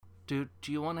Do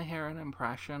you want to hear an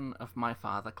impression of my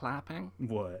father clapping?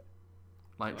 What?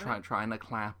 Like trying to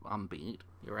clap on beat.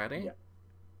 You ready?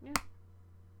 Yeah.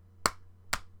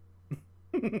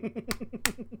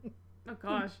 Oh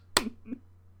gosh.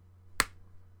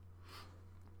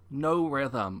 No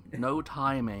rhythm, no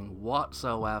timing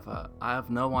whatsoever. I have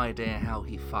no idea how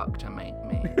he fucked to make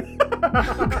me.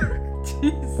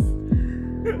 Jeez.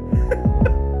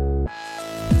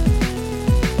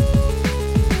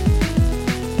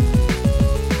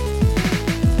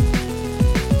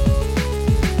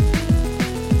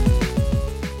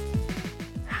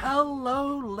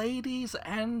 Hello, ladies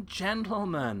and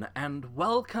gentlemen, and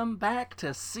welcome back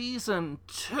to Season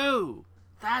 2.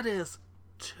 That is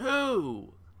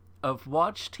 2 of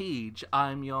Watch Teej.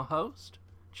 I'm your host,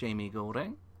 Jamie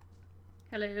Goulding.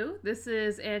 Hello, this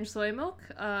is Ange Soymilk.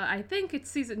 I think it's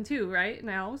Season 2 right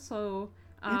now, so...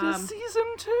 It is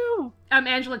Season 2! I'm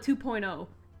Angela 2.0.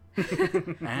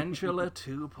 Angela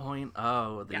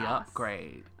 2.0, the Yes.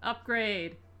 upgrade.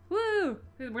 Upgrade. Woo!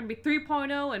 We're going to be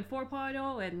 3.0 and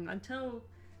 4.0 and until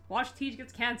Watch Teej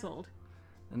gets cancelled.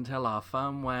 Until our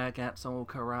firmware gets all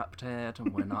corrupted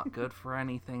and we're not good for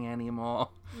anything anymore.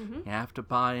 Mm-hmm. You have to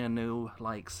buy a new,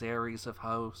 series of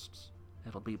hosts.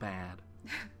 It'll be bad.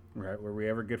 Right, were we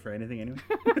ever good for anything anyway?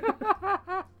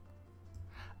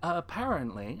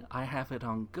 Apparently, I have it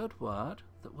on good word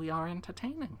that we are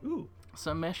entertaining. Ooh.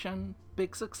 So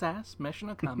big success, mission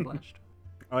accomplished.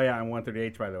 Oh yeah, I'm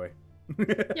 138 by the way.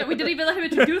 Yeah, we didn't even let him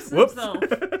introduce Whoops. himself.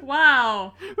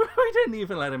 Wow. We didn't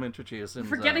even let him introduce himself.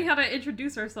 Forgetting how to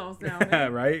introduce ourselves now.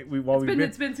 Man. Right?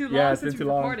 It's been too long since we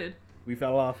recorded. We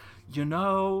fell off. You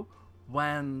know,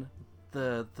 when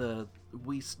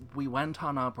we went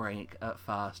on our break at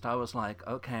first, I was like,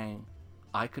 okay,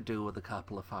 I could do with a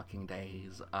couple of fucking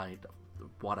days.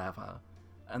 Whatever.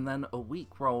 And then a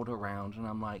week rolled around and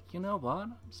I'm like, you know what?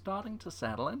 I'm starting to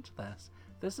settle into this.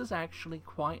 This is actually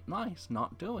quite nice,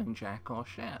 not doing jack or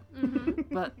shit.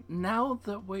 Mm-hmm. But now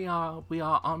that we are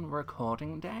on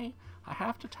recording day, I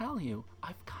have to tell you,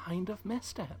 I've kind of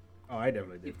missed it. Oh, I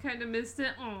definitely did. You've kind of missed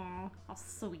it. Aw, how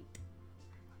sweet.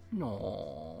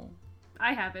 No.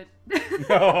 I haven't.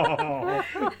 Oh.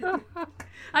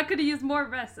 I could have used more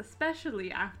rest,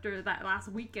 especially after that last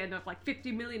weekend of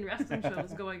 50 million wrestling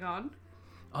shows going on.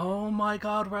 Oh my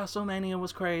god, WrestleMania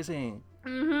was crazy.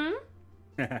 Mm-hmm.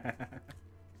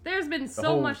 There's been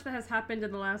so much that has happened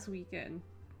in the last weekend.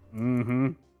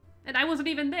 Mm-hmm. And I wasn't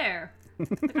even there.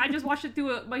 I just watched it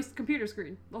through my computer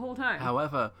screen the whole time.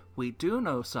 However, we do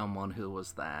know someone who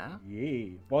was there.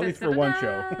 Yay. Well, at least for one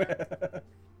show.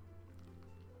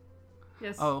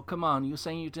 Yes. Oh, come on, you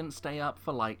saying you didn't stay up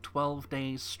for 12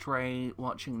 days straight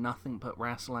watching nothing but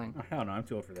wrestling? I don't know, I'm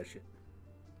too old for that shit.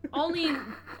 Only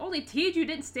Teej, you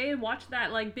didn't stay and watch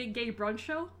that big gay brunch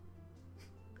show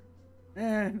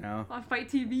No. on Fight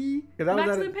TV. That was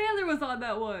Maxine Paler was on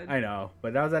that one. I know,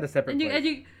 but that was at a separate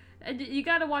place. And you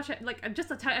gotta watch it.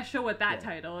 Just a show with that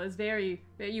title is very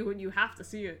you have to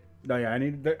see it. No, yeah,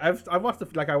 I watched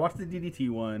I watched the DDT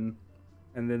one,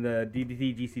 and then the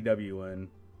DDT GCW one,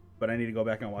 but I need to go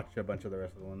back and watch a bunch of the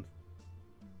rest of the ones.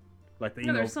 Like the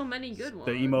emo, there's so many good ones.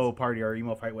 The emo party or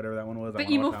emo fight, whatever that one was. The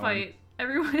emo fight.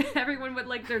 Everyone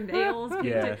with their nails.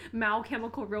 Yeah. Mal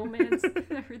Chemical Romance.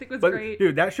 Everything was great.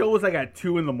 Dude, that show was at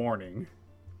 2 a.m.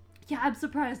 Yeah, I'm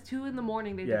surprised 2 a.m.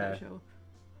 they did that show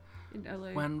in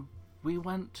LA. When we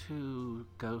went to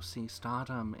go see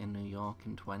Stardom in New York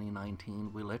in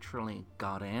 2019, we literally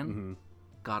got in,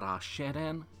 got our shit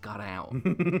in, got out.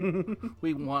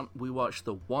 We watched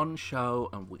the one show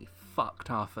and we fucked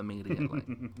off immediately.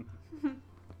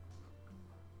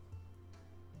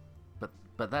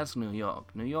 But that's New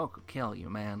York. New York will kill you,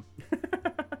 man.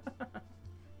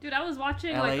 Dude, I was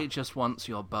watching LA just wants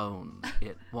your bones.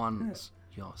 It wants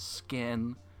your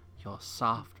skin, your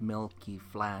soft, milky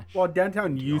flesh. Well,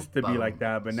 downtown used to be like bones.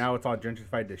 that, but now it's all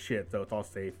gentrified to shit, so it's all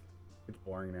safe. It's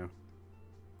boring now.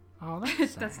 Oh,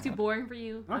 that's sad. That's too boring for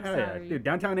you. Oh, I'm hell yeah. sorry. Dude,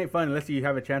 downtown ain't fun unless you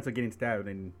have a chance of getting stabbed,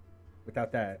 and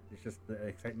without that, it's just the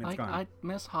excitement's gone. I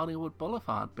miss Hollywood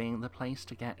Boulevard being the place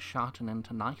to get shot and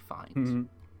into knife fights. Mm-hmm.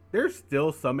 There's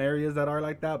still some areas that are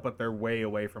like that, but they're way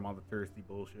away from all the touristy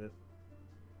bullshit.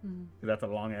 Mm. 'Cause that's a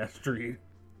long ass street.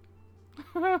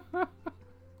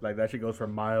 That shit goes for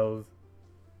miles.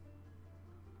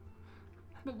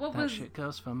 But what That was shit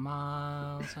goes for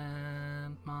miles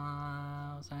and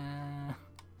miles and...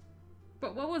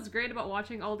 But what was great about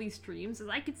watching all these streams is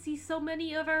I could see so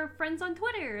many of our friends on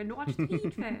Twitter and watch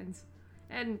Teej fans.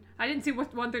 And I didn't see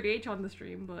 138 on the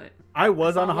stream, but... I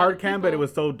was on a hard of cam, but it people.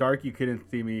 was so dark you couldn't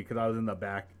see me because I was in the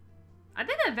back. I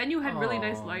think that venue had really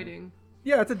nice lighting.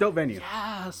 Yeah, it's a dope venue.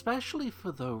 Yeah, especially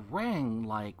for the ring.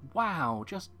 Like, wow,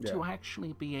 just to Yeah.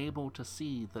 actually be able to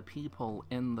see the people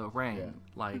in the ring. Yeah.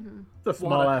 Like, It's a what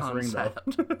small a ass ring though.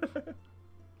 concept.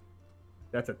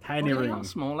 That's a tiny Well, they ring. are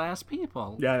small ass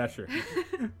people. Yeah, that's true.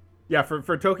 Yeah,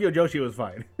 for Tokyo Joshi it was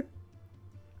fine.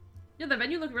 Yeah, the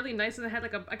venue looked really nice, and it had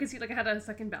like I could see like it had a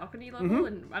second balcony level,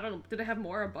 and I don't know, did it have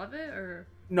more above it, or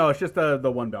No, it's just the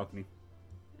one balcony.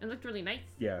 it looked really nice.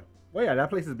 Yeah. Well, yeah, that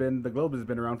place has been, the Globe has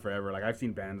been around forever. Like, I've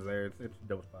seen bands there. It's a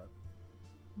dope spot.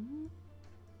 You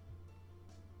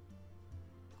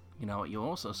know what you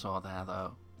also saw there,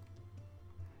 though?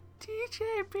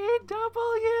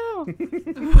 TJPW!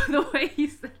 The way he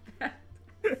said that,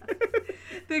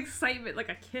 the excitement, like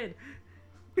a kid.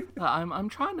 I'm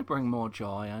trying to bring more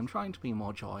joy. I'm trying to be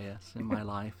more joyous in my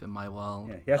life, in my world.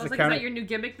 Yeah, he has I to was like, is count that it. your new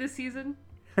gimmick this season?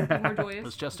 Be more joyous.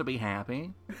 It's just to be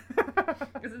happy.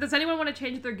 Does anyone want to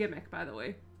change their gimmick? By the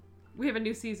way, we have a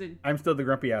new season. I'm still the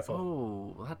grumpy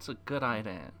asshole. Oh, that's a good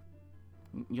idea.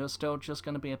 You're still just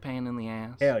gonna be a pain in the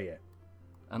ass? Hell yeah.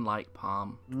 And like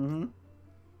Palm. Mm-hmm.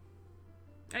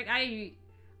 I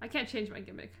can't change my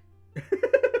gimmick.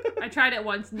 I tried it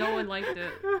once. No one liked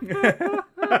it.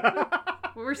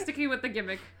 We're sticking with the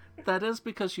gimmick. That is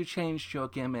because you changed your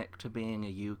gimmick to being a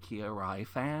Yuki Arai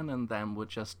fan and then were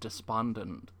just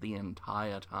despondent the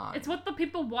entire time. It's what the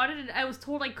people wanted, and I was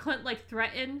told I couldn't like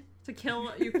threaten to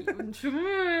kill Yuki.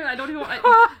 I don't even. I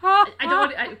don't.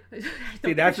 I don't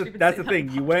See, that's the thing.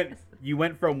 You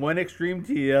went from one extreme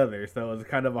to the other, so it was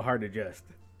kind of a hard adjust.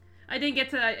 I didn't get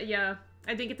to. Yeah,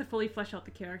 I didn't get to fully flesh out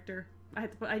the character.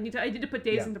 I need to put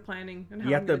days into planning and how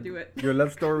You I'm have gonna to do it. Your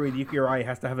love story with Yuki Arai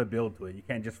has to have a build to it. You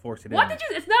can't just force it What in. did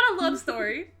you? It's not a love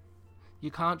story. You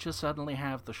can't just suddenly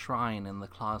have the shrine in the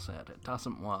closet. It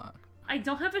doesn't work. I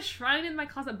don't have a shrine in my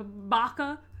closet.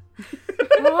 Baka.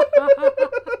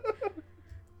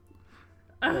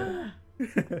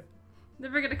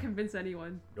 Never gonna convince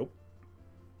anyone. Nope.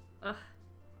 Ugh.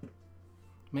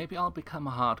 Maybe I'll become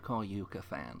a hardcore Yuka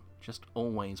fan. Just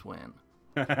always win.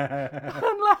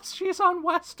 Unless she's on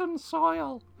Western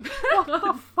soil. What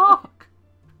the fuck?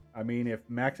 I mean, if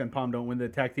Max and Palm don't win the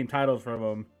tag team titles from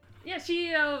them, Yeah, she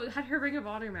had her Ring of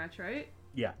Honor match, right?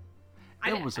 yeah.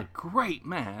 It was a great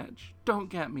match. Don't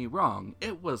get me wrong.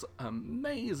 It was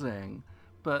amazing.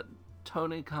 But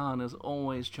Tony Khan is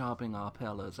always chopping our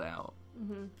pillars out.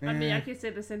 Mm-hmm. I mean, I could say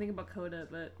the same thing about Coda,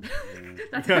 but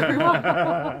that's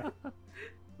everyone.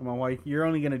 Come on, why you're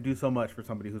only gonna do so much for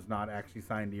somebody who's not actually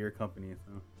signed to your company.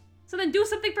 So then do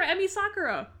something for Emi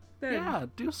Sakura. Then. Yeah,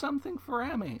 do something for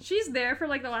Emmy. She's there for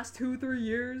like the last 2-3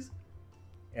 years.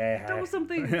 Do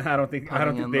something. I don't think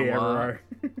they ever are.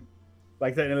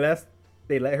 Like that, unless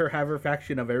they let her have her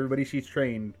faction of everybody she's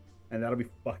trained, and that'll be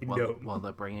fucking dope. Well,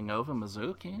 they're bringing over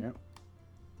Mizuki. Yep.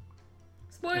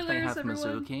 Spoilers, If they have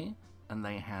everyone. Mizuki, and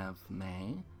they have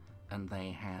Mei, and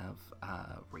they have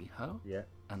Riho, Yeah.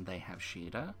 and they have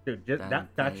Shida. Dude, just then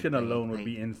that faction they- alone would they-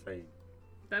 be insane.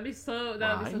 That'd be so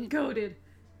Right? goated.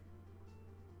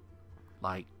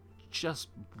 Like, just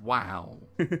wow.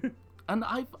 And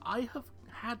I have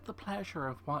had the pleasure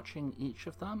of watching each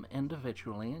of them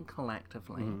individually and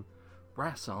collectively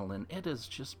wrestle, and it is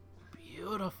just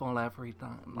beautiful every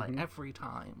time, like every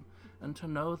time. And to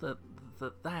know that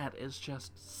is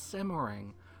just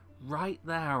simmering right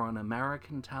there on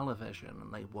American television,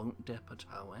 and they won't dip a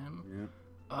toe in. Yeah.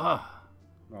 Ugh.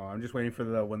 Oh, I'm just waiting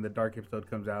for when the Dark episode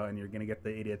comes out, and you're gonna get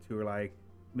the idiots who are like,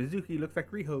 Mizuki looks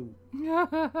like Riho.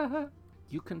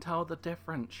 You can tell the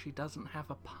difference. She doesn't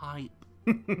have a pipe.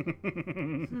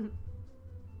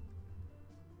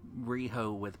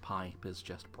 Riho with pipe is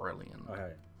just brilliant. Oh, yeah.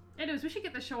 Anyways, we should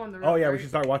get the show on the road. Oh yeah, we right? should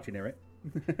start watching it, right?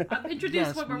 Introduce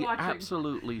Yes, what we're we watching.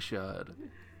 absolutely should.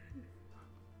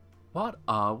 What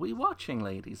are we watching,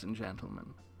 ladies and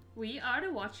gentlemen? We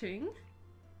are watching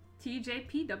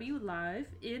TJPW live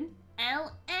in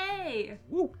LA.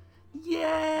 Woo!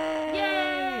 Yay!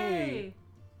 Yay!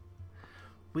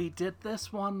 We did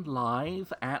this one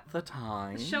live at the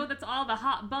time. The show that's all the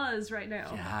hot buzz right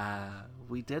now. Yeah,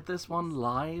 we did this one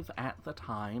live at the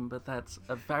time, but that's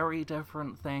a very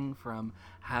different thing from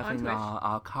having Twitch.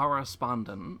 our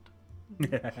correspondent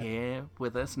here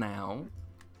with us now.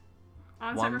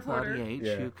 On-site reporter. 138,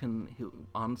 Yeah. who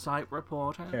on-site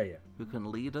reporter, Yeah. who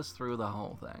can lead us through the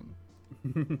whole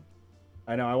thing.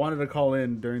 I know. I wanted to call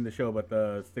in during the show, but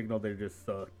the signal there just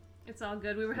sucked. It's all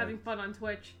good. We were having fun on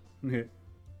Twitch.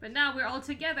 But now we're all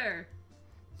together.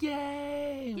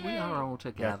 Yay! We Yay! are all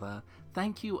together.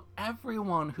 Thank you,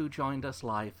 everyone who joined us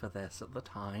live for this at the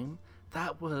time.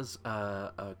 That was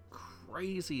a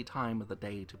crazy time of the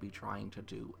day to be trying to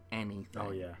do anything.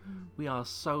 Oh yeah. We are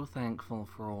so thankful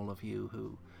for all of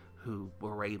you who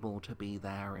were able to be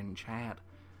there in chat,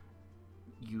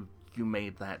 you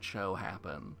made that show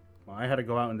happen. Well, I had to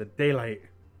go out in the daylight.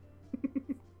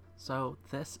 So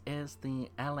this is the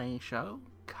LA show,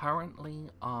 currently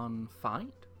on Fight.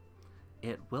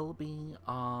 It will be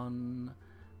on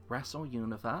Wrestle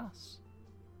Universe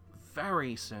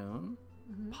very soon,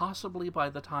 possibly by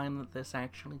the time that this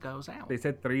actually goes out. They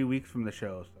said 3 weeks from the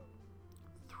show. So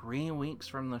 3 weeks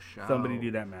from the show. somebody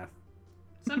do that math.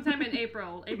 Sometime in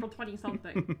April 20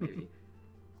 something, maybe.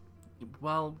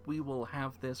 Well, we will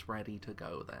have this ready to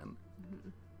go then.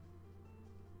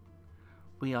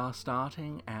 We are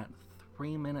starting at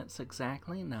 3 minutes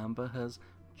exactly. Namba has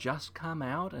just come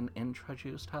out and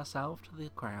introduced herself to the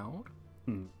crowd.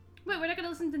 Wait, we're not gonna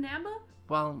listen to Namba?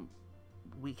 Well,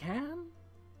 we can,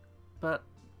 but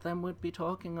then we'd be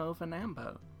talking over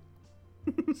Namba.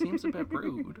 Seems a bit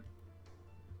rude.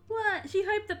 What? She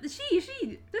hyped up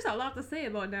she there's a lot to say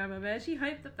about Namba, man. She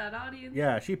hyped up that audience.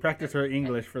 Yeah, she practiced her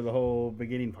English for the whole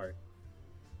beginning part.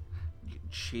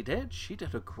 She did. She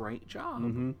did a great job.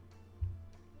 Mm-hmm.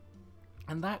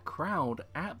 And that crowd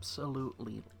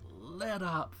absolutely lit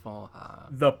up for her.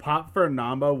 The pop for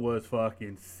Namba was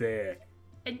fucking sick.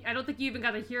 And I don't think you even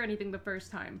got to hear anything the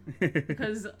first time.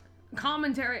 Because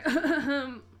commentary...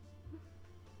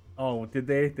 Oh, did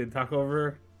they talk over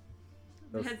her?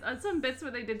 They had some bits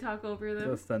where they did talk over them.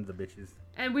 Those sons of bitches.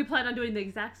 And we plan on doing the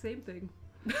exact same thing.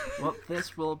 Well,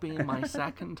 this will be my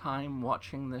second time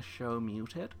watching this show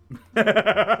muted.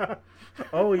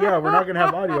 Oh yeah, we're not gonna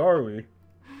have audio, are we?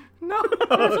 No! So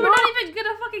we're not even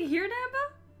gonna fucking hear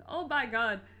Namba? Oh my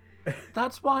god.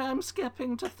 That's why I'm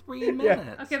skipping to 3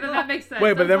 minutes. Okay, then that makes sense.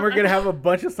 Wait, but then we're gonna have a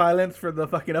bunch of silence for the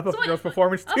fucking Up Girls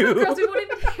performance Up too. Girls, we won't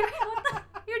even hear it.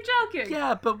 You're joking.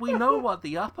 Yeah, but we know what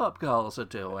the Up Girls are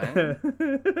doing.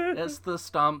 It's the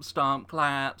stomp, stomp,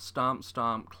 clap,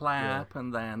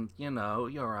 and then,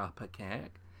 your upper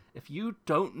kick. If you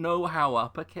don't know how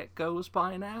upper kick goes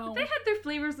by now... They had their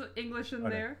flavors of English in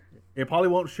there. It probably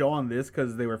won't show on this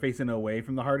because they were facing away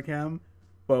from the hard cam.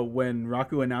 But when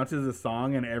Raku announces a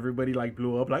song and everybody like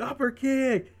blew up like upper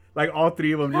kick, like all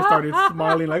three of them just started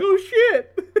smiling like, oh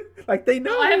shit, like they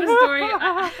know. I have a story.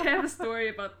 I have a story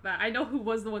about that. I know who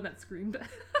was the one that screamed.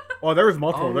 Oh, there was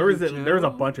multiple. Oh, there was a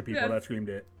bunch of people Yes. that screamed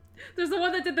it. There's the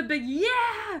one that did the big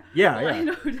yeah. Yeah, Oh, yeah. I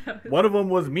know who that was. One of them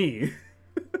was me.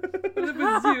 It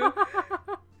was you.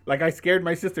 Like I scared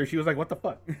my sister. She was like, "What the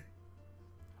fuck?"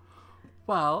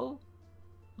 Well,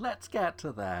 let's get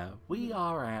to there. We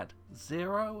are at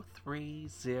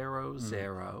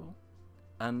 0300,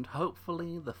 and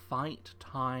hopefully the fight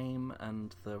time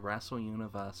and the Wrestle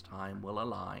Universe time will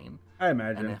align. I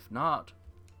imagine. And if not,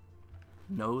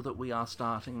 know that we are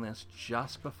starting this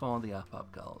just before the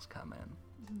Up Girls come in.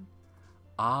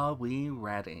 Are we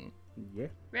ready? Yeah.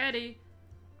 Ready.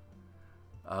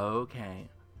 Okay.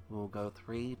 We'll go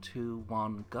 3, 2,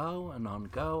 1, go, and on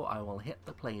go, I will hit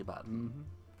the play button.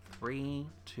 3,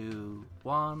 2,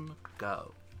 1,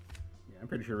 go. Yeah, I'm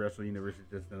pretty sure Wrestle Universe is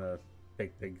just gonna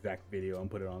take the exact video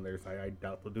and put it on there, so I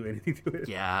doubt they'll do anything to it.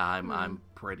 Yeah, I'm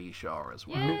pretty sure as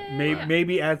well. Yay!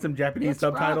 Maybe add some Japanese It's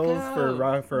subtitles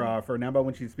Rocco! for Namba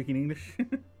when she's speaking English.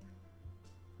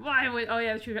 Why would? Oh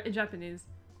yeah, true. In Japanese.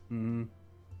 Mm-hmm.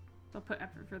 I'll put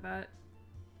effort for that.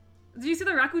 Did you see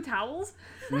the Raku towels?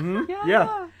 Mm-hmm.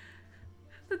 Yeah.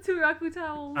 The 2 Raku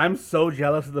towels. I'm so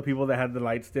jealous of the people that had the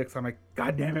light sticks. I'm like,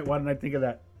 God damn it, why didn't I think of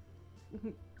that?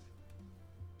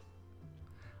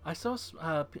 I saw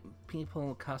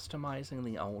people customizing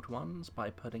the old ones by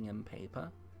putting in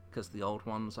paper, because the old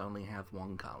ones only have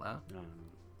one color.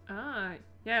 Ah,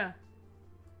 yeah.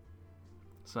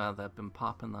 So they've been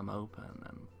popping them open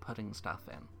and putting stuff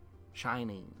in.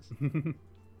 Shinies.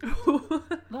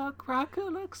 Look, Raku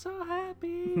looks so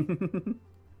happy.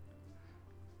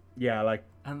 Yeah, like...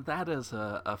 And that is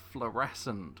a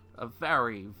fluorescent, a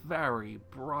very, very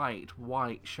bright,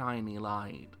 white, shiny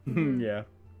light. Yeah.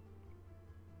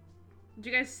 Did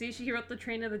you guys see she wrote the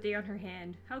train of the day on her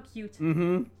hand? How cute.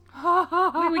 Mm-hmm.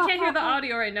 We can't hear the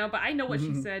audio right now, but I know what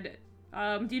she said.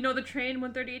 Do you know the train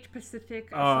 138 Pacific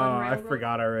Oh, Sun I Railroad?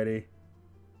 forgot already.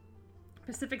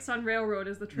 Pacific Sun Railroad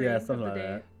is the train Yeah, of the something like day.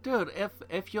 that. Dude,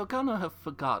 if you're gonna have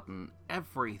forgotten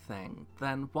everything,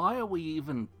 then why are we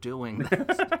even doing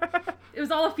this? It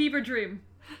was all a fever dream.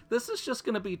 This is just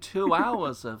gonna be 2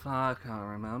 hours of, I can't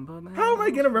remember, man. How am I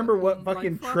gonna remember what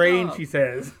fucking fuck train up. she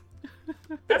says?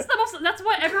 That's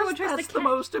what everyone tries That's to the catch.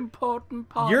 most important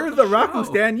part You're of the the Raku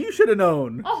show. stan, you should have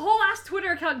known. A whole ass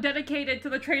Twitter account dedicated to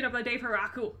the train of the day for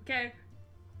Raku, okay?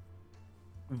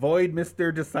 Void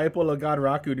Mr. Disciple of God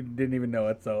Raku didn't even know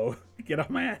it, so get off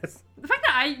my ass. The fact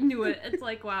that I knew it, it's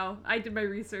like, wow, I did my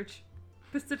research.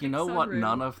 Pacific You know Sun what? Railroad.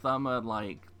 None of them are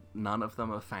like none of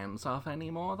them are fans of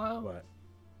anymore, though? What?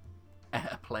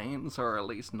 Airplanes, or at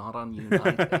least not on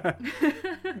United.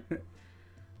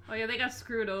 Oh yeah, they got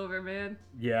screwed over, man.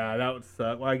 Yeah, that would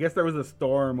suck. Well, I guess there was a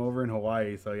storm over in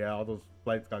Hawaii, so yeah, all those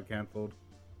flights got canceled.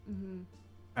 Mm-hmm.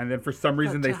 And then for some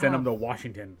reason they sent them to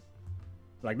Washington.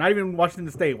 Like, not even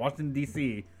Washington State, Washington,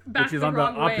 D.C., which is on the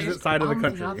opposite side of the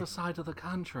country. On the other side of the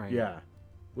country. Yeah.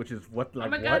 Which is what, like, oh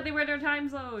my what? god, they were in their time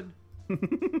zone.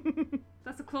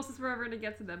 That's the closest we're ever going to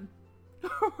get to them.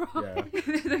 Yeah.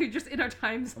 They're just in our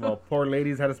time zone. Well, poor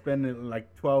ladies had to spend, like,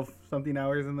 12-something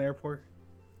hours in the airport.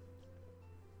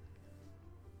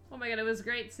 Oh my god, it was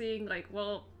great seeing, like,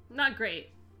 well, not great.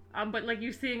 But, like,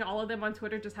 you seeing all of them on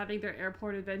Twitter just having their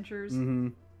airport adventures. Mm-hmm.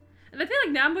 And I feel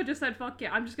like Nambo just said, fuck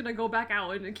yeah, I'm just gonna go back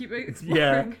out and keep exploring.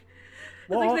 Yeah.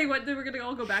 It's like they were gonna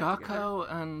all go back Shako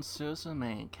and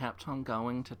Suzume kept on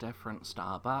going to different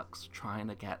Starbucks, trying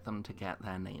to get them to get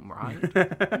their name right.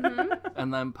 Mm-hmm.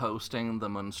 And then posting the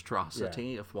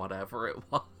monstrosity of whatever it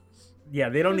was. Yeah,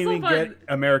 they don't even so get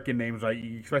American names right.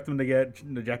 You expect them to get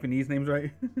the Japanese names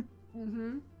right?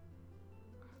 Mm-hmm.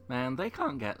 Man, they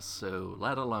can't get Sue,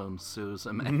 let alone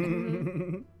Suzume.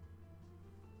 Mm-hmm.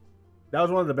 That was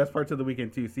one of the best parts of the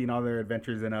weekend, too, seeing all their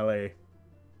adventures in LA.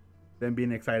 Them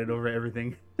being excited over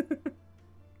everything.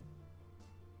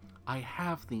 I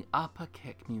have the upper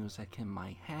kick music in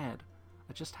my head.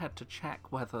 I just had to check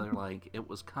whether, like, it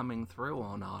was coming through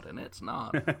or not, and it's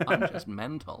not. I'm just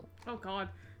mental. Oh god.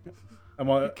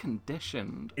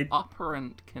 Conditioned.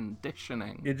 Operant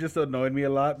conditioning. It just annoyed me a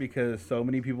lot because so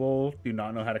many people do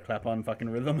not know how to clap on fucking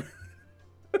rhythm.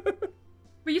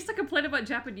 We used to complain about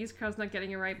Japanese crowds not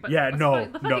getting it right, but yeah, the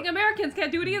fucking Americans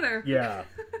can't do it either. Yeah.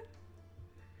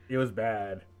 It was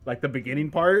bad. Like, the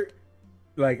beginning part,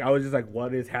 like, I was just like,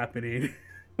 what is happening?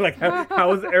 Like,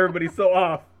 how is everybody so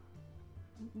off?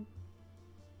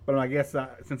 But I guess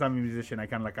since I'm a musician,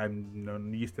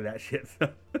 I'm used to that shit. So.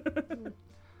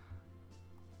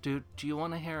 Dude, do you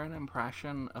want to hear an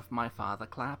impression of my father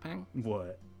clapping?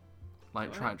 What?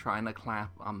 Like, trying to clap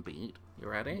on beat. You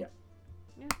ready?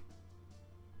 Yeah.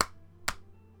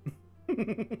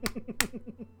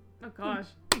 Oh gosh.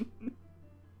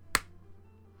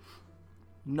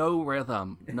 No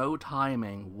rhythm, no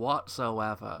timing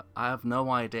whatsoever. I have no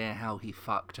idea how he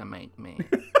fucked to make me.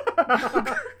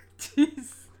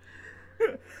 Jeez.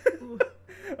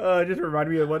 Just remind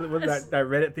me of what was that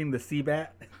Reddit thing, the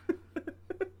Seabat?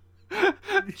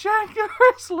 Jagger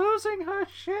is losing her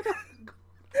shit.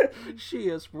 She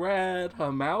is red. Her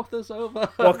mouth is over.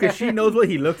 Well, because she knows what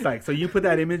he looks like, so you put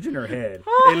that image in her head.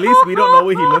 At least we don't know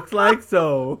what he looks like,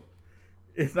 so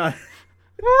it's not.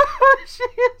 She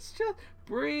is just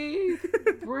breathe.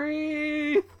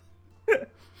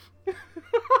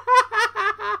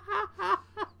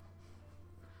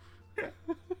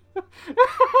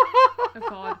 Oh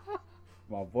god.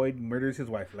 While Void murders his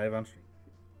wife live on stream.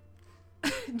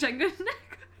 Jenga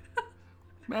neck.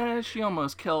 Man, she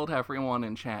almost killed everyone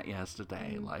in chat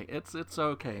yesterday. Like, it's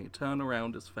okay.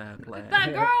 Turnaround is fair play.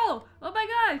 That girl! Oh my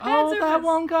god! Fan service. That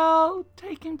one girl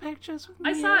taking pictures with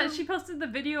me. I saw it. She posted the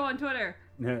video on Twitter.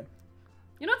 Yeah.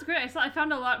 You know what's great? I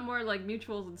found a lot more like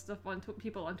mutuals and stuff on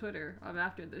people on Twitter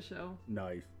after the show.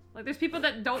 Nice. Like, there's people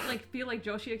that don't like feel like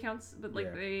Joshi accounts, but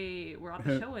like they were on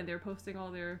the show and they're posting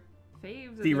all their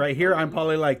faves. See, right here, I'm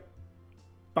probably like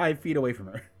 5 feet away from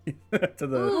her to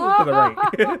the right.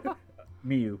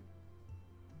 Miyu.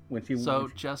 When she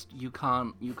just you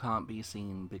can't be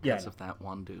seen because of that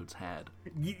one dude's head.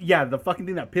 Yeah, the fucking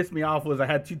thing that pissed me off was I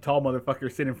had 2 tall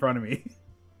motherfuckers sit in front of me.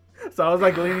 So I was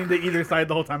like leaning to either side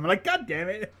the whole time. I'm like, God damn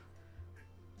it.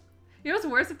 You know what's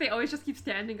worse? If they always just keep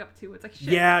standing up too. It's like shit.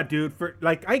 Yeah, dude. For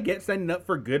like, I get standing up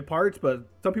for good parts, but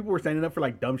some people were standing up for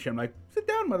like dumb shit. I'm like, sit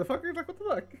down, motherfuckers. Like, what the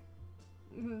fuck?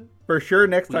 Mm-hmm. For sure,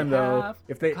 next time though,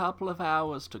 if they a couple of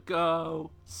hours to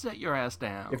go, sit your ass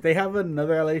down. If they have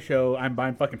another LA show, I'm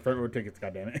buying fucking front row tickets.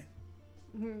 God damn it.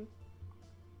 Mm-hmm.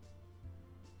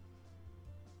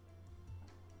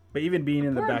 But even being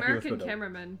in the back, American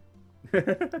cameraman.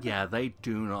 Yeah, they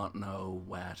do not know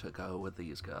where to go with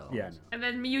these girls. Yeah. No. And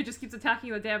then Miyu just keeps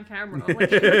attacking the damn camera.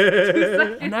 Like,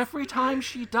 and every time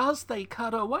she does, they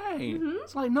cut away. Mm-hmm.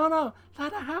 It's like, no,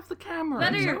 let her have the camera.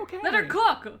 Let her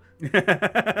cook.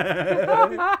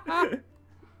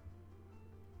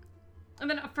 And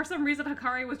then for some reason,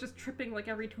 Hikari was just tripping like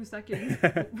every 2 seconds,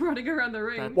 running around the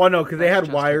ring. Well, no, because they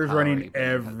had wires running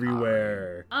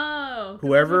everywhere. Oh.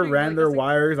 Whoever ran their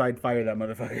wires, I'd fire that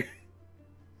motherfucker.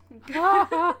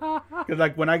 Because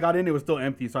like when I got in, it was still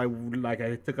empty, so I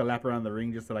took a lap around the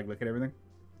ring just to like look at everything.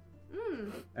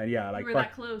 And yeah, like you were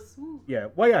that close. Ooh. Yeah,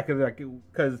 well, yeah,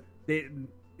 because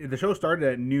the show started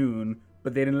at noon,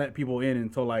 but they didn't let people in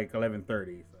until like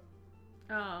 11:30. So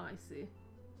Oh, I see.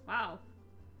 Wow.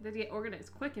 They had to get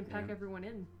organized quick and pack everyone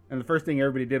in. And the first thing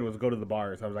everybody did was go to the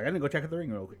bars. I was like, I'm gonna go check out the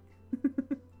ring real quick.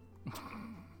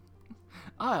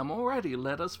 I am already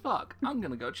lit as fuck. I'm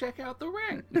gonna go check out the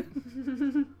ring.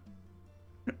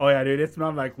 Oh yeah, dude, it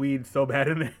smelled like weed so bad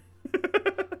in there.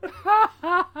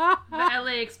 The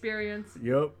LA experience.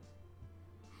 Yup.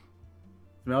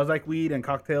 Smells like weed and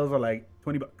cocktails are like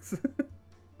 $20.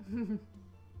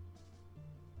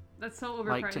 That's so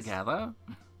overpriced. Like together?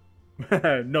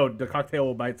 No, the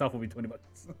cocktail by itself will be $20.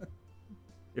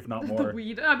 If not more. The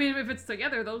weed. I mean, if it's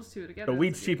together, those two together. The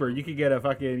weed's cheaper. You could get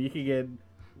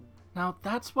Now,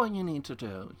 that's what you need to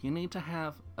do. You need to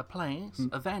have a place,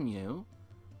 a venue,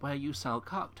 where you sell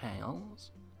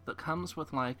cocktails that comes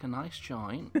with, like, a nice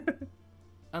joint,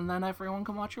 and then everyone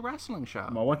can watch a wrestling show.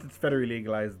 Well, once it's federally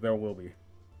legalized, there will be.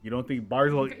 You don't think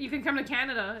bars will... You can come to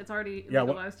Canada. It's already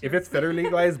legalized here. If it's federally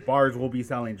legalized, bars will be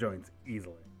selling joints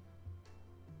easily.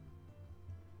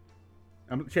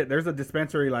 Shit, there's a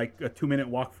dispensary like a 2-minute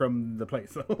walk from the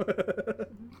place. So.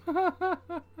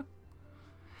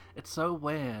 It's so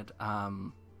weird.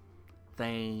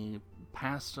 They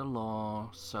passed a law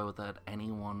so that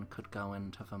anyone could go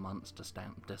into Vermont's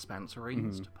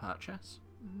dispensaries to purchase.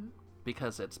 Mm-hmm.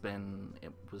 Because it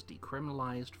was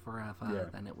decriminalized forever,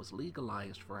 then it was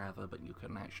legalized forever, but you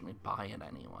couldn't actually buy it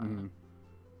anywhere. Mm-hmm.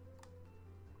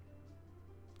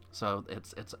 So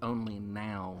it's only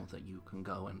now that you can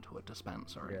go into a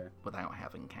dispensary without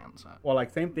having cancer. Well,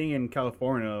 like same thing in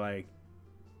California. Like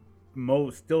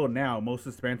most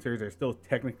dispensaries are still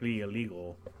technically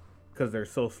illegal because they're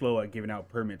so slow at giving out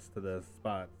permits to the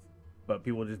spots. But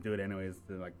people just do it anyways.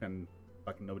 Then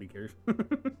fucking nobody cares.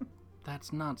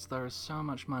 That's nuts. There is so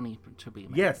much money to be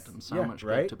made and so much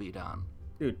good to be done.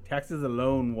 Dude, taxes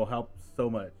alone will help so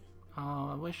much. Oh,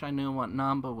 I wish I knew what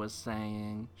Namba was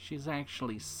saying. She's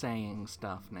actually saying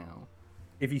stuff now.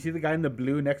 If you see the guy in the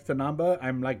blue next to Namba,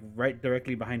 I'm like right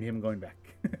directly behind him going back.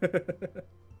 But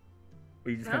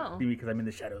you just can't see me because I'm in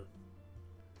the shadows.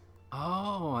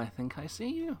 Oh, I think I see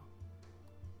you.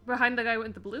 Behind the guy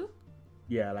with the blue?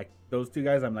 Yeah, like those two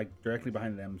guys, I'm like directly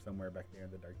behind them somewhere back there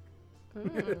in the dark.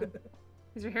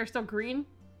 Is your hair still green?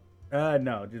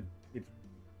 No, just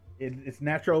it's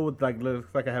natural with like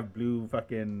looks like I have blue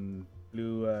frosted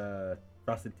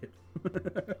tips.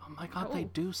 Oh my god, they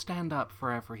do stand up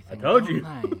for everything. I told you.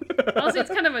 Honestly, it's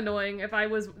kind of annoying if I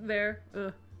was there.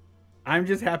 Ugh. I'm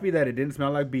just happy that it didn't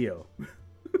smell like BO.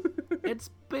 It's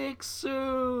Big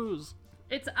Suze.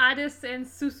 It's Addis and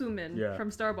Susumin from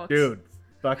Starbucks. Dude,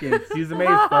 fucking Suzume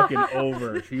is fucking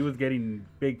over. She was getting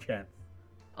big chance.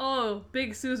 Oh,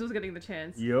 Big Suze was getting the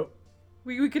chance. Yep.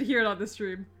 We could hear it on the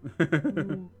stream.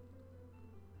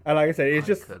 And like I said,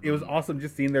 it was awesome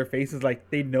just seeing their faces.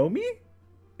 Like, they know me?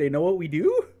 They know what we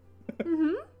do?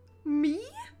 Mm-hmm. Me?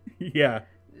 Yeah.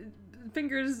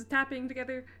 Fingers tapping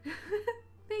together.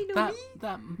 They know me?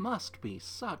 That must be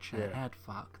such a head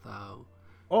fuck, though.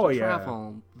 Oh, to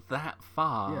travel that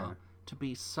far to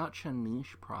be such a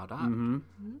niche product,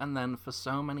 and then for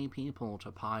so many people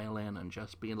to pile in and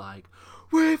just be like,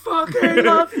 we fucking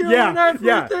love you and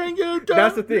everything you do.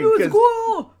 That's the thing. It was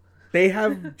cool. They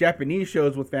have Japanese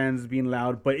shows with fans being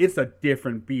loud, but it's a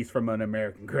different beast from an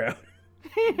American crowd.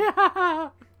 Yeah.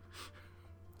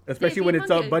 Especially when it's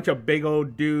a bunch of big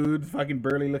old dudes, fucking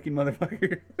burly looking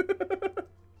motherfuckers.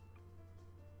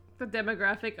 The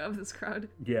demographic of this crowd.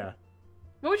 Yeah.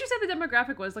 What would you say the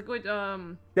demographic was? Like, what,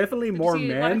 definitely more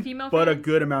men, but a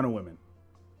good amount of women.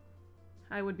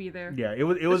 I would be there. Yeah, it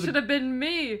was. Should have been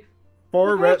me.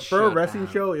 For a wrestling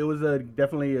show, it was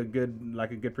definitely a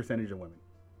good percentage of women.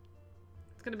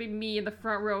 It's gonna be me in the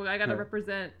front row. I gotta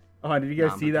represent. Oh, did you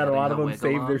guys see that a lot of them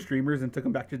saved their streamers and took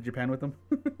them back to Japan with them?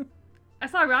 I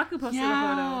saw Raku posted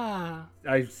a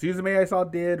photo. Suzume I saw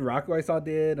did, Raku I saw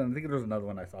did, and I think there was another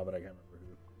one I saw, but I can't remember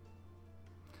who.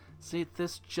 See,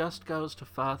 this just goes to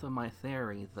further my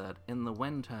theory that in the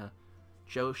winter,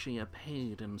 Joshi are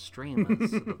paid in streamers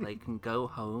so that they can go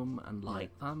home and light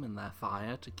them in their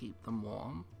fire to keep them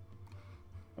warm.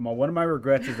 One of my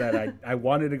regrets is that I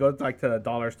wanted to go to the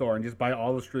dollar store and just buy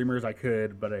all the streamers I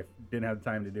could, but I didn't have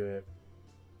time to do it.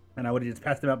 And I would have just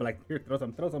passed them out, but like, here, throw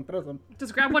some.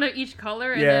 Just grab one of each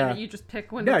color and then you just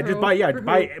pick one. Yeah, just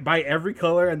buy every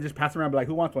color and just pass them around. Be like,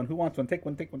 who wants one? Who wants one? Take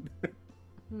one.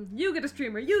 You get a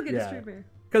streamer. You get a streamer.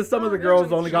 Because some of the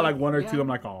girls only got like one or two. I'm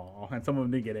like, oh, and some of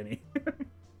them didn't get any.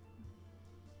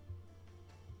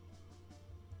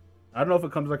 I don't know if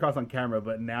it comes across on camera,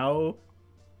 but now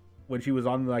when she was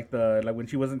on when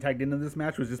she wasn't tagged into this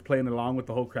match, was just playing along with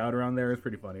the whole crowd around there. It's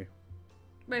pretty funny.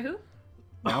 Wait, who?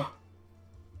 Now.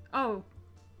 Oh.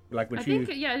 Like when I she. think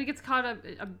he gets caught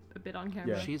a bit on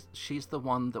camera. Yeah. She's the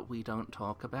one that we don't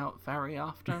talk about very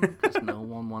often because no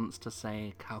one wants to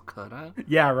say Calcutta.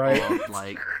 Yeah, right. Or,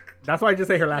 like, That's why I just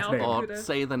say her last No. name. or Calcutta.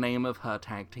 say the name of her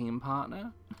tag team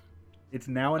partner. It's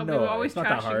now and We were no. always It's not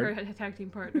that trashing hard. her tag team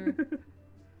partner.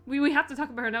 we have to talk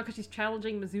about her now because she's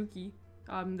challenging Mizuki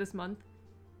this month.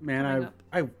 Man,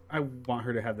 coming I want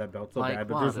her to have that belt so Like, bad,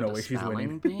 but what, there's a no way she's spelling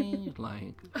winning. bee?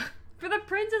 Like, For the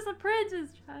Princess of Princes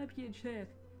Championship.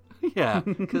 yeah,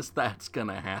 because that's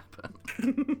gonna happen.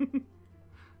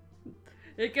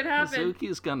 It could happen.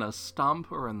 Mizuki's gonna stomp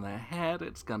her in the head.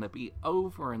 It's gonna be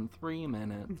over in 3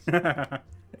 minutes.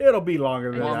 It'll be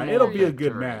longer than One that. more It'll be a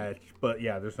good victory. match, but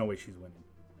yeah, there's no way she's winning.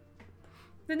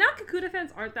 The now Kakuta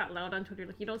fans aren't that loud on Twitter.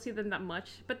 Like, you don't see them that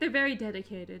much, but they're very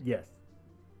dedicated. Yes.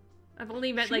 I've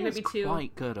only met She like is maybe two.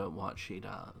 quite good at what she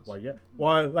does. Well, yeah.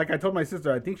 Well, like I told my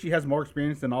sister, I think she has more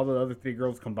experience than all the other 3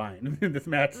 girls combined in this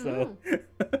match. So,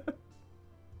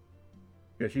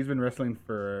 yeah, she's been wrestling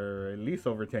for at least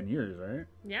over 10 years, right?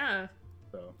 Yeah.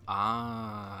 So,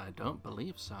 I don't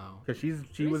believe so. because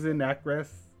she was in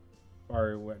Actress,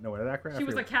 or what? No, what Actress? She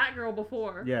was a cat girl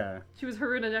before. Yeah. She was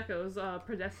Haruna Neko's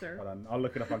predecessor. Hold on, I'll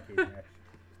look it up on Cage Match.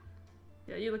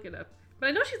 Yeah, you look it up. But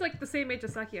I know she's like the same age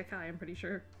as Saki Akai, I'm pretty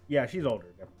sure. Yeah, she's older.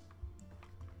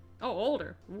 Oh,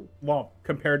 older. Ooh, Well,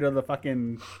 compared to the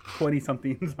fucking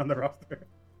 20-somethings on the roster.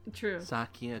 true.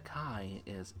 Saki Akai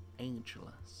is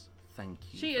ageless. Thank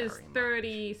you. She is very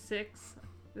much. 36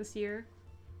 this year.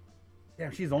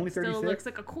 Damn, she's only 36. Still looks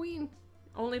like a queen.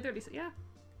 Only 36. Yeah.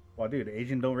 Well, dude,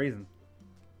 Asian don't raisin.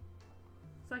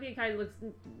 Saki Akai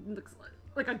looks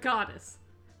like a goddess.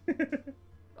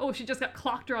 Oh, she just got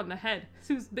clocked her on the head.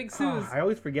 Big Suze. I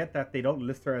always forget that they don't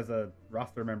list her as a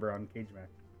roster member on Cage Match.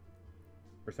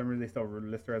 For some reason, they still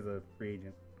list her as a free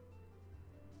agent.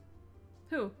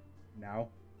 Who? Now,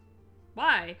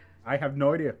 Why? I have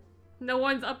no idea. No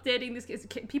one's updating these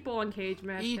people on Cage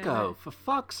Match. Ego, for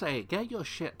fuck's sake, get your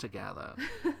shit together.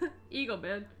 Ego,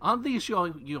 man. Aren't these your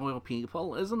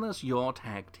people? Isn't this your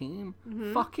tag team?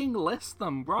 Fucking list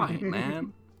them right,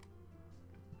 man.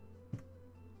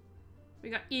 We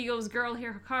got Ego's girl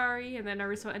here, Hikari, and then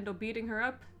Arisu Endo beating her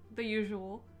up. The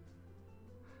usual.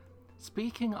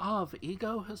 Speaking of,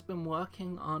 Ego has been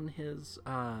working on his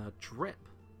drip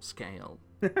scale.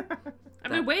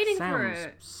 I've been waiting for Sounds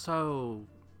it. so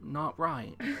not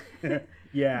right.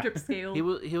 Yeah. Drip scale.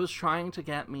 He was trying to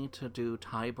get me to do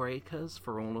tiebreakers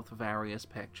for all of the various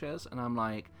pictures, and I'm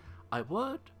like, I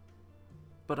would,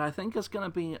 but I think it's going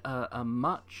to be a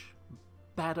much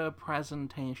better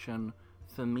presentation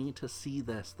for me to see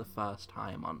this the first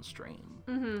time on stream.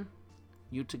 Mm-hmm.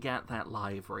 You to get that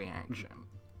live reaction.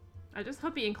 I just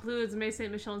hope he includes May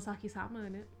Saint Michelle and Saki Sama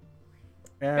in it.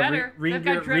 Better. They've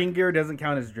got drip. Ring gear doesn't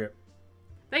count as drip.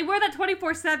 They wear that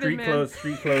 24/7, man.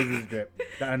 Street clothes is drip.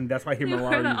 And that's why You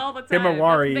wear that all the time.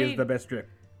 Himawari That's is the best drip.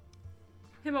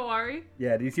 Himawari.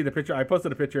 Yeah, do you see the picture? I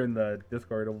posted a picture in the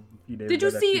Discord a few days Did ago.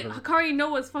 you that see she was- Hikari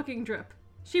Noah's fucking drip?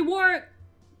 She wore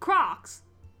Crocs.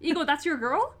 Ego, that's your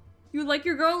girl? You like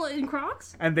your girl in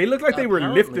Crocs? And they look like they were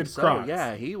Apparently lifted so, Crocs.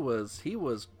 Yeah, he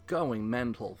was going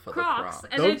mental for Crocs. the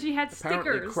Crocs. And then she had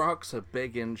Apparently stickers. Crocs are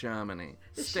big in Germany.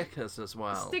 Stickers as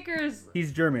well. Stickers.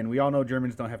 He's German. We all know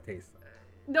Germans don't have taste.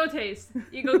 No taste.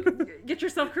 Ego, get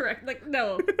yourself correct. Like,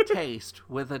 no. Taste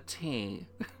with a T.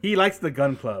 He likes the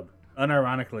gun club,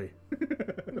 unironically.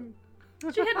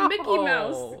 She had Mickey Oh.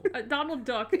 Mouse, Donald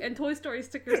Duck, and Toy Story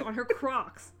stickers on her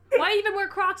Crocs. Why even wear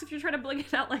Crocs if you're trying to bling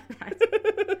it out like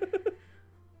that?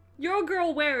 Your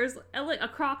girl wears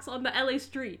Crocs on the LA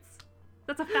streets.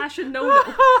 That's a fashion no-no.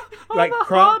 Like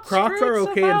Crocs are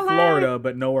okay in LA. Florida,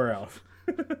 but nowhere else.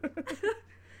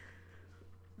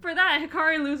 For that,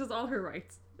 Hikari loses all her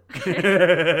rights.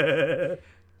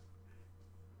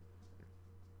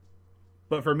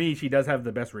 But for me, she does have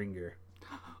the best ring gear.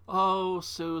 Oh,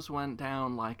 Suze went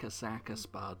down like a sack of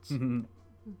spuds.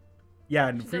 Yeah,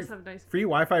 and She free, does have nice. free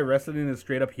Wi-Fi wrestling and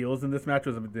straight up heels in this match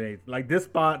was amazing. Like this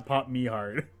spot popped me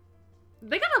hard.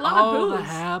 They got a lot Oh, of the boobs.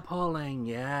 hair pulling,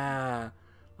 yeah.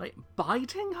 Like,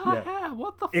 biting her Yeah. hair?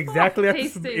 What the Exactly fuck? at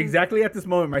this, Tasting. exactly at this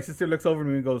moment, my sister looks over at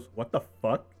me and goes, "What the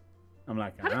fuck?" I'm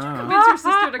like, How did you "Ah." convince your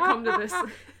sister to come to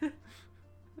this?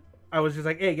 I was just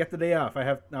like, "Hey, get the day off. I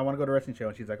want to go to a wrestling show."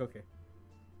 And she's like, "Okay."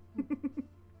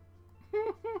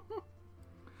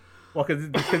 Well,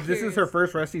 because this is her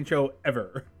first wrestling show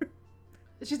ever.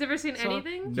 She's never seen So,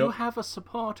 anything? You Nope. have a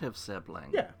supportive sibling.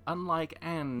 Yeah. Unlike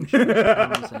Ange, who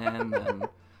comes in and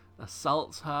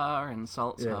assaults her,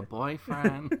 insults Yeah. her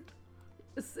boyfriend.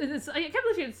 I can't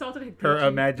believe she insulted Higuchi. Her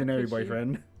imaginary Higuchi.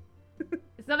 boyfriend.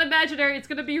 It's not imaginary. It's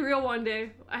gonna be real one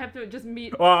day. I have to just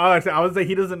meet. Well, I would say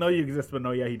he doesn't know you exist, but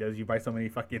no, yeah, he does. You buy so many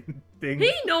fucking things.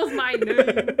 He knows my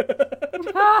name.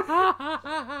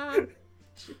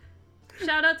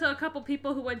 Shout out to a couple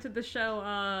people who went to the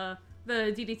show,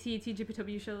 the DDT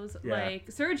TJPW shows, like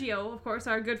Sergio, of course,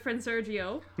 our good friend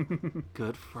Sergio.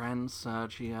 Good friend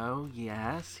Sergio,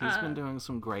 yes, he's been doing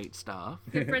some great stuff.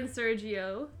 Good friend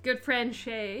Sergio, good friend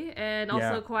Shay, and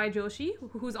also Kawai Joshi,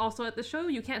 who's also at the show.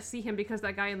 You can't see him because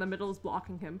that guy in the middle is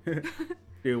blocking him.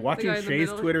 Dude, watching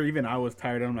Shay's Twitter, even I was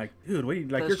tired. I'm like, dude, what are you,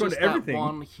 like, There's you're going just to everything. That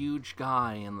one huge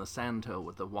guy in the center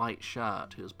with the white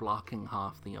shirt who's blocking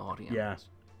half the audience. Yeah.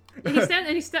 And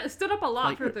he stood up a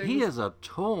lot for things. He is a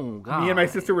tall guy. Me and my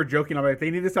sister were joking. I'm like, they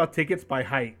need to sell tickets by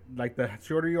height. Like, the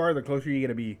shorter you are, the closer you're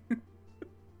gonna be.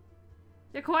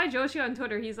 Yeah, Kawhi Joshi on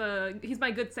Twitter, he's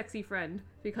my good sexy friend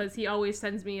because he always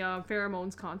sends me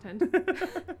pheromones content.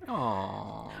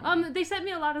 Aww. They sent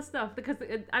me a lot of stuff because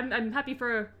I'm happy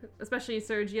for especially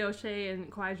Sergio, Shay,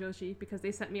 and Kawhi Joshi because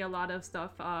they sent me a lot of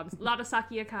stuff. A lot of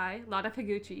Saki Akai, a lot of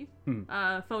Higuchi,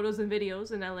 photos and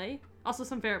videos in LA. Also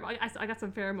some I got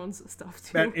some pheromones stuff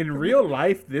too. Man, in real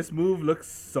life, this move looks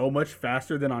so much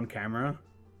faster than on camera.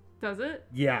 Does it?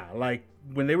 Yeah, like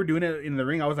when they were doing it in the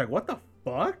ring, I was like, what the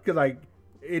fuck? Cause like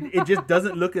it just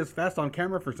doesn't look as fast on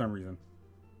camera for some reason.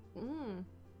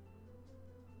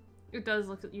 It does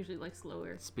look usually like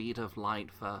slower. Speed of light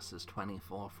versus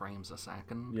 24 frames a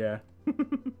second. Yeah.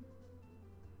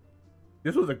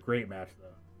 This was a great match though.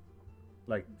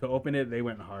 Like to open it, they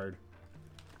went hard.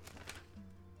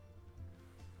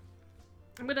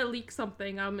 I'm gonna leak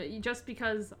something, just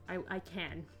because I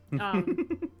can.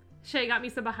 Shay got me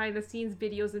some behind the scenes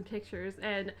videos and pictures,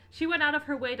 and she went out of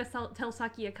her way to tell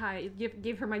Saki Akai,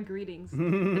 give her my greetings.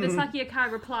 And then Saki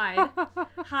Akai replied,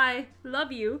 "Hi,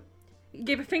 love you,"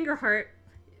 gave a finger heart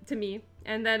to me,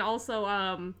 and then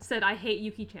also said, "I hate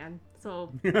Yuki-chan."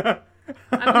 So I'm leaking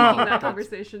that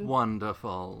conversation.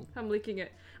 Wonderful. I'm leaking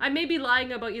it. I may be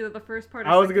lying about either the first part or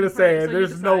I was second gonna part, say, so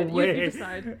there's no way. You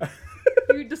decide.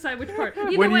 You decide which part.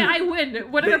 Either way, I win.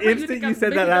 Whatever The part instant you you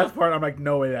said that think last part, I'm like,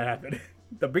 no way that happened.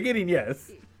 The beginning,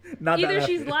 yes. Not Either that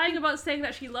she's last lying about saying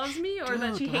that she loves me, or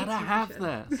that she hates let her me.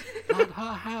 have this. Let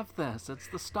her have this. It's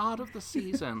the start of the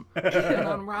season. You can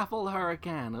unravel her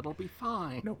again. It'll be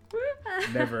fine. Nope.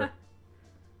 Never.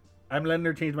 I'm letting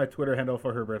her change my Twitter handle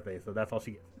for her birthday, so that's all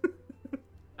she gets.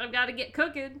 I've got to get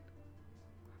cooking.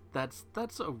 That's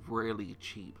a really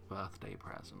cheap birthday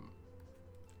present.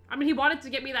 I mean, he wanted to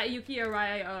get me that Yuki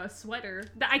Arai sweater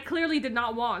that I clearly did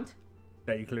not want.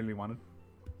 That you clearly wanted.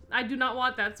 I do not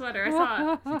want that sweater. I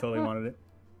saw it. You totally wanted it.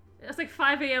 It's like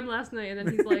 5 a.m. last night, and then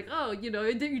he's like, "Oh, you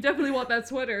definitely want that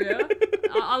sweater, yeah?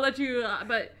 I'll let you,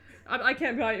 but I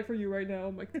can't buy it for you right now."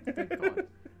 I'm like, thank God.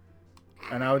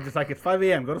 And I was just like, it's 5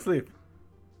 a.m. Go to sleep.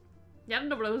 Yeah, I don't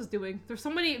know what I was doing. There's so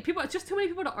many people, just too many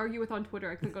people to argue with on Twitter.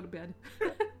 I couldn't go to bed.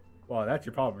 Well, that's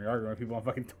your problem. You're arguing with people on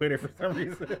fucking Twitter for some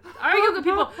reason. Arguing with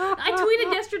people. I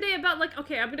tweeted yesterday about, like,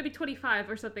 okay, I'm gonna be 25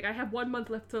 or something. I have 1 month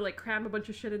left to, like, cram a bunch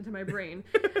of shit into my brain.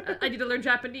 I need to learn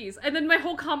Japanese. And then my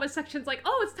whole comment section's like,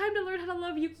 oh, it's time to learn how to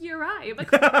love Yuki Arai. I'm like,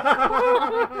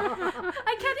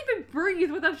 I can't even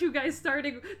breathe without you guys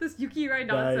starting this Yuki Arai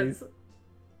nonsense. Nice.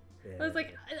 Yeah. I was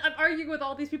like, I'm arguing with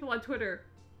all these people on Twitter.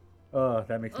 Oh,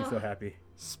 that makes me so happy.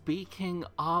 Speaking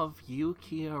of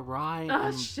Yuki Arai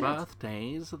and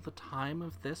birthdays, at the time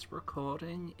of this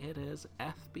recording, it is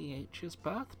FBH's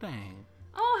birthday.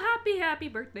 Oh, happy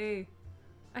birthday.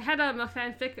 I had a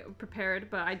fanfic prepared,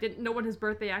 but I didn't know when his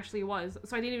birthday actually was,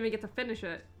 so I didn't even get to finish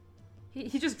it.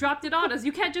 He just dropped it on us.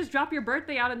 You can't just drop your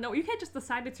birthday out and you can't just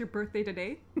decide it's your birthday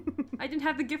today. I didn't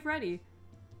have the gift ready.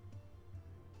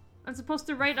 I'm supposed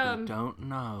to write We don't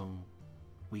know.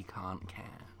 We can't care.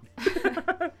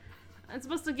 I'm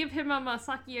supposed to give him a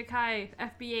Saki Akai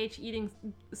FBH eating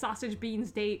sausage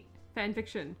beans date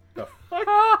fanfiction. The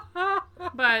fuck?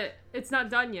 But it's not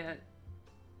done yet.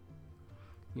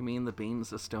 You mean the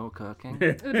beans are still cooking?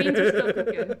 The beans are still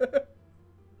cooking.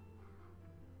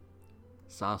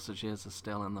 Sausages are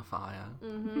still in the fire.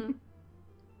 Mm-hmm.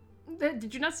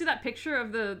 Did you not see that picture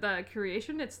of the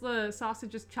creation? It's the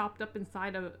sausages chopped up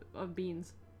inside of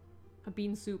beans. A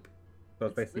bean soup. So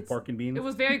it's basically pork and beans? It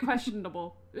was very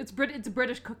questionable. It's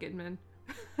British cooking, man.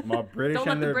 Well, British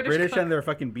and their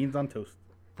fucking beans on toast.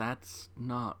 That's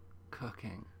not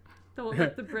cooking. Don't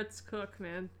let the Brits cook,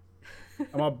 man.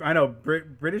 I know,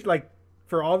 British, like,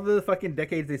 for all the fucking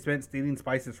decades they spent stealing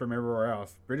spices from everywhere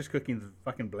else, British cooking's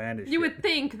fucking bland as shit. You would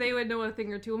think they would know a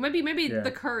thing or two. Maybe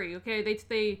the curry, okay?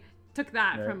 They took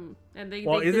that from, and they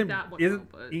did that one.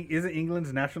 Isn't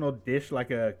England's national dish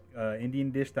like a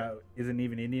Indian dish that isn't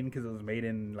even Indian because it was made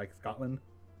in, like, Scotland?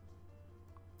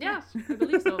 Yeah, I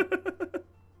believe so.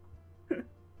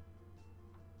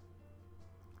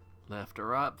 Lift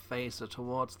her up, face her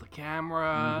towards the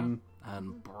camera,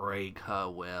 and break her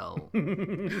will.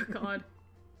 God.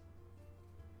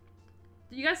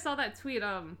 You guys saw that tweet?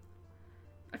 I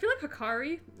feel like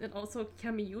Hikari and also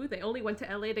Kamiyu, they only went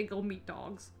to LA to go meet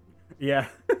dogs. Yeah.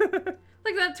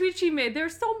 Like that tweet she made.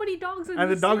 There's so many dogs in And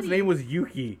the the dog's city. name was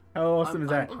Yuki. How awesome is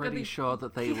that? I'm pretty sure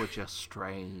that they were just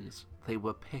strays. They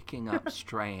were picking up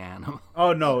stray animals.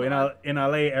 Oh no, in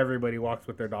LA everybody walks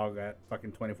with their dog at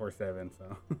fucking 24/7,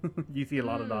 so you see a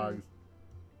lot of dogs.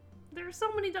 There are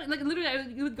so many dogs. Like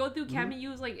literally, you would go through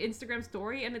Kamiyu's like Instagram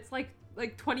story, and it's like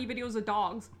 20 videos of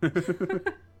dogs.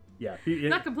 Yeah,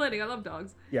 Not complaining. I love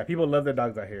dogs. yeah, people love their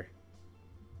dogs out here.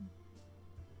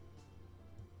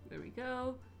 There we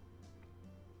go.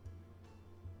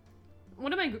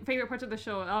 One of my favorite parts of the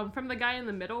show, from the guy in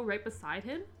the middle, right beside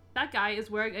him. That guy is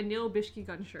wearing a Neil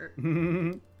Bishki-gun shirt.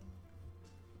 No,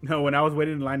 when I was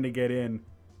waiting in line to get in,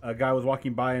 a guy was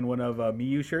walking by in one of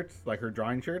Miyu shirts, like her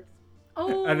drawing shirts.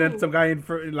 Oh. And then some guy in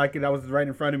front, like that was right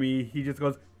in front of me, he just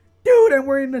goes, "Dude, I'm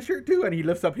wearing the shirt too," and he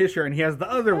lifts up his shirt and he has the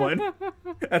other one.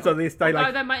 And so they start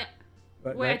like. That might.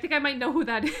 Wait, I think I might know who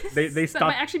that is. They stop. That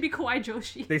might actually be Kawaii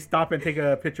Joshi. They stop and take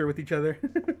a picture with each other.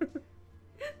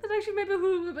 That's actually maybe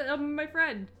who my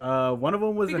friend. One of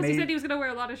them was because an he Asian. said he was gonna wear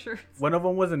a lot of shirts. One of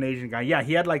them was an Asian guy. Yeah,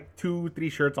 he had like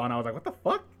 2-3 shirts on. I was like, what the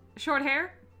fuck? Short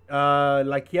hair.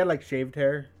 Like he had like shaved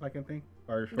hair, like I think,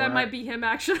 or short That hair. might be him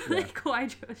actually, Yeah.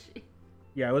 Kawaii Joshi.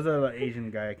 Yeah, it was an Asian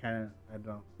guy. I don't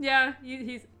know. Yeah,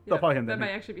 he's. So probably him that then. might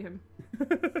actually be him.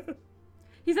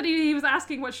 He said he was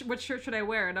asking what shirt should I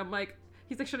wear, and I'm like,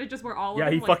 he's like, should I just wear all of them?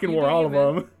 Yeah, he Like, fucking you wore do all you,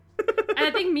 of man. them. And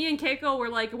I think me and Keiko were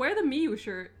like, wear the Miyu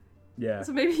shirt. Yeah,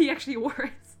 So maybe he actually wore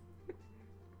it.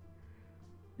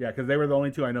 yeah, because they were the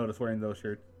only two I noticed wearing those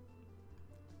shirts.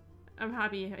 I'm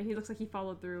happy. He looks like he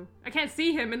followed through. I can't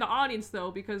see him in the audience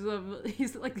though because of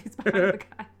he's behind the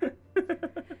guy.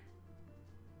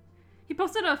 He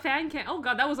posted a fan cam. Oh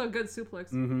god, that was a good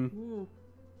suplex. Mm-hmm. Ooh.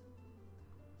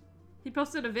 He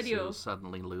posted a video. So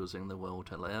suddenly losing the will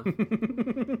to live.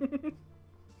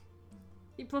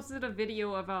 He posted a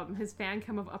video of his fan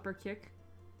cam of upper kick.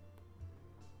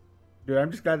 Dude,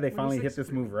 I'm just glad they When finally he's hit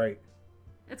this move right.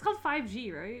 It's called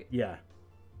 5G, right? Yeah,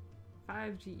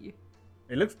 5G.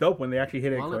 it looks dope when they actually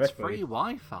hit it Well, it's correctly. free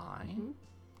Wi-Fi.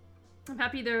 I'm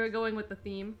happy they're going with the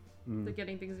theme. Mm. They're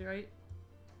getting things right.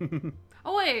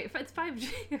 Oh wait, it's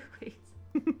 5G. Wait.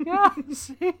 Yeah,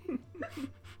 see?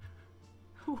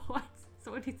 What?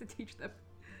 Someone needs to teach them.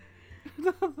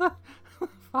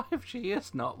 5G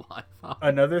is not Wi-Fi.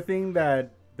 Another thing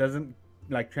that doesn't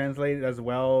like translate as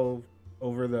well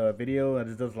over the video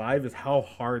as it does live is how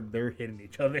hard they're hitting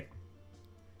each other.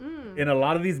 In a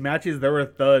lot of these matches, there were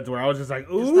thuds where I was just like,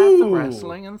 "Ooh!" Is that the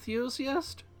wrestling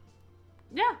enthusiast?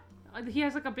 Yeah, he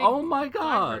has like a big. Oh my flag for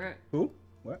god! it. Who?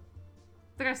 What?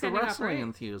 The guy The standing up, wrestling right?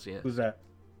 enthusiast. Who's that?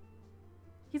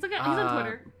 He's on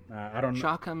Twitter. I don't know.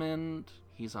 Chakamind,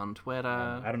 he's on Twitter.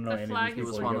 I don't know The any flag of He these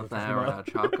was people. one you of guys are their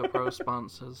talking about. Chaka Pro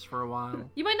sponsors for a while.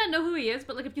 You might not know who he is,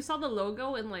 but like if you saw the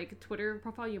logo in like Twitter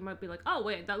profile, you might be like, "Oh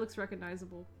wait, that looks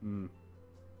recognizable." Mm,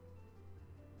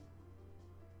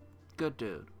 Good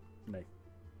dude. nice.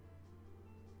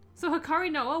 So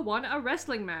Hikari Noah won a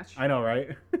wrestling match. I know,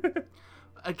 right?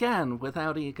 Again,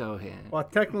 without ego here. Well,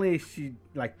 technically, she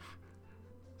like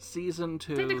Season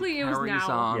 2 Technically, it was carries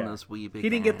now. on Yeah. as we began. he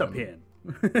didn't get the pin.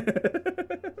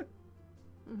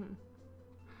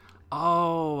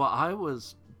 Oh, I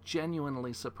was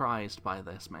genuinely surprised by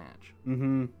this match.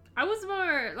 Mm-hmm. I was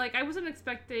more like I wasn't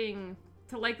expecting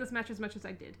to like this match as much as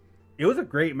I did. It was a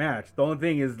great match. The only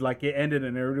thing is, like, it ended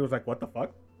and everybody was like, "What the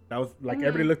fuck?" That was like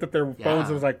everybody looked at their phones Yeah.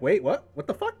 and was like, "Wait, what? What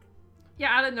the fuck?"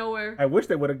 Yeah, out of nowhere. I wish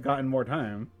they would have gotten more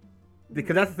time.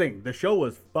 Because that's the thing. The show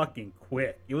was fucking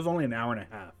quick. It was only an hour and a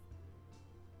half.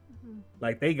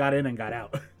 Like, they got in and got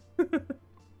out.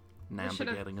 Namba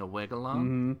should've- getting a wiggle on.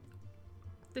 Mm-hmm.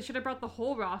 They should have brought the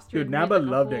whole roster. Dude, and made, Naba like, a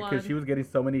loved it full-on- because she was getting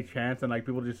so many chants and, like,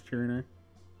 people just cheering her.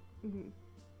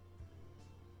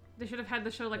 They should have had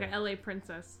the show like a LA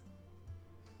princess.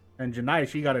 And Janai,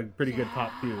 she got a pretty good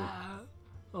pop, too.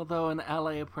 Although an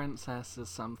LA princess is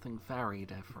something very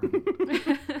different.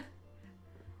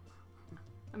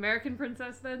 American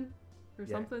princess then, or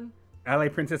Yeah. something. LA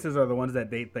princesses are the ones that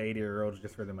date the 80-year-olds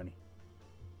just for the money.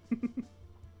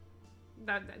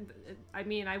 I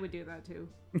mean, I would do that too.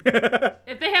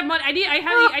 If they have money,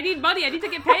 I need money. I need to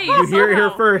get paid. You hear it here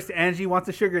somehow. first. Angie wants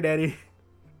a sugar daddy.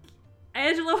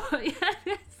 Angela,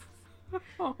 yes.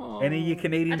 Any of you I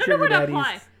Canadian don't know sugar where to daddies.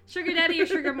 apply. Sugar daddy or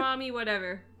sugar mommy,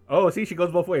 whatever. Oh, see, she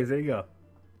goes both ways. There you go.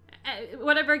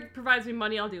 Whatever provides me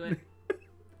money, I'll do it.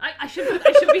 I should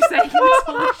be saying this.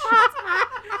 Holy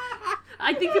shit.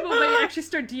 I think people might actually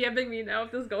start DMing me now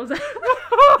if this goes out.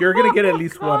 You're gonna get at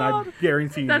least one. I'm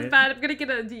guaranteeing That's it. bad. I'm gonna get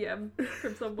a DM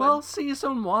from someone. Well,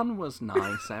 season 1 was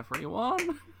nice,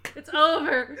 everyone. It's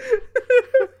over.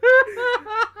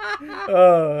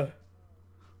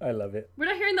 I love it. We're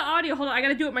not hearing the audio. Hold on, I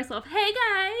gotta do it myself. Hey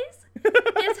guys,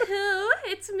 it's who?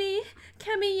 It's me,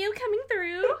 Camus, coming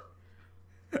through.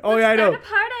 Oh yeah, I know. Start a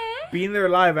party. Being there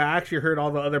live, I actually heard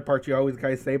all the other parts you always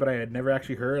guys say, but I had never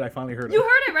actually heard. I finally heard. You it.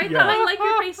 heard it, right? Yeah. That I like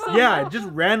your face so Yeah, much. just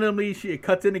randomly, it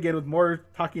cuts in again with more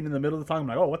talking in the middle of the song. I'm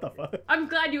like, oh, what the fuck? I'm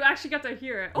glad you actually got to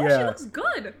hear it. Oh, she Yeah. looks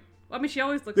good. I mean, she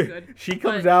always looks good. She comes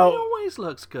but It out always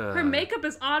looks good. Her makeup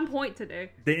is on point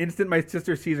today. the instant my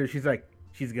sister sees her. She's like,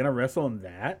 she's gonna wrestle in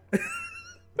that.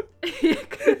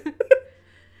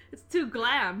 It's too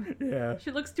glam. Yeah.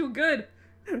 She looks too good.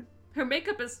 Her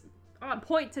makeup is on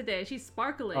point today. She's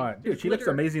sparkling. Dude, There's she looks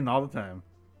glitter amazing all the time.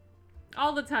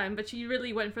 all the time, but she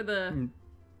really went for the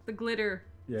glitter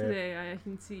Yeah. today. I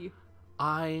can see.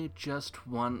 I just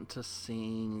want to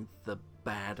see the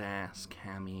badass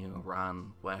cameo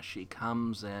run where she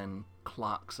comes in,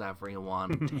 clocks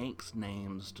everyone, takes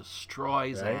names,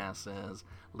 destroys Right? asses,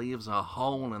 leaves a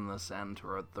hole in the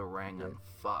center of the ring, and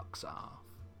fucks off.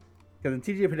 Because in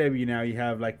TJPW now you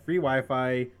have like free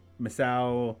Wi-Fi,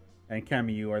 Misao, and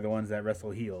Camus are the ones that wrestle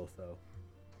heel. So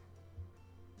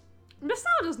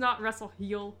Misao does not wrestle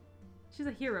heel. She's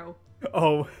a hero.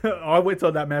 I'll wait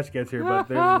till that match gets here. But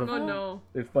Oh no.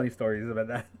 there's funny stories about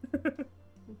that.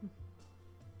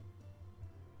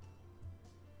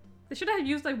 They should have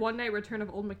used like One Night Return of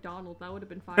Old MacDonald. That would have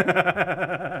been fine.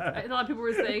 A lot of people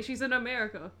were saying she's in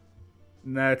America.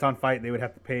 Nah, it's on Fight. They would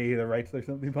have to pay the rights or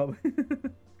something probably.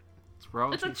 It's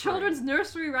royalty It's a free. children's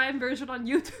nursery rhyme version on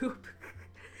YouTube.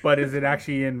 But is it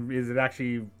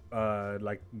actually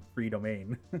like free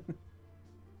domain?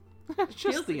 It's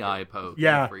just the eye poke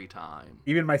Yeah. every time.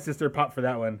 Even my sister popped for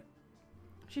that one.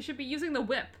 She should be using the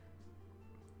whip.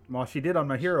 Well, she did on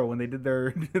My Hero when they did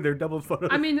their their doubles photos.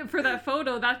 I mean, for that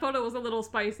photo was a little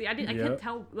spicy. I Yep. can't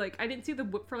tell. Like, I didn't see the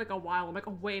whip for like a while. I'm like,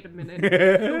 oh wait a minute,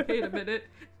 wait a minute.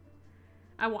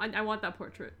 I want that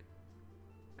portrait.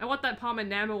 I want that Palm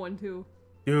and Namo one too.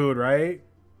 Dude, right?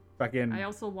 Fucking I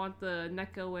also want the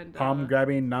Neko and Palm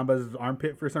grabbing Namba's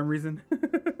armpit for some reason.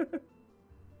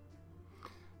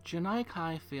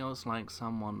 Janaikai feels like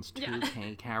someone's Yeah.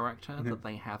 2K character that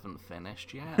they haven't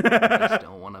finished yet, but they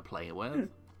still want to play with.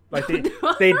 Like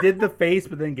they did the face,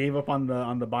 but then gave up on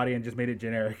the body and just made it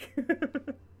generic.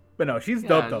 But no, she's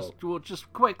dope though. We'll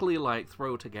just quickly like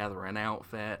throw together an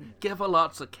outfit, give her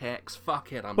lots of kicks.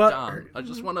 Fuck it, I'm But done. I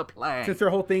just want to play. Since her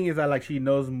whole thing is that like she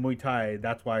knows Muay Thai,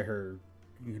 that's why her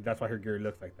gear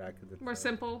looks like that. Cause it's more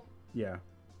simple. Yeah.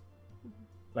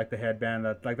 Like the headband,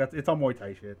 it's all Muay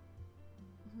Thai shit.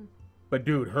 But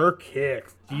dude, her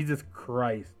kicks, Jesus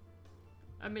Christ.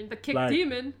 I mean, the kick Like-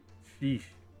 demon. Sheesh.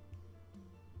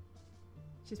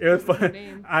 She's It was putting her fun.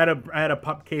 name. I had a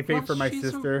pop kayfabe for my she's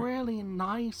sister. a really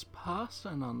nice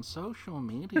person on social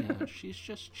media. She's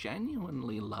just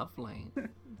genuinely lovely,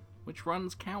 which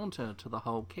runs counter to the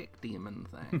whole kick demon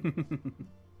thing.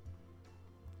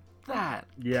 That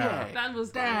Yeah. kick, That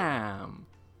was damn.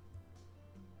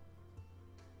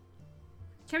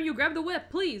 Can you grab the whip,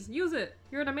 please? Use it.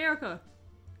 You're in America.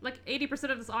 Like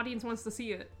 80% of this audience wants to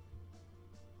see it.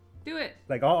 Do it.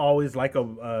 Like I'll always like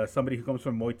somebody who comes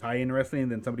from Muay Thai in wrestling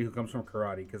than somebody who comes from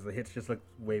karate because the hits just look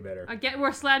way better. Again,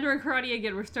 we're slandering karate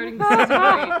again. We're starting the season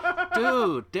great.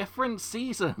 Dude, different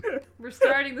season. We're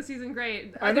starting the season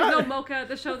great. I There's know. no Mocha at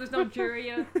the show. There's no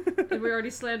Juria. And we're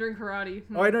already slandering karate.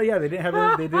 Oh, I know. Yeah, they didn't have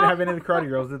any of the karate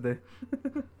girls, did they?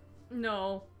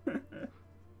 No.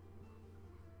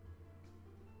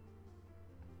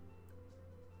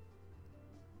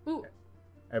 Ooh.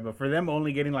 But for them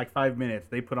only getting like 5 minutes,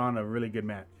 they put on a really good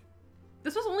match.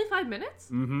 This was only 5 minutes?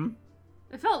 Mm-hmm.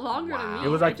 It felt longer to Wow. me. It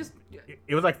was like I just...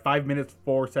 it was like 5 minutes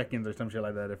 4 seconds or some shit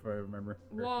like that, if I remember.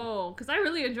 Whoa. Because I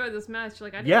really enjoyed this match.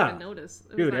 Like, I didn't Yeah. even notice.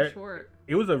 It Dude, was that short.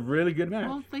 It was a really good match.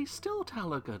 Well, they still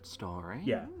tell a good story.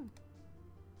 Yeah.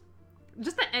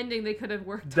 Just the ending they could have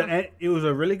worked on. It was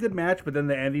a really good match, but then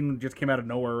the ending just came out of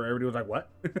nowhere where everybody was like, what?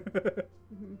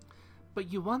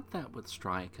 But you want that with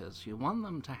strikers. You want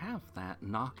them to have that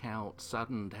knockout,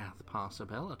 sudden death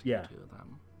possibility Yeah. to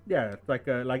them. Yeah, it's like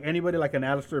anybody like an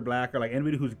Aleister Black or like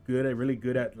anybody who's really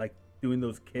good at like doing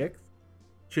those kicks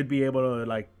should be able to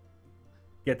like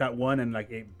get that one and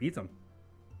like it beats them.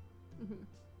 Mhm.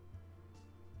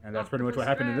 And that's pretty much what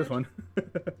happened in this one.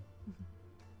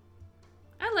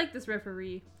 I like this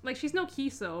referee. Like, she's no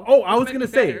Kiso. Oh, I which was might gonna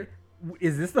be say, better.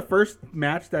 is this the first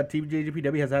match that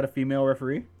TJPW has had a female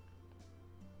referee?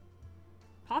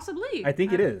 Possibly. I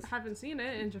think it is. Haven't seen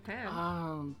it in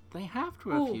Japan. They have to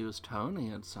have used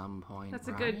Tony at some point. That's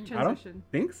a right? good transition. I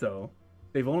don't think so.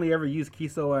 They've only ever used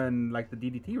Kiso and like the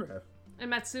DDT ref. And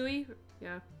Matsui,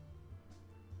 yeah.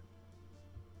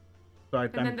 So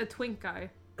And then the twink guy.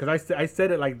 Because I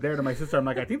said it like there to my sister. I'm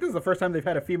like, I think this is the first time they've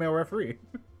had a female referee.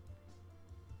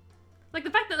 Like the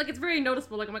fact that like it's very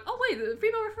noticeable. Like I'm like, oh wait, the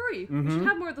female referee. We should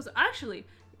have more of those. Actually,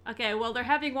 okay. Well, they're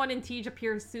having one in Teej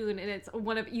appear soon, and it's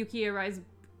one of Yuki Arai's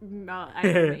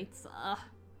mates.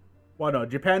 Well, no,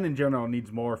 Japan in general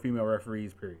needs more female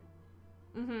referees. Period.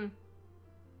 Mm-hmm.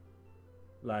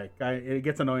 Like, it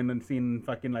gets annoying and seeing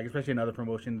fucking like, especially in other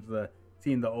promotions,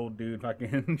 seeing the old dude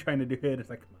fucking trying to do it. It's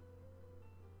like,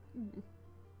 come on.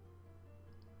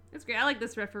 It's great. I like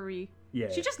this referee. Yeah.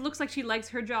 She just looks like she likes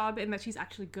her job and that she's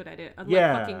actually good at it.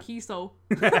 Unlike fucking Kiso.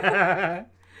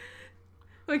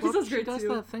 Like, Kiso's she great does too.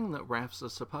 that thing that refs are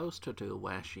supposed to do,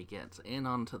 where she gets in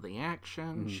onto the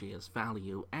action, she is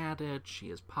value added, she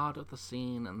is part of the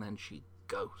scene, and then she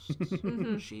ghosts.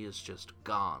 She is just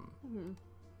gone.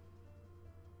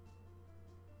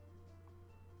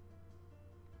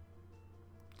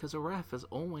 Because a ref is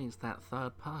always that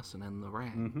third person in the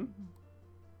ring.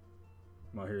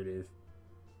 Well, here it is.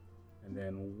 And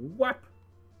then whap!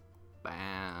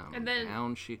 Bam. And then-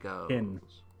 down she goes. Pin.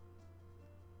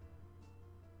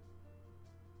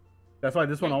 That's why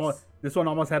this one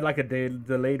almost had like a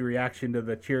delayed reaction to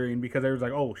the cheering, because it was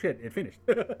like, oh shit, it finished.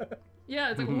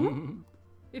 Yeah, it's like, whoop.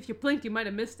 If you blinked, you might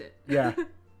have missed it. Yeah.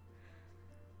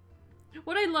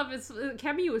 What I love is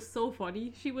Camille is so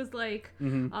funny. She was like,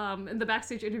 in the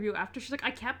backstage interview after, she's like,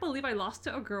 I can't believe I lost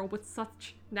to a girl with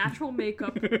such natural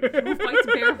makeup who fights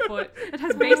barefoot and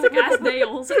has basic ass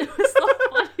nails. And it was so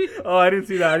funny. Oh, I didn't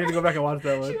see that. I need to go back and watch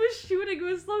that one. She was shooting. It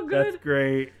was so good. That's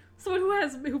great. Someone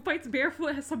who fights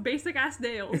barefoot has some basic ass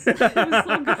nails. It was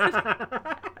so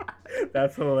good.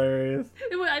 That's hilarious.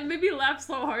 It made me laugh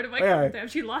so hard. I'm like, Yeah. oh, damn,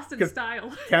 she lost in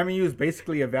style. Camille is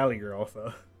basically a valley girl,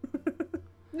 so.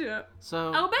 Yeah.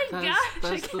 So Oh my there's, gosh,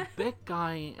 there's I the big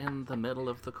guy in the middle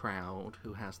of the crowd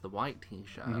who has the white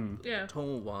t-shirt, Yeah. the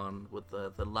tall one with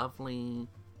the lovely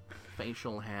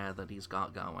facial hair that he's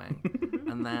got going.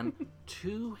 And then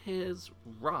to his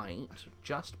right,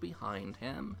 just behind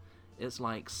him, is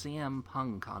like CM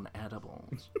Punk on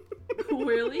edibles.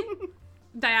 Really?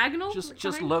 Diagonal? Just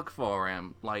behind? look for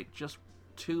him. Like, just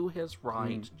to his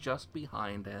right, just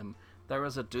behind him, there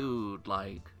is a dude,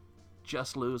 like,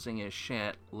 just losing his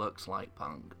shit, looks like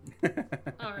Punk.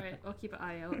 Alright, I'll keep an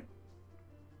eye out.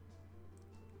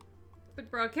 But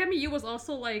bro, Camille was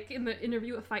also like, in the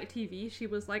interview at Fight TV, she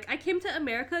was like, I came to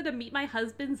America to meet my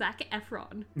husband, Zac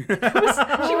Efron.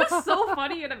 She was so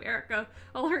funny in America.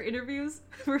 All her interviews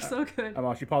were so good.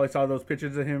 She probably saw those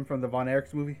pictures of him from the Von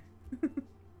Erichs movie.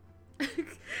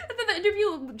 And then the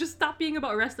interview just stopped being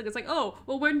about wrestling. It's like, oh,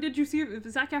 well, when did you see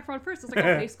Zac Efron first? I was like,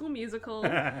 oh, High School Musical.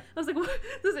 I was like, what?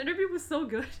 This interview was so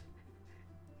good.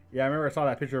 Yeah, I remember I saw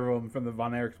that picture of him from the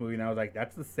Von Erichs movie, and I was like,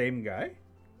 that's the same guy?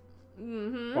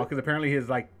 Mm-hmm. Well, because apparently his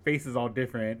like face is all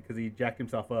different because he jacked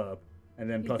himself up, and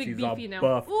then plus big he's all beefy now.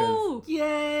 buff. 'Cause- Ooh!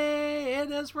 Yay! It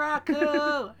is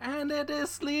Raku! And it is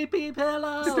Sleepy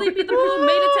Pillow! Sleepy the Pooh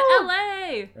made it to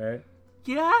LA! Right?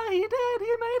 Yeah, he did!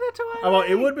 He made it to LA! Well,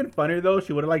 it would have been funnier though.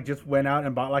 She would have like just went out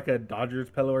and bought like a Dodgers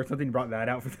pillow or something, and brought that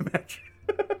out for the match.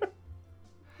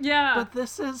 Yeah. But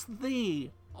this is the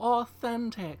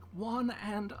authentic, one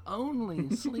and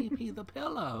only Sleepy the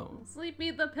Pillow.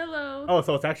 Sleepy the Pillow. Oh,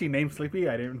 so it's actually named Sleepy?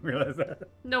 I didn't realize that.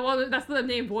 No, well, that's the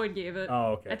name Boyd gave it.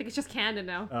 Oh, okay. I think it's just canon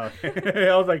now. Oh, okay.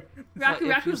 I was like, But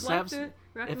Raku's left it.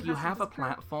 Raku if you has have a his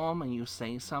crap. platform and you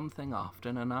say something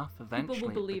often enough, eventually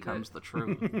it believe becomes it. the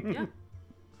truth. Yeah.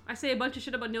 I say a bunch of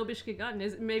shit about Nobishka Gun.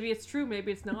 Maybe it's true,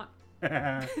 maybe it's not.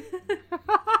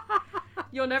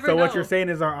 You'll never so know. what you're saying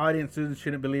is our audience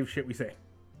shouldn't believe shit we say.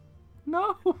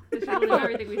 No. They should believe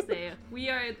everything we say. We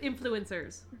are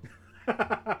influencers.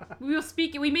 We will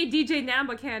speak. We made DJ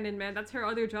Namba canon, man. That's her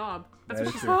other job. That's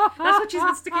what she's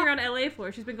been sticking around LA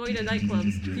for. She's been going to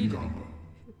nightclubs. DJ.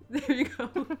 There you go.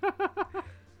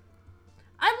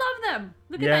 I love them.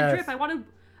 Look at that drip. I wanted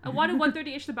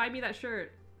 130H to buy me that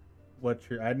shirt. What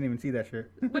shirt? I didn't even see that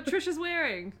shirt. What Trish is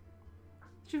wearing.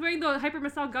 She's wearing the Hyper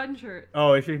Missile Gun shirt.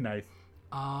 Oh, is she nice?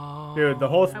 Oh. Dude, the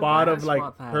whole spot of that's like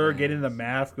what that her is. getting the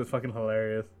mask was fucking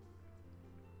hilarious.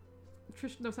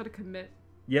 Trish knows how to commit.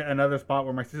 Yet another spot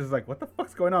where my sister's like, what the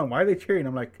fuck's going on? Why are they cheering?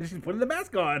 I'm like, because she's putting the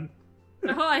mask on.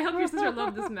 Oh, I hope your sister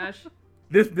loved this mesh.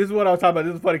 This is what I was talking about.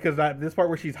 This is funny because this part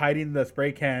where she's hiding the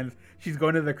spray cans, she's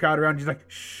going to the crowd around. She's like,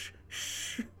 shh,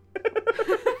 shh.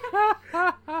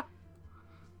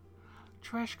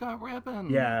 Trish got ribbons.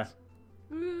 Yeah.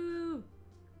 Woo.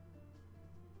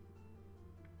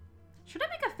 Should I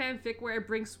make a fanfic where it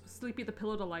brings Sleepy the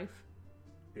pillow to life?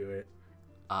 Do it.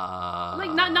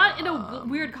 Like not in a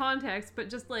weird context, but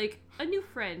just like a new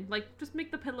friend. Like just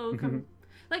make the pillow come.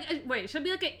 Like wait, should it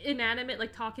be like an inanimate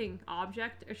like talking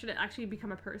object, or should it actually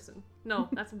become a person? No,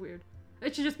 that's weird.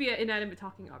 It should just be an inanimate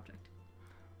talking object.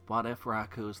 What if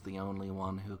Raku's the only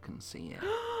one who can see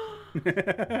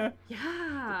it?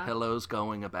 Yeah. Pillow's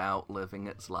going about living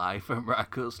its life, and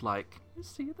Raku's like, you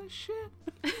see this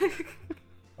shit?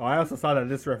 Oh, I also saw that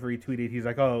this referee tweeted. He's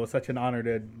like, "Oh, it was such an honor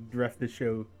to ref this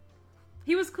show."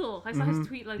 He was cool. I saw his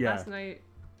tweet like last night.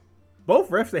 Both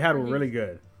refs they had were really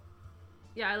good.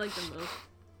 Yeah, I like them both.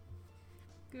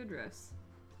 Good refs.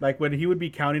 Like when he would be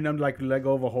counting them, like let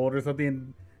go of a hold or something,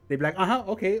 and they'd be like,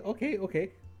 okay.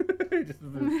 It just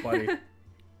was funny.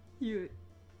 Cute.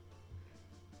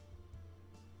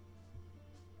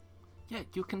 Yeah,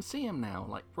 you can see him now,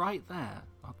 like right there.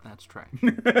 Oh, that's trash.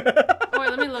 Oh, wait,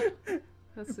 let me look.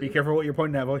 Let's see. Be careful what you're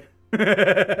pointing at, boy.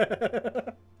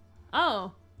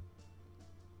 Oh.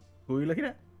 Who are you looking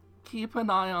at? Keep an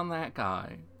eye on that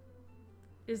guy.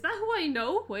 Is that who I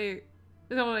know? Wait.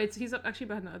 No, he's actually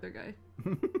behind the other guy.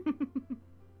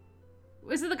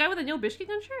 Is it the guy with the Neil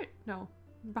Bishkigan shirt? No.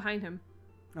 Behind him.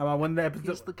 When the episode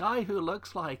He's the guy who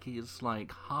looks like he's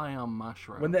like high on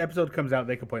mushrooms. when the episode comes out,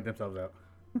 they can point themselves out.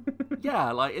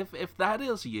 Yeah, like if that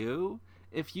is you,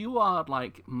 if you are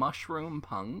like mushroom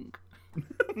punk,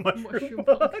 Mushroom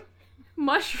punk.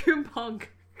 Mushroom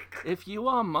punk. if you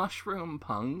are mushroom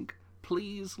punk,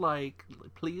 please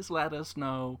let us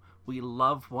know. We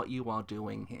love what you are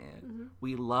doing here.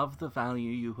 We love the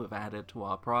value you have added to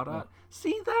our product.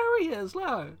 See, there he is,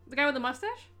 look. The guy with the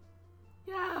mustache?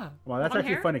 Yeah. Well, that's Long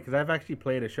actually hair? funny because I've actually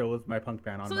played a show with my punk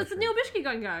band on. So it's the Neil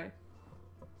Bishkigan guy.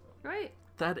 Right?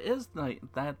 That is like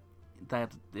that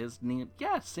is neat.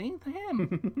 Yeah, see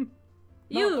him.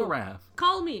 You Not the ref.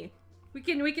 call me. We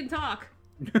can talk.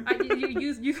 You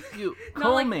No,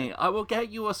 call like- me. I will get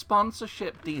you a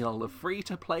sponsorship deal of free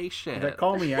to play shit. He's like,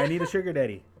 call me. I need a sugar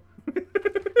daddy.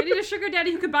 I need a sugar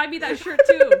daddy who could buy me that shirt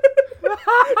too.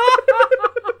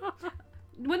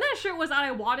 When that shirt was out, I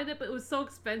wanted it, but it was so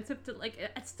expensive to like.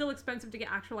 It's still expensive to get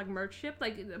actual like merch shipped.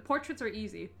 Like the portraits are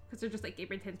easy because they're just like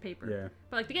paper intense paper. Yeah.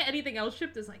 But like to get anything else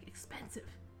shipped is like expensive.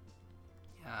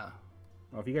 Yeah.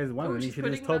 Well, if you guys wanted, Oh, then you she's should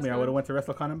have just putting told me. I us would have on. went to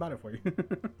WrestleCon and bought it for you.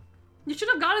 You should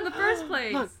have gone in the first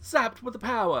place. Look, zapped with the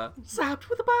power. Zapped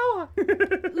with the power.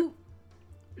 Ooh.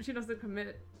 She doesn't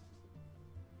commit.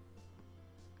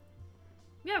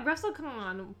 Yeah,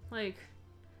 WrestleCon, like,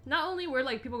 not only were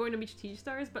like people going to meet Teej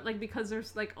stars, but like because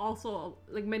there's like also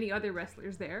like many other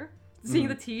wrestlers there. Seeing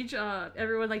the Teej,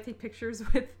 everyone like take pictures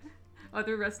with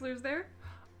other wrestlers there.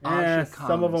 Yeah, Aja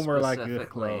some of Khan them were like, ugh,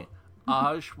 specifically,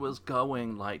 Aj was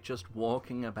going like just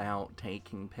walking about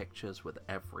taking pictures with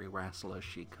every wrestler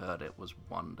she could. It was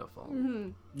wonderful.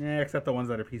 yeah, except the ones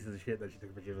that are pieces of shit that she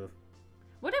took pictures of.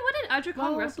 What did Aja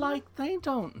Khan Well, wrestle? like they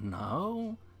don't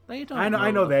know. They don't. I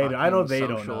know the they fucking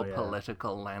don't social know, yeah.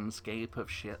 political landscape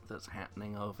of shit that's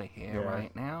happening over here Yeah.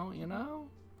 right now. You know.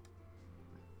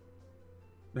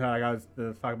 Like I was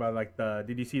talking about, like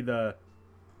did you see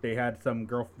they had some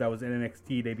girl that was in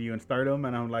NXT debut in Stardom,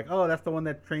 and I'm like, oh, that's the one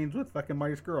that trains with fucking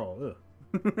Marty Scurll.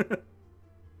 Ugh.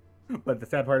 But the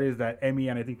sad part is that Emmy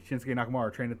and I think Shinsuke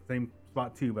Nakamura trained at the same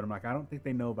spot too. But I'm like, I don't think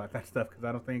they know about that stuff because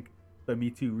I don't think the Me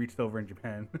Too reached over in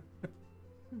Japan.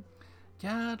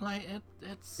 Yeah, like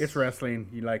It's wrestling.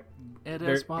 You like It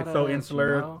is what it's it so is,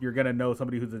 insular. you know? You're gonna know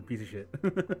somebody who's a piece of shit.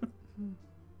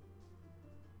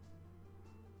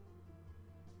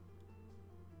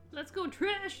 Let's go,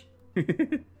 Trish.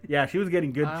 Yeah, she was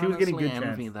getting good. I She was getting honestly good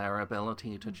envy chance. their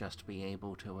ability to just be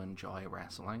able to enjoy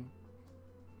wrestling.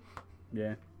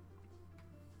 Yeah.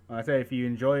 I say if you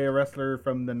enjoy a wrestler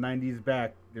from the '90s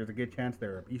back, there's a good chance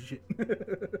they're a piece of shit.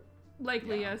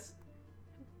 Likely, Yeah. yes.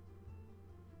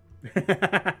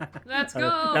 Let's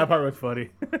go. That part was funny.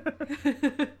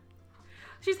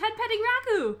 She's head petting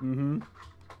Raku. Mm-hmm.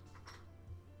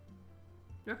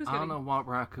 Raku's I getting... don't know what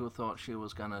Raku thought she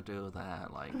was gonna do there,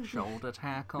 like shoulder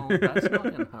tackle. That's not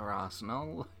in her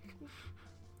arsenal.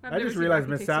 I've I never just seen realized Raku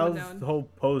Miss take someone Sal's down. whole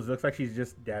pose looks like she's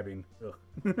just dabbing.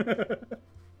 Ugh.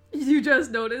 You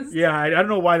just noticed? Yeah, I don't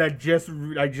know why I just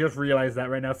realized that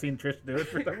right now, seeing Trish do it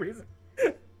for some reason.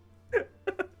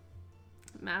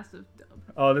 Massive dub.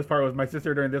 Oh, this part was my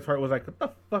sister during this part was like, "What the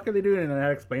fuck are they doing?" And I had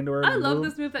to explain to her. I the love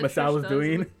this move that Masao Trish was does.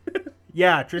 doing.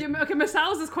 Yeah, Trish. Yeah, okay,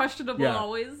 Masao's is questionable Yeah.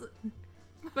 always.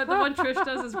 But the one Trish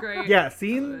does is great. Yeah,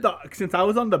 since I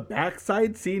was on the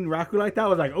backside, seeing Raku like that, I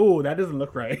was like, "Oh, that doesn't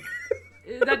look right."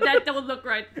 That don't look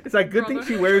right. It's like good thing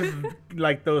brother. she wears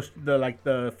like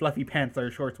the fluffy pants or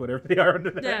shorts, whatever they are under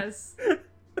there. Yes.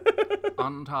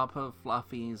 On top of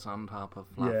fluffies, on top of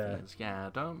fluffies. Yeah,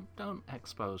 don't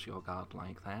expose your god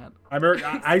like that. I remember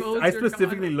I Expose your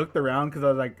specifically god. looked around because I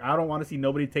was like, I don't want to see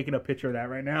nobody taking a picture of that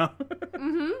right now.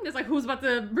 It's like, who's about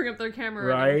to bring up their camera?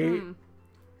 Right.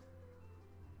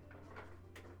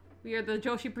 We are the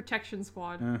Joshi Protection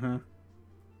Squad. Uh-huh.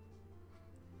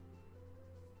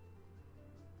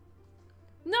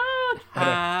 No!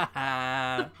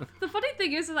 The funny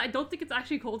thing is I don't think it's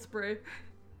actually cold spray.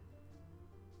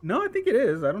 No, I think it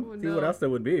is. I don't see what no. else there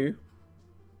would be.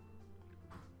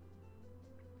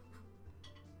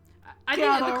 I think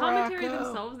in the Get a commentary raccoon.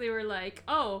 themselves, they were like,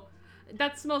 oh,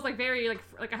 that smells like very, like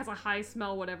it has a high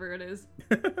smell, whatever it is.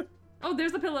 Oh,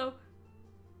 there's the pillow.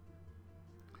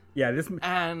 Yeah, this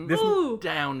Ooh.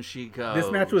 Down she goes.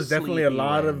 this match was definitely a Sleepy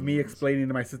lot of me wins. explaining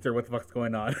to my sister what the fuck's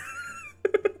going on.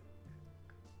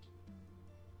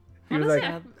 She was Honestly,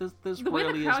 like, This The way the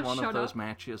really is crowd one of shut those up.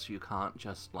 matches you can't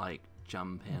just like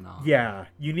jump in on. yeah,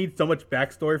 you need so much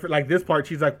backstory for like this part.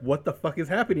 She's like, what the fuck is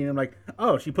happening? I'm like,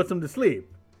 oh, she puts him to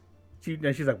sleep.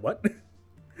 And she's like, what?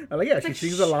 I'm like, yeah, she like,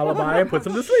 sings a lullaby and puts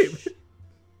him to sleep.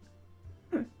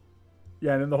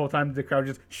 Yeah, and then the whole time the crowd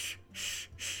just shh, shh,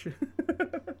 shh.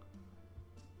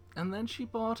 And then she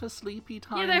bought a sleepy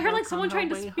time. Yeah, they heard, like, book someone on her trying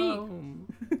to way speak.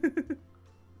 home.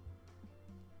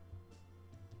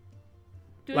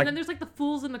 Dude, Like- and then there's like the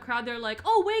fools in the crowd. They're like,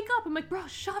 "Oh, wake up!" I'm like, "Bro,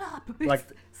 shut up! Like-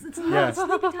 it's yeah. not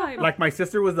sleepy time." Like my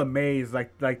sister was amazed,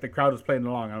 like the crowd was playing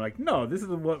along. I'm like, no, this is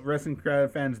what wrestling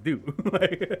crowd fans do.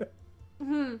 Like,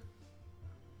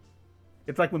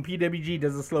 it's like when PWG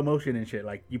does the slow motion and shit.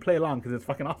 Like you play along because it's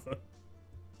fucking awesome.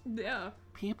 Yeah.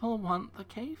 People want the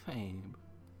kayfabe.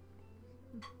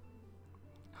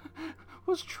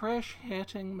 Was Trish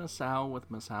hitting Masao with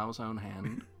Masao's own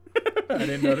hand? I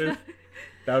didn't notice.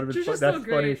 That would have been She's just that's so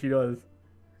funny great. if she does.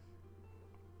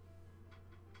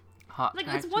 Hot Like,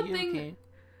 tag it's to one Yuki. thing-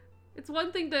 It's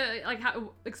one thing to like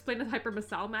explain a Hyper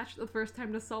Masao match the first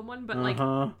time to someone, but like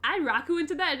add Raku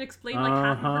into that and explain like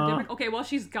half of her gimmick. Okay, well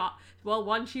she's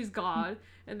God,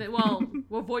 and then well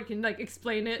Void can like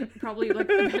explain it probably like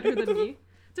better than me.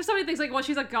 There's so many things like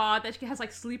she's a god that she has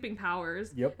like sleeping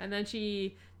powers. Yep. And then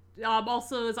she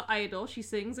also is an idol. She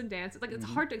sings and dances. Like it's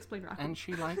hard to explain Raku. And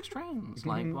she likes trains.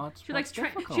 Like what's She likes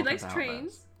difficult she likes about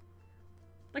trains. this?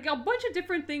 Like a bunch of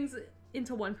different things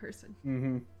into one person.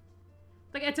 Mm-hmm.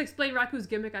 Like and to explain Raku's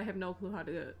gimmick, I have no clue how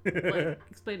to like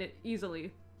explain it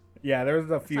easily. Yeah, there was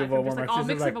a few Aside of from them just where like my all sister's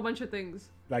mix like, of a bunch of things.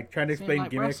 like trying to See, explain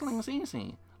like, gimmicks. wrestling's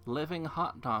easy. Living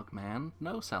hot dog man,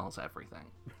 no sells everything.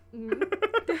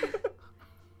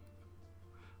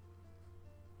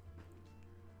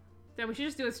 Yeah, we should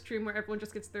just do a stream where everyone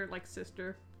just gets their like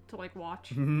sister to like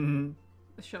watch Mhm.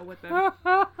 the show with them.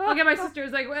 I'll get my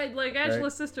sister's like Angela's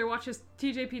Right. sister watches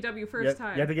TJPW You first have,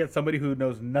 time. you have to get somebody who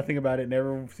knows nothing about it,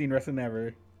 never seen wrestling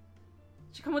ever.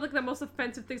 She come with like the most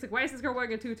offensive things like, why is this girl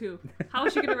wearing a tutu? How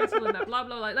is she gonna wrestle in that? Blah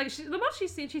blah blah. Like the most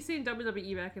she's seen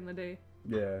WWE back in the day.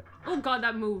 Yeah. Oh god,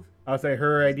 that move. I'll say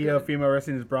her idea of good. female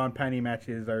wrestling is bra and panty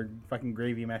matches or fucking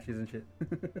gravy matches and shit.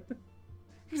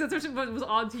 Because that's what was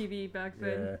on TV back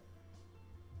then. Yeah.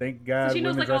 Thank God she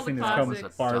knows, women's like, all the wrestling has come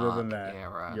classics. farther than Dark that.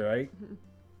 era. You're right.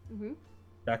 Mm-hmm.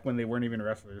 Back when they weren't even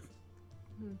wrestlers.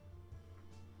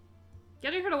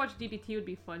 Getting her to watch DDT would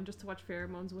be fun, just to watch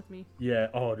Pheromones with me. Yeah.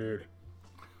 Oh, dude.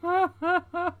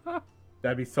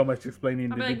 That'd be so much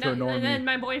explaining I'll to be do like, to a "No," and then normie.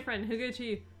 my boyfriend,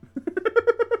 Higuchi.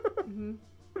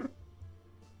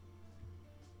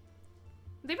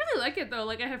 They really like it though.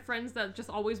 Like I have friends that just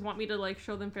always want me to like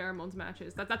show them pheromones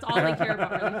matches. That's all they care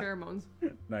about, really, pheromones.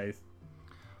 Nice.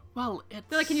 Well, it's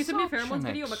They're like, "Can you send me a such pheromones an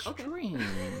video?" I'm like, "Okay."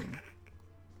 extreme.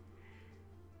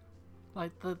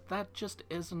 Like that just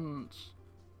isn't.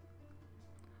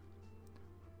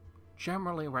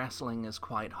 Generally, wrestling is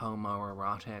quite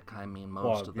homoerotic. I mean,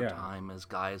 most of the yeah. time is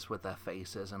guys with their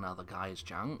faces and other guys'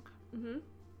 junk. Mm-hmm.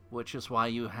 Which is why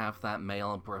you have that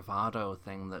male bravado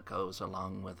thing that goes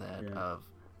along with it Yeah. of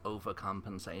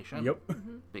overcompensation. Yep.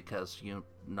 Because you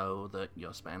know that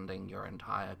you're spending your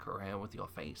entire career with your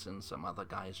face in some other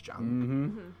guy's junk.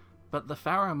 Mm-hmm. But the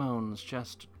pheromones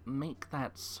just make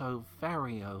that so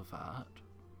very overt.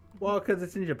 Well, because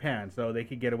it's in Japan, so they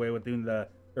could get away with doing their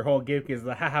whole gimmick is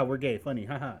the haha, we're gay, funny,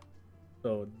 haha.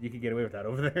 So you could get away with that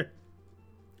over there.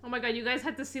 Oh my god, you guys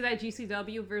had to see that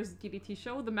GCW versus DDT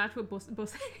show. The match with Bose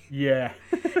Yeah.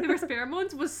 versus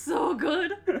Pheromones was so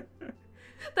good.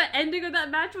 The ending of that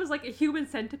match was like a human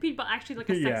centipede, but actually like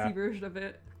a sexy Yeah. version of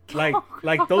it. like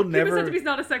they'll Human never Centipede's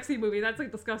not a sexy movie. That's like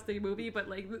a disgusting movie, but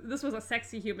like this was a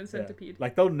sexy human yeah. centipede.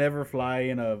 Like they'll never fly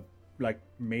in a like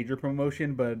major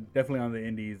promotion, but definitely on the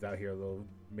indies out here they'll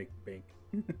make bank.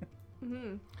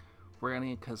 Mm-hmm.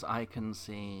 Really, because I can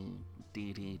see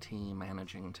DDT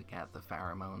managing to get the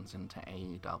pheromones into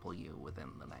AEW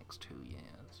within the next 2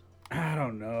 years? I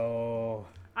don't know.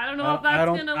 I don't know if that's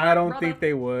gonna work, I don't brother. think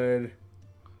they would.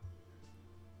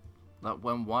 Like,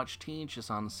 when Watch Teej is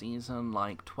on season,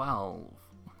 12,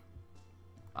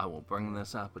 I will bring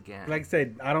this up again. Like I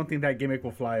said, I don't think that gimmick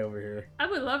will fly over here. I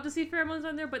would love to see pheromones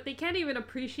on there, but they can't even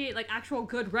appreciate, actual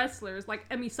good wrestlers, like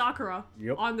Emi Sakura,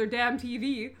 on their damn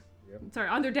TV. Yep. Sorry,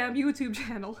 on their damn YouTube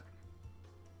channel.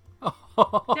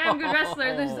 Damn good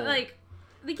wrestler. There's,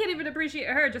 they can't even appreciate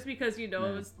her just because, it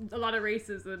was a lot of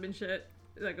racism and shit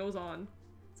that goes on.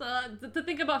 So, to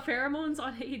think about pheromones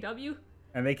on AEW...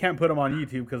 And they can't put them on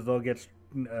YouTube because they'll get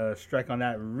strike on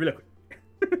that really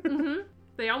quick. Mm-hmm.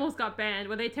 They almost got banned.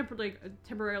 Well, they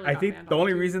temporarily I got think banned the on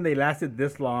only YouTube. reason they lasted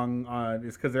this long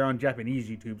is because they're on Japanese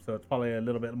YouTube, so it's probably a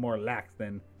little bit more lax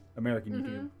than American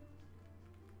YouTube.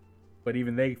 But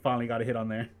even they finally got a hit on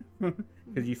there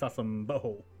because you saw some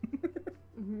butthole.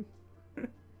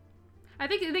 I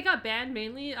think they got banned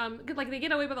mainly, 'cause, they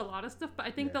get away with a lot of stuff, but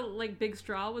I think the big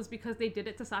straw was because they did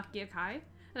it to Saki Akai.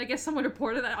 And I guess someone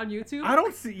reported that on YouTube. I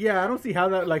don't see how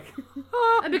that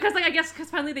And because because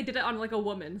finally they did it on a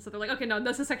woman, so they're like, okay, no,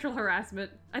 this is sexual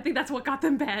harassment. I think that's what got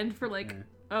them banned for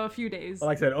a few days. Well,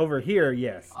 like I said, over here,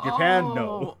 yes. Japan,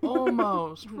 no.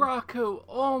 Almost. Raku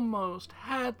almost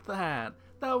had that.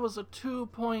 That was a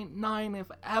 2.9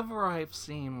 if ever I've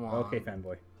seen one. Okay,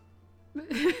 fanboy.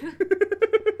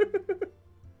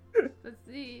 Let's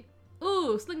see.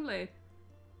 Ooh, Sling Blade.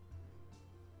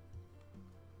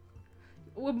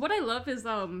 What I love is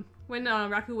when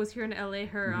Raku was here in LA,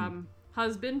 her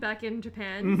husband back in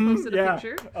Japan posted a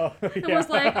picture. Oh, It was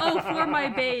like, oh, for my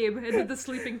babe, and did the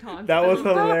sleeping taunt. That was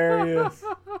hilarious.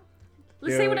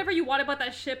 Let's say whatever you want about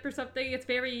that ship or something. It's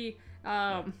very,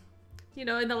 in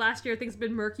the last year things have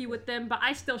been murky with them, but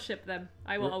I still ship them.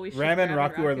 I will always ship Ram and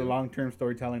Ram Raku are the long-term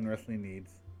storytelling wrestling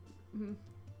needs.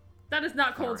 That is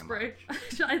not cold Very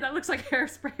spray. That looks like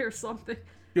hairspray or something.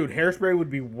 Dude, hairspray would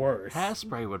be worse.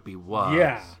 Hairspray would be worse.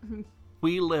 Yeah.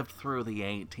 We lived through the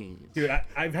 80s. Dude,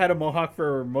 I've had a mohawk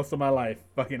for most of my life.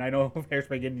 Fucking, I know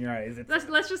hairspray getting in your eyes.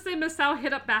 Let's just say Miss Sal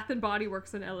hit up Bath and Body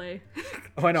Works in LA.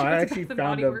 Oh, I know. She I went to actually Bath and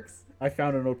found Body Works. I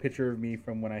found an old picture of me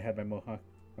from when I had my mohawk.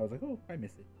 I was like, oh, I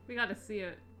miss it. We gotta see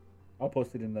it. I'll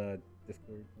post it in the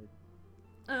Discord.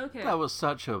 Oh, okay. That was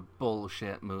such a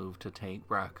bullshit move to take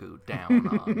Raku down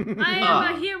on. I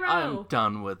am a hero. I'm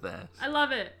done with this. I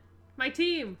love it. My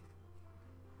team.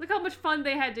 Look how much fun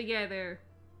they had together.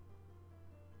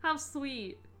 How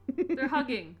sweet. They're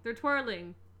hugging. They're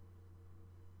twirling.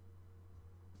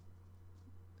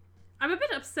 I'm a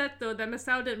bit upset though that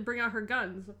Masao didn't bring out her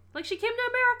guns. She came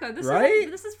to America.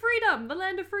 This is freedom, the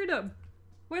land of freedom.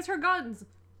 Where's her guns?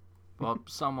 Well,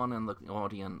 someone in the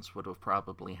audience would have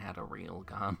probably had a real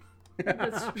gun. Yeah,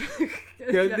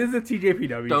 this is a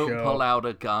TJPW Don't show. pull out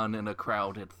a gun in a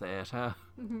crowded theater.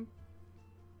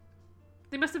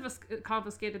 They must have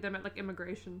confiscated them at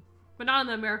immigration, but not on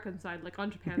the American side,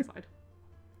 on Japan's side.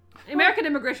 American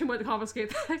immigration would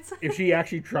confiscate that. If she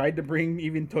actually tried to bring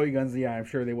even toy guns, yeah, I'm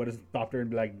sure they would have stopped her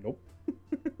and be like, nope.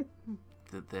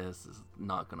 This is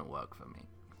not gonna work for me.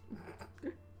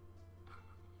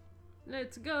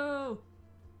 Let's go.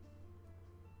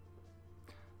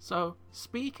 So,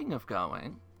 speaking of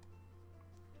going,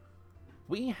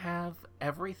 we have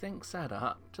everything set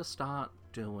up to start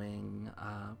doing,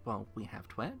 we have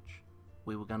Twitch.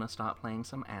 We were gonna start playing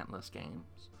some Atlas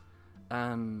games.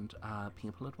 And,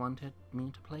 people had wanted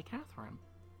me to play Catherine.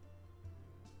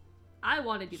 I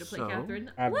wanted you to play So,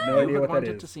 Catherine. I have Woo! no idea You what that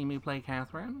wanted is. to see me play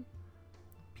Catherine.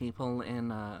 People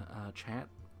in chat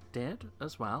did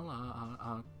as well.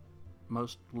 Our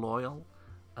most loyal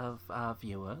of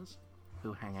viewers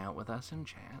who hang out with us in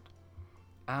chat.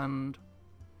 And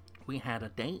we had a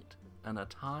date and a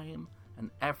time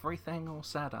and everything all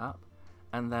set up.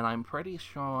 And then I'm pretty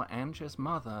sure Angie's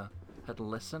mother had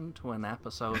listened to an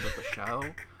episode of the show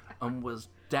and was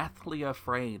deathly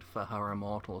afraid for her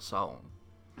immortal soul.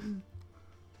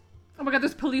 Oh my god,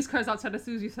 there's police cars outside as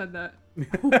soon as you said that.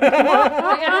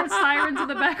 I heard sirens in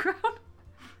the background.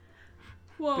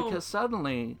 Whoa. Because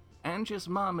suddenly, Angie's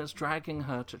mom is dragging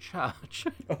her to church.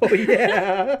 Oh,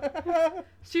 yeah.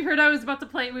 She heard we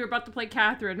were about to play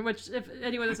Catherine, which, if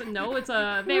anyone doesn't know, it's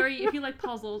a very, if you like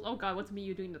puzzles, oh god, what's me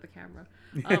you doing to the camera?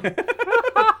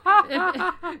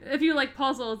 If you like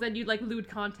puzzles and you like lewd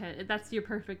content, that's your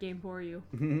perfect game for you.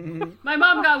 My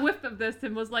mom got whiff of this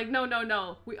and was like,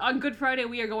 no. On Good Friday,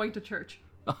 we are going to church.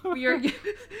 We are...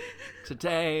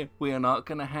 Today, we are not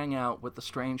going to hang out with the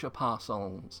strange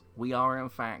apostles. We are, in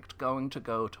fact, going to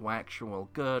go to actual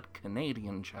good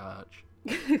Canadian church.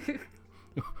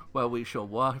 Where we shall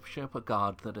worship a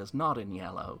god that is not in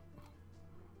yellow.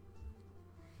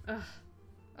 Ugh.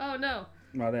 Oh no.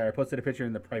 Oh, there. I posted a picture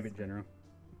in the private general.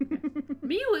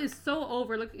 Miyu is so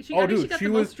over. Like she, Oh, I think dude, she got she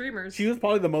the was- most streamers. She was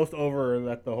probably the most over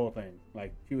at the whole thing.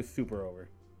 Like, she was super over.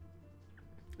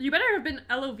 You better have been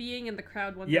LOVing in the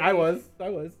crowd one day. Yeah, I was.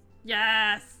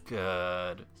 Yes.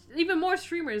 Good. Even more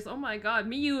streamers. Oh my god,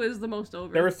 Miyu is the most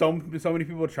over. There were so many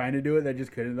people trying to do it that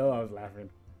just couldn't, though. I was laughing.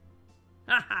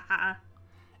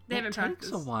 They haven't It takes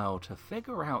practiced. a while to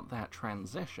figure out that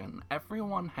transition.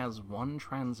 Everyone has one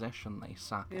transition they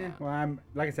suck Yeah, at. well,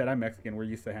 like I said, I'm Mexican. We're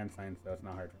used to hand signs, so it's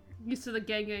not hard for me. Used to the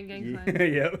gang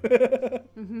sign. Yep.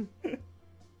 Mm-hmm.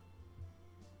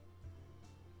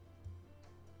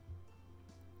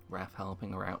 Ref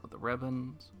helping her out with the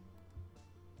ribbons.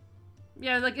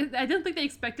 Yeah, like I didn't think they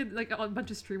expected like a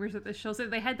bunch of streamers at this show, so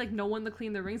they had like no one to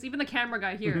clean the rings. Even the camera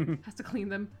guy here has to clean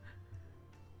them.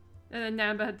 And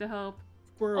then Namba had to help.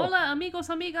 Squirrel. Hola, amigos,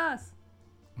 amigas.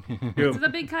 Dude, To the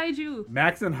big kaiju.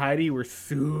 Max and Heidi were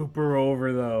super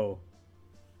over, though.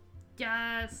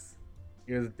 Yes.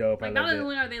 It was dope. Like I not loved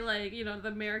only are they like, you know, the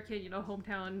American, you know,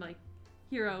 hometown like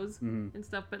heroes Mhm. and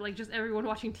stuff, but like just everyone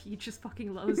watching Teej just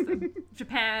fucking loves them.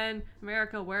 Japan,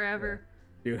 America, wherever.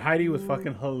 Dude, Heidi was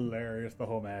fucking hilarious the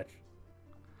whole match.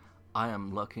 I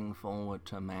am looking forward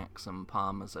to Max and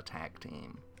Palmer's a tag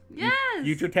team. Yes.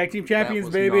 Future tag team champions, that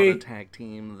was baby. not a tag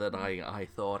team that I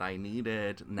thought I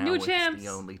needed. Now New it's champs. the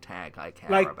only tag I care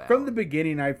Like, about. from the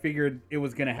beginning, I figured it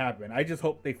was gonna happen. I just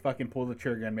hope they fucking pull the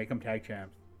trigger and make them tag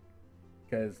champs.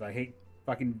 Because I hate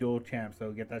fucking dual champs,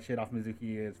 so get that shit off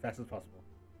Mizuki as fast as possible.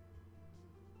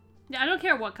 Yeah, I don't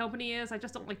care what company it is. I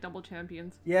just don't like double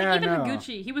champions. Yeah, like, even no.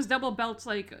 Higuchi, he was double belts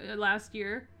like last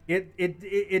year.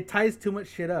 It ties too much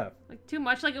shit up. Like too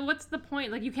much. Like what's the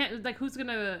point? Like you can't. Like who's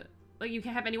gonna? Like you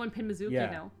can't have anyone pin Mizuki Yeah.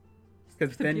 now.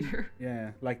 Because The then, beater.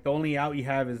 yeah, like the only out you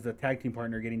have is the tag team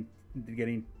partner getting.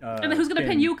 And then who's gonna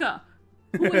pin pinned. Yuka?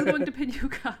 Who is going to pin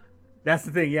Yuka? That's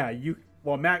the thing. Yeah,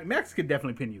 Max could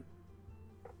definitely pin you.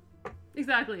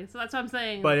 Exactly. So that's what I'm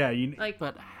saying. But yeah, you. like,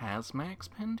 But has Max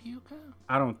pinned Yuka?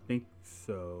 I don't think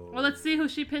so. well, let's see who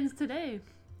she pins today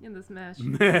in this match.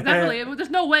 Definitely. There's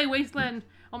no way Wasteland.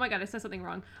 Oh my god, I said something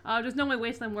wrong. There's no way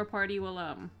Wasteland War Party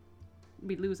will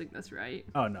be losing this, right?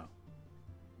 Oh no.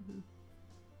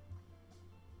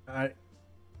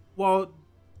 Well,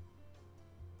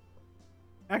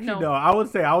 actually, no. I would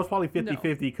say I was probably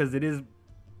 50-50 because it is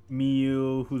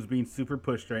Miyu who's being super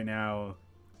pushed right now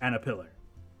and a pillar.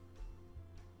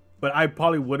 But I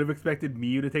probably would have expected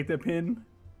Miyu to take the pin.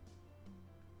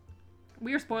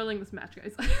 We are spoiling this match,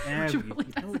 guys. Eh, Should really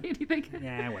not say anything.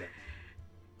 Yeah, whatever.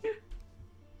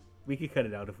 We could cut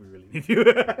it out if we really need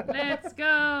to. Let's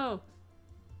go!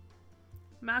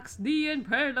 Max D and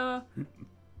Perla.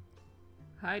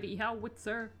 Heidi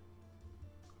Howitzer.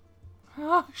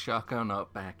 Shako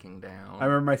not backing down. I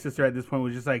remember my sister at this point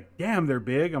was just like, damn, they're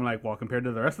big. I'm like, well, compared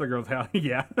to the rest of the girls, hell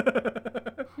yeah.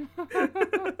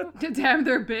 Damn,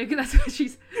 they're big. That's what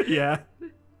she's. Yeah.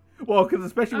 Well, because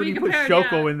especially when you put compared,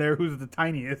 Shoko yeah. in there, who's the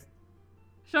tiniest.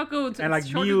 Shoko, And, like,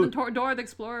 shorter Miyu- than Dora the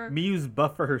Explorer. Miyu's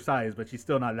buff for her size, but she's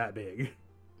still not that big.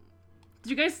 Did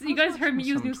you guys heard watching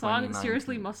Miyu's some new song? 2019.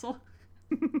 Seriously, Muscle.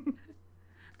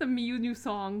 The Miyu new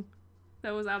song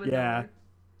that was out of Yeah. nowhere.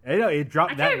 I know, it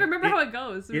dropped I that. can't remember how it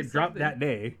goes. It dropped that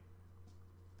day.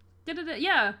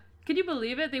 Yeah. Can you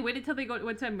believe it? They waited till they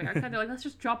went to America and they're like, let's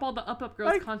just drop all the Up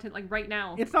Girls Like, content like right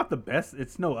now. It's not the best.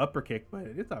 It's no upper kick, but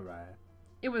it's alright.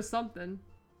 It was something.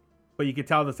 But you could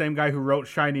tell the same guy who wrote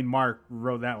Shining Mark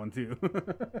wrote that one too.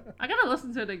 I gotta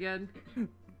listen to it again.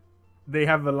 They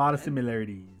have a lot of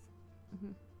similarities.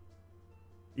 Mm-hmm.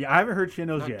 Yeah, I haven't heard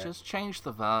Shino's No, yet. just change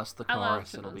the verse, the I love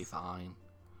chorus, it'll be Shinos. fine.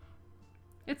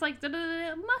 It's like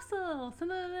muscle,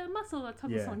 muscle. That's how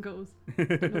the Yeah. song goes. I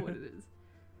don't know what it is.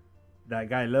 That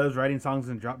guy loves writing songs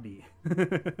in drop D.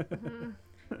 Mhm.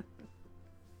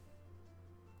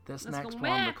 This Let's next go, one, the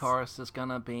Max. chorus is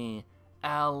gonna be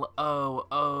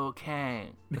L-O-O-K.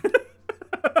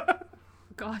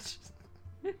 Gosh.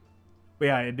 But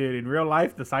yeah, dude, in real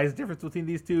life, the size difference between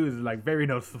these two is like very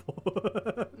noticeable.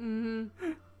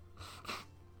 Mm-hmm.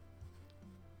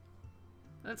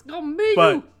 Let's go, Miyu!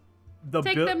 But the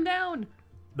Take them down!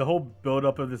 the whole build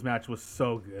up of this match was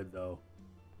so good though.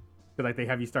 Cause like they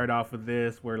have you start off with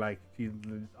this where like she's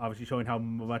obviously showing how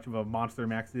much of a monster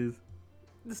Max is.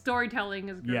 The storytelling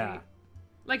is great. Yeah.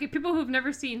 Like, if people who've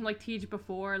never seen, like, Teej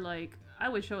before, like, I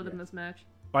would show them this match.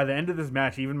 By the end of this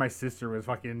match, even my sister was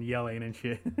fucking yelling and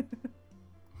shit.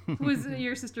 Who is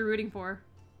your sister rooting for?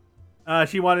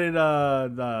 She wanted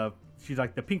she's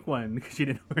like the pink one because she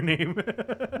didn't know her name.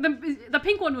 The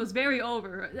pink one was very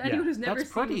over. Anyone who's never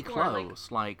That's seen pretty before, close.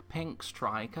 Like, pink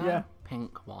striker, Yeah.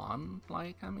 pink one.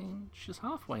 Like, I mean, she's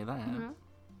halfway there. Mhm.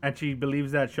 And she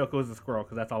believes that Shoko is a squirrel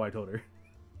because that's all I told her.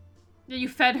 Yeah, you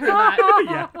fed her that.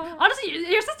 Yeah. Honestly,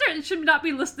 your sister should not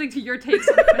be listening to your takes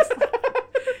on this.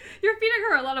 You're feeding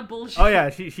her a lot of bullshit. Oh yeah,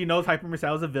 she knows Hyper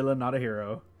Marcel is a villain, not a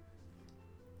hero.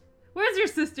 Where's your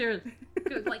sister?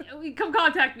 Like, come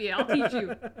contact me. I'll teach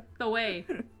you the way.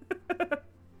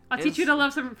 I'll teach you to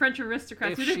love some French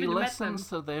aristocrats. If You she didn't even met them. listens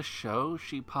to this show,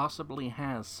 she possibly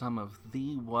has some of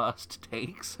the worst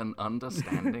takes and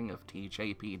understanding of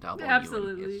TJPW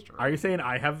Absolutely. in history. Are you saying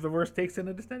I have the worst takes in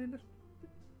understanding this?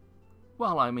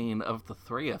 Well, I mean, of the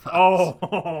three of us.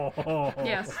 Oh.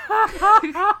 Yes.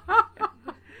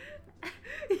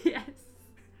 Yes.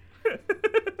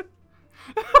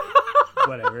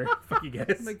 Whatever. Fuck you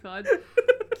guys. Oh my god.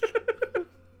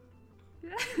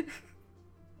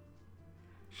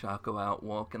 Shako out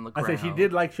walking the I crowd. say she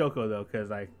did like Shoko though, because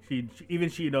like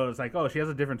she knows like, oh, she has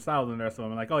a different style than the rest of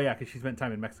them. I'm like, oh yeah, because she spent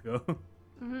time in Mexico.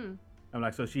 Mm-hmm. I'm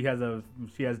like, so she has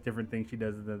different things she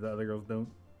does that the other girls don't.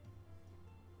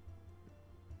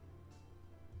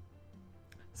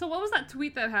 So what was that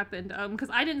tweet that happened? Because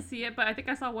I didn't see it, but I think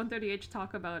I saw 130H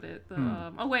talk about it.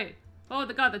 Oh wait. Oh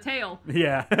the tail.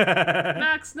 Yeah.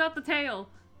 Max, not the tail.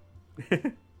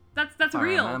 That's I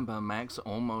real. remember Max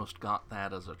almost got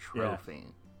that as a trophy.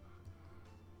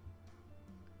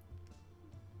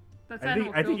 That's I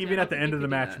animal think cruelty. even I at the don't end think of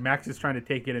the you can do match, that. Max is trying to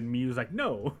take it, and Mew's like,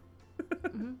 no.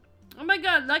 Oh my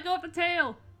god, let go of the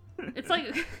tail. It's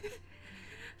like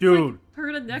Dude, her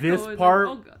and Neko. this and part,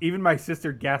 like, oh god. even my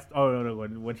sister gasped. Oh no,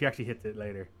 when she actually hits it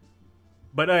later.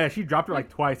 But she dropped her like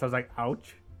twice. I was like,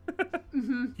 ouch.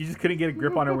 She just couldn't get a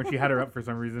grip on her when she had her up for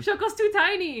some reason. Shoko's too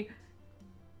tiny.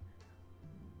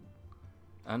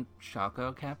 And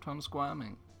Shako kept on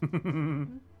squirming.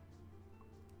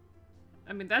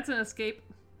 I mean, that's an escape.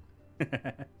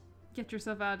 Get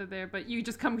yourself out of there, but you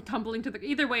just come tumbling to the.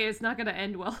 Either way, it's not gonna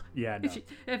end well. Yeah, no.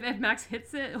 If Max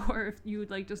hits it, or if you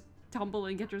like just tumble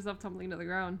and get yourself tumbling to the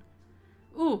ground.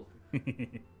 Ooh.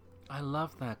 I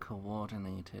love their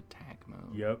coordinated tag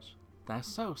moves. Yep. They're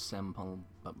so simple,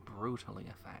 but brutally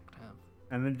effective.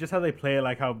 And then just how they play it,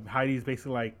 like how Heidi's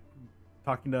basically like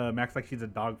talking to Max like she's a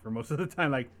dog for most of the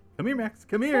time. Like, come here, Max,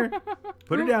 come here.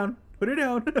 Put her down. Put her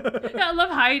down. Yeah, I love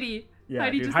Heidi. Yeah,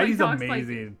 Heidi dude, just Heidi's like talks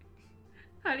amazing.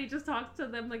 Heidi just talks to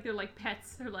them like they're like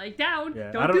pets. They're like, down.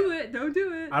 Yeah, Don't do it. Don't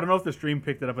do it. I don't know if the stream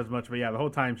picked it up as much, but yeah, the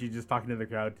whole time she's just talking to the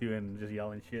crowd too and just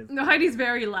yelling shit. No, Heidi's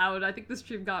very loud. I think the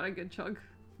stream got a good chunk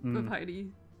of Heidi.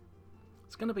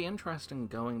 It's going to be interesting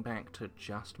going back to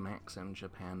just Max in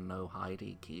Japan, no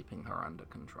Heidi keeping her under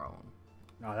control.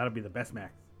 Oh, that'll be the best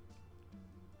Max.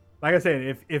 Like I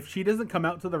said, if she doesn't come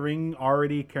out to the ring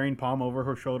already carrying Palm over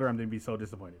her shoulder, I'm gonna be so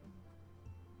disappointed.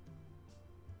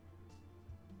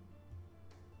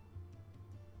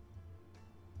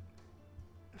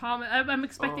 Palm. I'm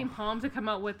expecting Palm to come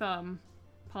out with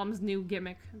Palm's new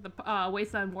gimmick, the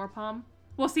Wasteland War Palm.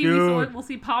 We'll see. Dude. We'll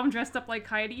see Palm dressed up like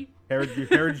Heidi.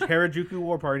 Harajuku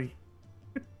War Party.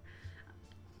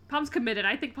 Palm's committed.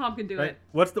 I think Palm can do Right? it.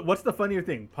 What's the funnier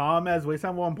thing? Palm as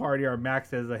Wasteland War Party or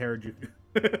Max as a Harajuku?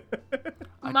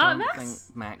 I Ma- don't Max?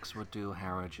 think Max would do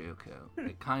Harajuku.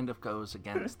 It kind of goes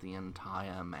against the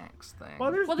entire Max thing.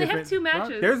 Well, they have different- 2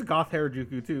 matches. There's Goth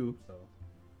Harajuku too. So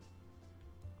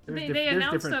They there's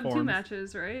announced different 2 forms.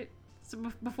 matches, right?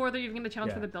 So before they're even going to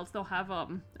challenge Yeah. for the belts, they'll have a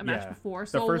match Yeah. before. The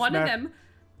So first one of match- them,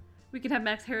 we could have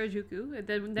Max Harajuku, and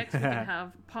then next we can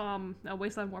have Palm,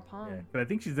 Wasteland War Palm. Yeah, but I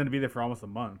think she's gonna be there for almost a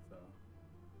month. So.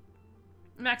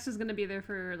 Max is going to be there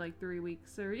for like 3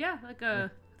 weeks, or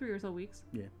 3 or so weeks.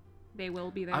 Yeah. They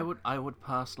will be there. I would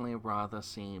personally rather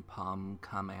see Palm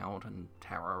come out and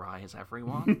terrorize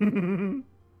everyone.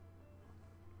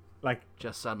 Like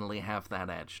Just suddenly have that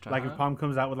edge to if her. Palm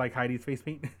comes out with like Heidi's face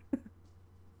paint.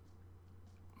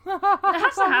 It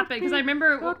has to happen because I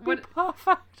remember That'd be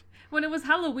perfect. when it was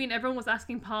Halloween, everyone was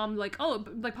asking Palm like,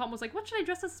 Palm was like, "What should I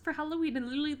dress as for Halloween?" And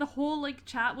literally the whole like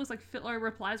chat was like, or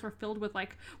replies were filled with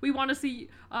like, "We want to see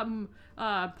Palm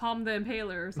the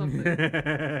Impaler or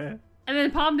something." And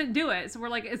then Palm didn't do it, so we're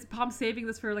like, "Is Palm saving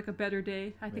this for like a better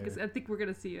day?" I think we're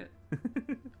gonna see it.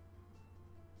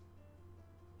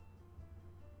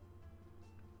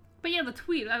 But yeah, the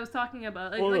tweet I was talking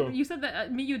about, like you said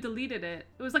that you deleted it.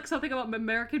 It was like something about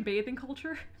American bathing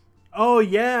culture. Oh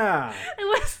yeah. It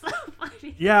was so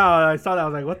funny. Yeah, I saw that. I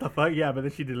was like, what the fuck? Yeah, but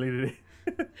then she deleted it.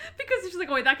 Because she's like,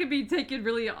 wait, that could be taken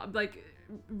really, like,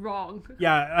 wrong.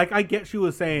 Yeah, like I get she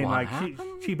was saying, What like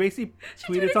happened? she basically She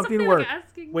tweeted tweeted something something, where like,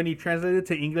 asking- when he translated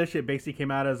to English, it basically came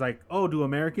out as like, oh, do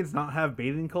Americans not have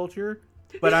bathing culture?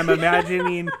 But I'm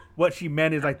imagining what she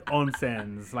meant is like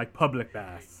onsens, like public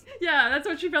baths. Yeah, that's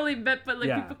what she probably meant, but like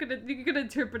Yeah. you could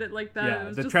interpret it like that. It Yeah,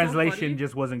 was the just translation so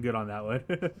just wasn't good on that one.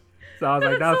 So I was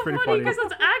like, that's that was so pretty funny funny. because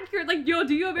that's accurate. Like, yo,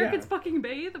 do you Americans Yeah. fucking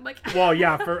bathe? I'm like, Well,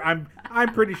 yeah,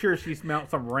 I'm pretty sure she smelled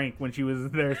some rank when she was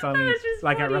there selling, That is just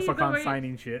like at funny, the WrestleCon way-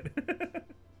 signing shit.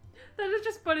 that is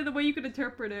just funny the way you can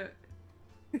interpret it.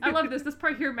 I love this. This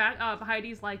part here, Matt,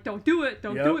 Heidi's like, don't do it,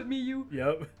 don't do Yep. it, Miyu.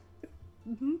 Yep.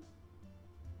 Mm-hmm.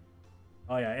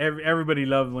 Oh yeah, everybody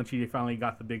loved when she finally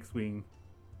got the big swing.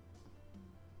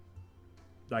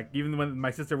 Like even when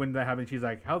my sister went that happened, she's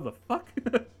like, "How the fuck?"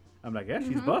 I'm like, "Yeah,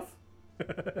 she's buff."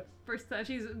 First,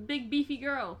 she's a big beefy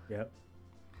girl. Yep.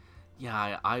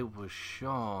 Yeah, I was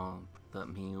sure that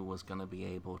Miu was going to be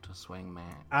able to swing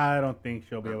Max. I don't think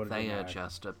she'll be able to. They do are that.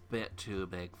 just a bit too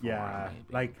big for Yeah, her, maybe.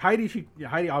 like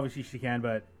Heidi obviously she can,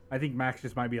 but I think Max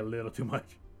just might be a little too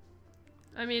much.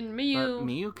 I mean, But Miyu.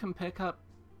 Miu can pick up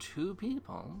 2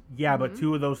 people. Yeah, but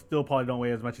 2 of those still probably don't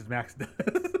weigh as much as Max does.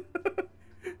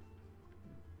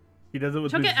 He does it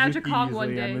with She'll get Mizuki Ajikong one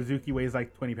usually, and day. Mizuki weighs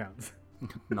like 20 pounds.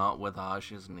 Not with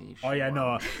Asha's knee. Oh yeah, she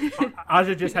no. won't.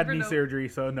 Aja just had never knee know. surgery,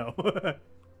 so no.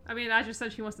 I mean, I just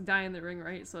said she wants to die in the ring,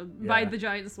 right? So Yeah. by the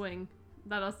giant swing,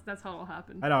 that's how it'll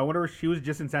happen. I know. I wonder where she was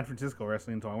just in San Francisco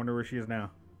wrestling, so I wonder where she is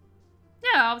now.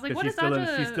 Yeah, I was like, 'Cause what she's is still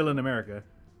Aja? she's still in America.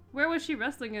 Where was she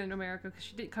wrestling in America? Because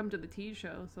she didn't come to the Teej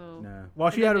show, so. No. Well,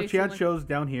 And she then had they she had seem like- shows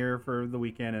down here for the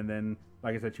weekend, and then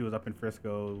like I said, she was up in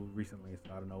Frisco recently,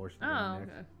 so I don't know where she's going Oh,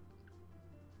 next. okay.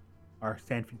 Or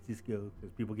San Francisco,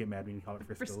 because people get mad when you call it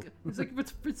Frisco. Frisco. It's like, what's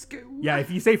Frisco? Yeah,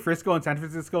 if you say Frisco and San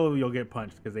Francisco, you'll get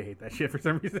punched because they hate that shit for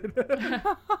some reason.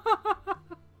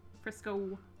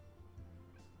 Frisco.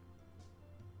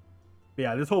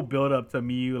 Yeah, this whole build up to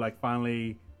Miyu like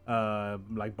finally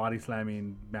like body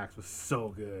slamming Max was so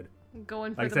good.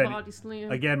 Going for Like I the said, body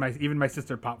slam. Again, even my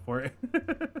sister popped for it.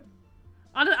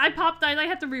 I popped. I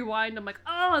had to rewind. I'm like,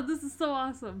 oh, this is so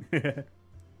awesome.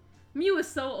 Miyu is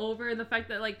so over, and the fact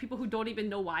that like people who don't even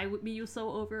know why Miyu's so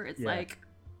over, it's Yeah. like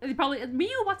they probably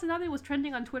Miyu Watanabe was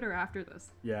trending on Twitter after this.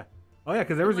 Yeah. Oh yeah,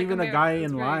 because there was Like even a America, guy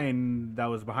it's in great. line that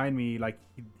was behind me. Like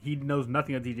he knows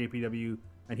nothing of TJPW,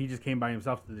 and he just came by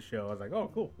himself to the show. I was like, oh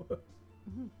cool.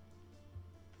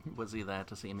 Was he there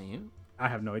to see Miu? I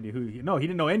have no idea who. No, he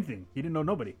didn't know anything. He didn't know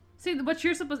nobody. See, what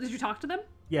you're supposed? Did you talk to them?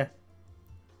 Yeah.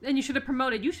 And you should have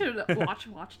promoted. You should have watch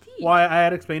Teej. Well, I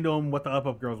had explained to him what the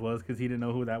Up Girls was because he didn't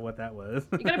know what that was.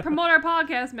 You gotta promote our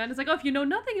podcast, man. It's like, oh, if you know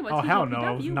nothing about Oh TJPW, hell no!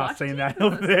 I was not watch saying Teej that with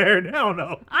over us. there. Hell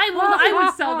no. I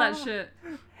would sell that shit.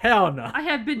 Hell no. I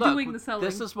have been Look, doing the selling.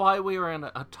 this is why we were in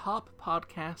a top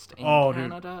podcast in Oh,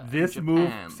 Canada dude, this and move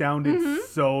Japan. sounded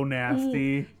so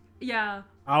nasty. Yeah.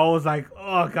 I was like,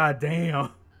 oh god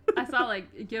damn. I saw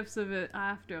like gifs of it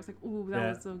after. I was like, ooh, that Yeah.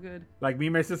 was so good. Like me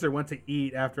and my sister went to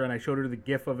eat after, and I showed her the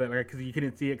gif of it, like because you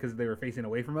couldn't see it because they were facing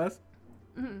away from us.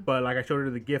 But like I showed her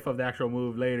the gif of the actual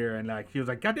move later, and like she was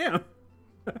like, god damn.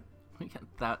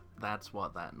 That's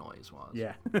what that noise was.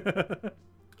 Yeah.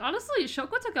 Honestly,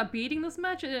 Shoko took a beating this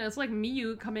match, and it's like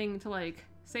Miyu coming to like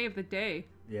save the day.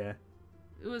 Yeah.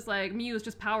 It was like Miyu was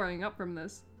just powering up from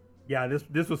this. Yeah.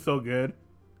 This was so good.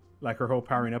 Like her whole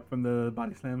powering up from the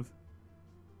body slams.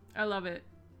 I love it.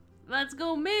 Let's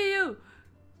go, Miyu!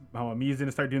 Oh, Miu's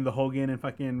gonna start doing the Hogan and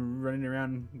fucking running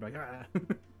around like ah.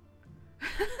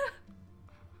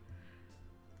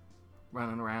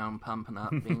 Running around, pumping up,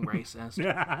 being racist.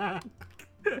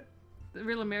 The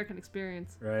real American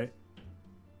experience. Right.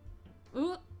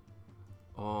 Ooh.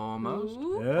 Almost.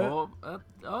 Ooh. Yeah.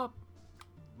 Oh.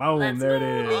 Boom, Let's there go,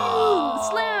 it is. Miyu!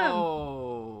 Slam!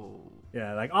 Oh.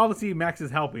 Yeah, like obviously Max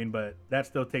is helping, but that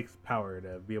still takes power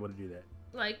to be able to do that.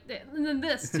 Like, and then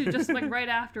this too, just like right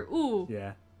after. Ooh.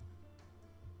 Yeah.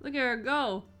 Look at her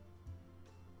go.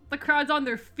 The crowd's on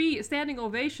their feet, standing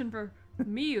ovation for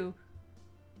Miyu.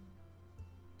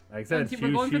 Like I said, And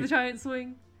we're going for the giant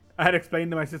swing. I had explained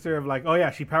to my sister of like, oh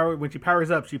yeah, when she powers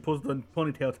up, she pulls the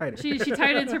ponytail tighter. She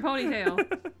tightens her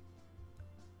ponytail.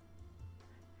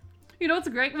 You know what's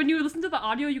great? When you listen to the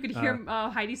audio, you could hear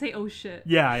Heidi say, oh shit.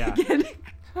 Yeah, yeah. Again.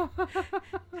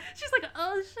 She's like,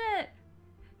 oh shit.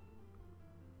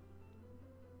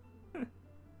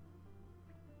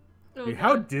 Oh, Dude,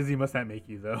 how God. dizzy must that make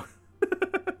you though?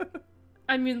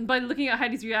 I mean, by looking at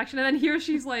Heidi's reaction, and then here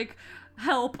she's like,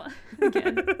 help.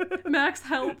 Again. Max,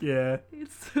 help. Yeah.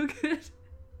 It's so good.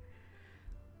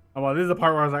 Oh, well, this is the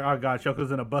part where I was like, oh god, Choco's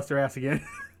gonna bust her ass again.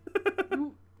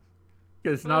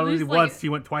 Because Well, not only there's, like- once, she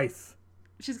went twice,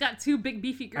 She's got two big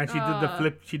beefy girls. and she did the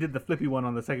flip. She did the flippy one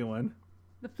on the second one.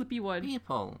 The flippy one.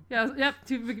 People. Yeah, yep,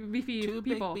 two big beefy Two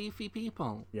people. big beefy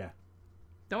people. Yeah.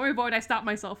 Don't worry, Boyd, I stopped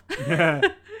myself.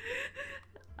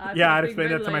 Yeah, I'd explain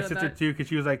that to my sister too, because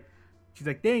she's like,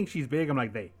 dang, she's big. I'm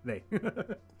like, they.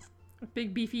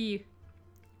 Big beefy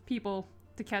people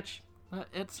to catch.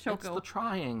 It's Shoko. the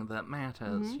trying that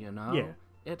matters, you know? Yeah.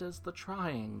 It is the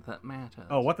trying that matters.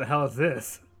 Oh, what the hell is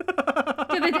this?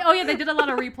 Yeah, they did a lot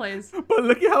of replays. But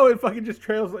look at how it fucking just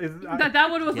trails. That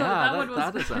one was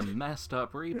that is a messed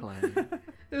up replay.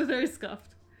 It was very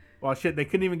scuffed. Well, shit, they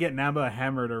couldn't even get Namba a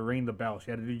hammer to ring the bell. She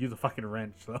had to use a fucking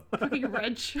wrench. So. Fucking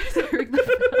wrench. To ring the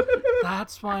bell.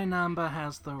 That's why Namba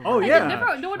has the wrench. Oh,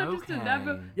 yeah. No one understood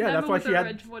Namba. Yeah, Namba that's why with she a had.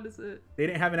 wrench. What is it? They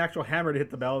didn't have an actual hammer to hit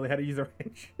the bell. They had to use a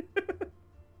wrench.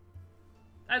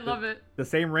 I love it. The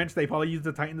same wrench they probably used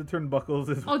to tighten the turnbuckles.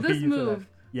 Is Oh, this move.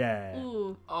 Yeah.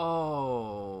 Ooh.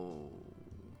 Oh.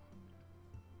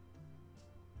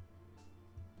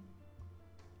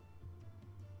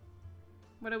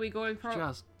 What are we going for?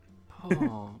 Just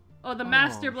pull. Oh, the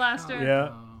Master Blaster.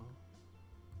 Yeah.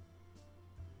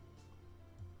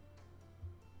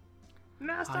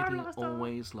 Master Heidi Blaster.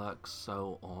 always looks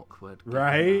so awkward.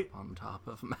 Right? Up on top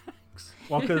of Max.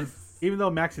 Well, because even though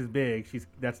Max is big,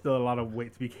 that's still a lot of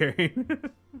weight to be carrying.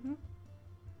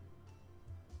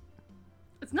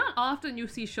 It's not often you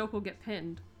see Shoko get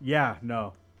pinned. Yeah,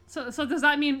 no. So does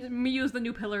that mean Miyu's the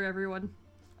new pillar, everyone?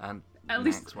 And At Max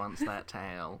least- wants that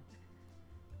tail.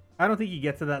 I don't think you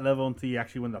get to that level until you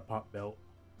actually win the pop belt.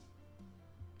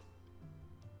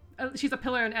 She's a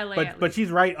pillar in LA. But she's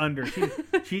right under.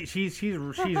 She's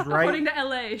right. According to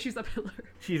LA, she's a pillar.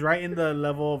 She's right in the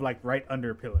level of like right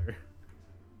under pillar.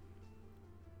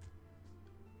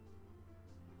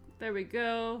 There we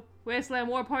go. Wasteland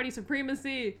War Party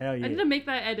Supremacy. Hell yeah. I need to make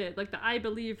that edit, like the I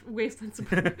believe Wasteland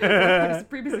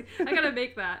Supremacy. I gotta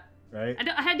make that. Right.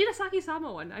 I did a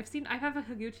Saki-sama one. I have a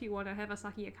Higuchi one. I have a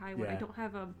Saki Akai one. Yeah. I don't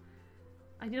have a.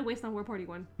 I did a Wasteland War Party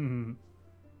one. Mhm.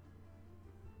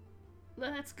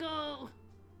 Let's go.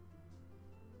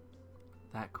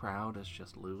 That crowd is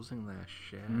just losing their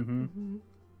shit.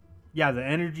 Yeah, the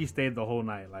energy stayed the whole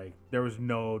night. Like there was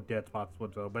no dead spots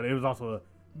whatsoever. But it was also a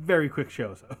very quick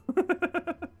show. So.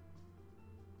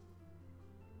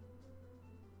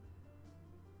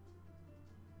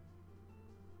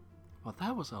 Well,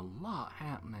 that was a lot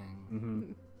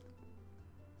happening.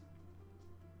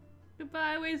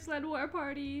 Goodbye, Wasteland War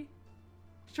Party.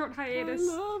 Short hiatus.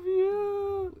 I love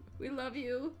you. We love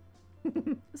you.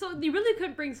 So you really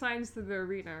couldn't bring signs to the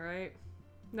arena, right?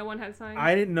 No one had signs?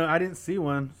 I didn't know. I didn't see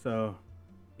one. So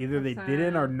either they That's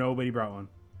didn't or sad. nobody brought one.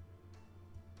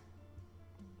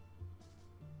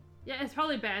 Yeah, it's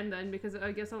probably banned then because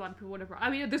I guess a lot of people would have. I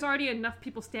mean, there's already enough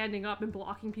people standing up and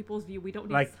blocking people's view. We don't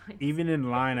need Like signs. even in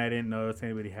line, I didn't notice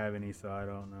anybody have any. So I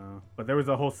don't know. But there was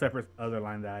a whole separate other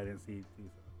line that I didn't see too.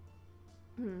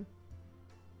 So.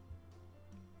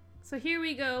 So here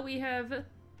we go. We have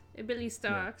Billy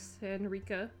Starks and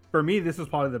Rika. For me, this was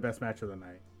probably the best match of the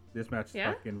night. This match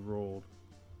Yeah? fucking rolled.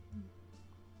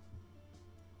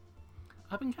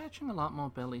 I've been catching a lot more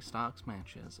Billy Starks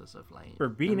matches as of late. For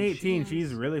being and 18, she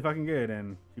she's is- really fucking good,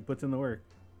 and she puts in the work.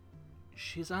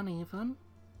 She's uneven.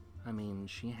 I mean,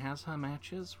 she has her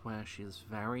matches where she's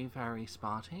very, very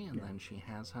spotty, and then she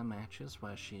has her matches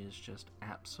where she is just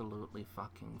absolutely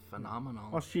fucking phenomenal.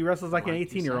 Well, she wrestles like an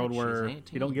Like you 18-year-old said, where she's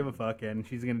she don't give a 18. fuck, and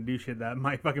she's gonna do shit that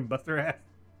might fucking bust her ass.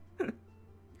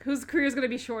 Whose career is going to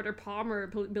be shorter, Palm or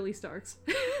Billy Starks?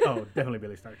 Oh, definitely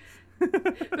Billy Starks.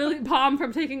 Palm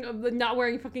from not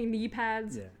wearing fucking knee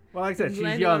pads. Yeah. Well, like I said, she's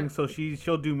Landing young, on- so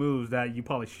she'll do moves that you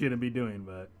probably shouldn't be doing,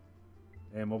 but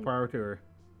and more power to her.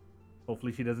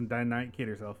 Hopefully she doesn't dynamite kid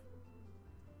herself.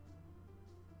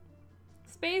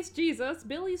 Space Jesus,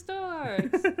 Billy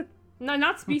Starks. No,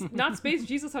 not Space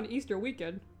Jesus on Easter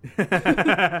weekend.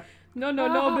 No,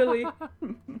 Billy.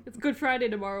 It's Good Friday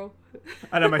tomorrow.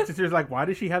 I know, my sister's like, why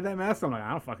does she have that mask? I'm like,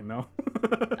 I don't fucking know.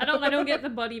 I don't get the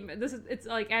buddy. It's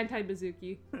like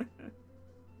anti-Mizuki.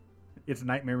 It's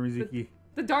Nightmare Mizuki.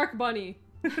 The Dark Bunny.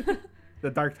 The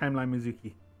Dark Timeline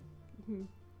Mizuki.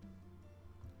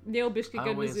 Neil I Bishka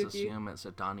always Mizuki. assume it's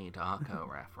a Donnie Darko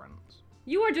reference.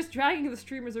 You are just dragging the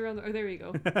streamers around. Oh, there we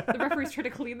go. The referee's trying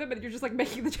to clean them, and you're just like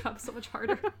making the job so much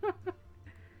harder.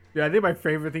 Yeah, I think my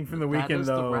favorite thing from the That weekend is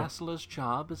though. the wrestler's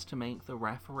job, is to make the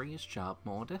referee's job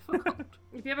more difficult.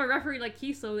 If you have a referee like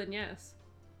Kiso, then yes.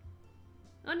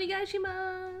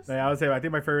 Onegaishimasu. I would say I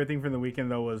think my favorite thing from the weekend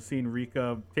though was seeing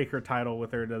Rika take her title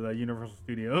with her to the Universal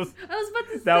Studios. I was about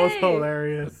to say. That was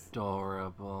hilarious.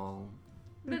 Adorable.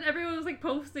 Then everyone was like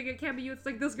posting at Cameo. It's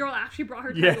like this girl actually brought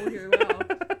her Yeah. title here. Wow,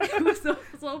 it was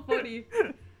so funny.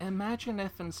 Imagine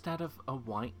if instead of a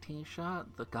white t-shirt,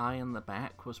 the guy in the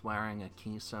back was wearing a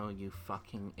Kiso you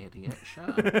fucking idiot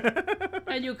shirt.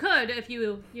 And you could if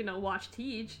you watch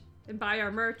Teej. and buy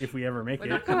our merch. If we ever make when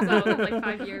it. that comes out in like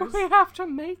 5 years. We have to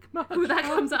make merch. When that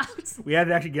comes out. We had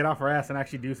to actually get off our ass and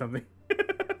actually do something.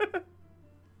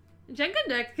 Jenga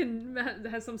Neck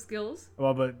has some skills.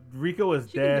 Well, but Rika was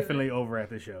She can do definitely over at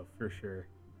the show, for sure.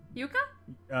 Yuka?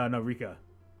 No, Rika.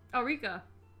 Oh, Rika.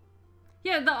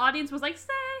 Yeah, the audience was like, say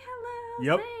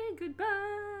hello, Yep. say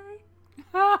goodbye.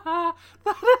 That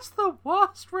is the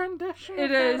worst rendition It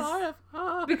that is. I have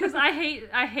heard. Because I hate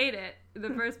it in the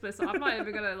first place, so I'm not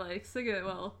even gonna like sing it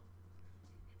well.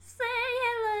 Say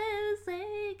hello,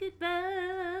 say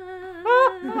goodbye.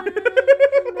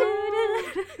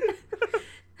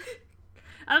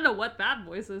 I don't know what that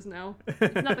voice is now.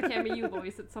 It's not the Cameron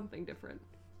voice, it's something different.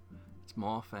 It's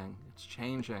morphing. It's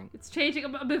changing. It's changing,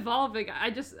 I'm evolving. I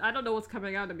don't know what's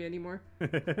coming out of me anymore.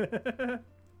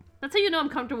 That's how you know I'm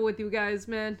comfortable with you guys,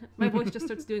 man. My voice just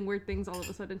starts doing weird things all of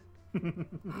a sudden.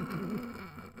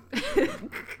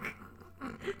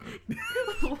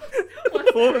 What's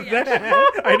What was reaction?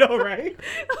 that? I know, right?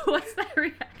 What's that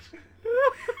reaction?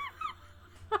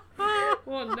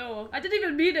 Oh no, I didn't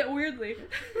even mean it weirdly.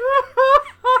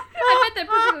 I meant that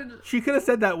perfectly. She could have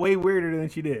said that way weirder than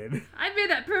she did. I made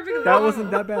that perfectly. That normal.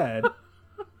 wasn't that bad. Okay,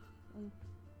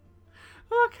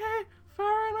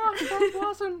 fair enough. That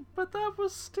wasn't, but that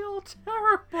was still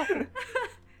terrible.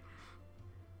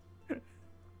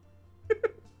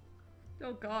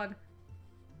 Oh god.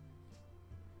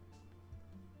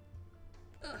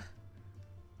 Ugh.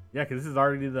 Yeah, because this is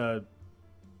already the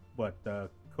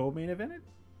co-main event?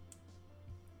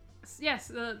 Yes,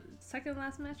 the second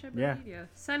last match, I Yeah. believe. Yeah,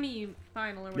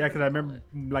 semi-final or whatever. Yeah, because I they call remember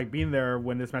it. like being there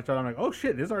when this match started. I'm like, oh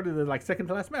shit, this is already the like second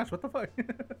to last match. What the fuck?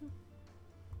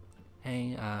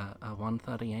 Hey,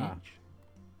 130H. Ah.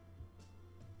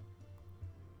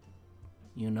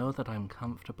 You know that I'm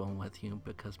comfortable with you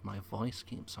because my voice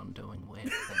keeps on doing weird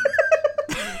things.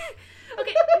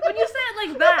 Okay, when you say it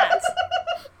like that,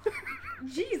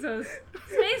 Jesus,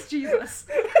 Space Jesus.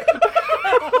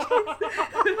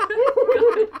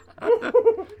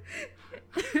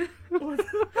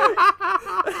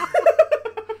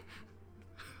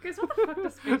 Guys, what the fuck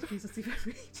does Space Jesus even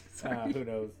mean? Sorry. Who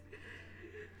knows?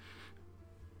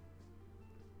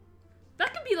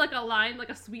 That could be like a line, like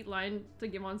a sweet line to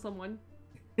give on someone.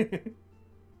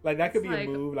 Like that could It's be like-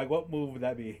 a move. Like what move would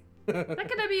that be? That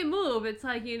could be a move. It's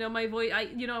like, you know, my voice,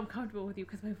 I'm comfortable with you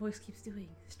because my voice keeps doing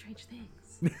strange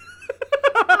things.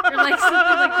 Or like something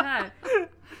like that.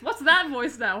 What's that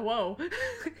voice now? Whoa.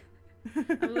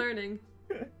 I'm learning.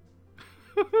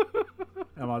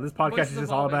 Come on, this podcast Voice is is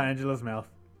just all about evolving. Angela's mouth.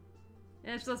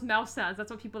 And it's just mouse sounds.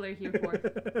 That's what people are here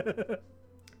for.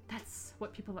 That's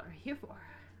what people are here for.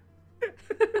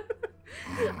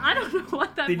 I don't know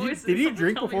what that Did you voice is. did you Someone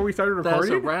drink tell before me. we started There's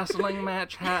a recording? wrestling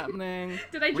match happening.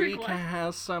 Did I drink Rika what?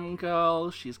 has some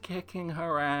girl. She's kicking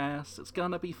her ass. It's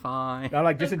gonna be fine. Not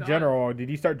like just Oh, in God. general. Did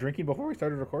you start drinking before we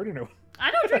started recording? Or...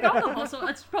 I don't drink alcohol, so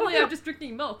it's probably I'm just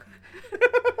drinking milk.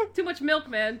 Too much milk,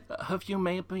 man. Have you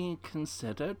maybe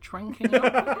considered drinking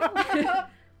alcohol?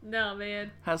 No,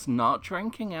 man. Has not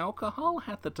drinking alcohol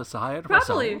had the desired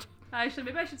Probably. result?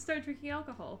 Maybe I should start drinking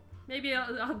alcohol. Maybe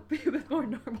I'll be a bit more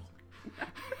normal.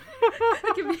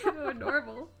 I can be a bit more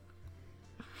normal.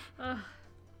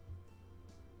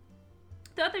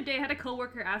 The other day, I had a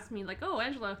coworker ask me, like, "Oh,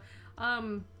 Angela,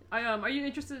 are you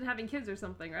interested in having kids or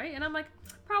something, right?" And I'm like,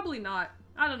 "Probably not.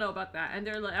 I don't know about that." And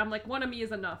they're like, "I'm like, one of me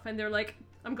is enough." And they're like,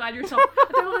 "I'm glad you're self."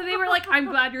 They were like, "I'm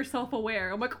glad you're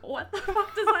self-aware." I'm like, "What the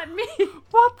fuck does that mean?"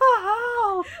 What the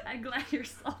hell? I'm glad you're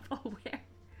self-aware.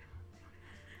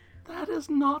 That is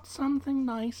not something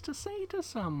nice to say to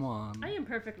someone. I am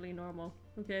perfectly normal,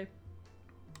 okay?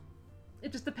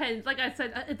 It just depends. Like I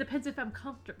said, it depends if I'm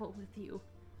comfortable with you.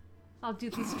 I'll do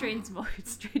these strange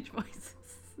voices.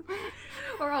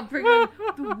 Or I'll bring in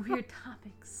the weird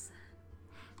topics.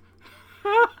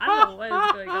 I don't know what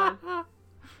is going on.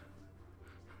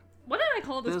 What did I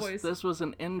call this voice? This was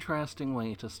an interesting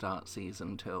way to start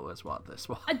season 2, is what this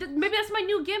was. Maybe that's my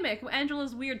new gimmick.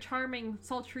 Angela's weird, charming,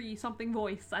 sultry something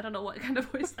voice. I don't know what kind of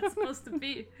voice that's supposed to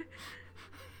be.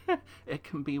 It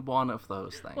can be one of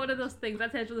those things. One of those things.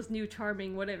 That's Angela's new,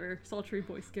 charming, whatever, sultry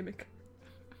voice gimmick.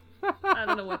 I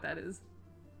don't know what that is.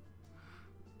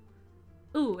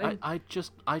 Ooh, and I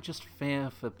just fear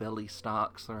for Billy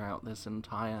Starks throughout this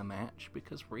entire match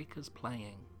because Rika's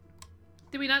playing.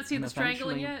 did we not see and the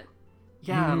strangling eventually- yet?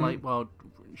 Yeah, Mhm. well,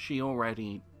 she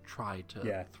already tried to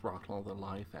Yeah. throttle the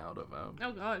life out of her.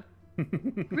 Oh god.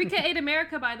 Rika ate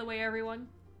America, by the way, everyone.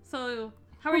 So,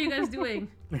 how are you guys doing?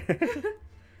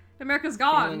 America's Feeling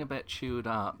gone. a bit chewed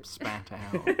up, spat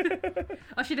out.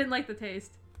 Oh, she didn't like the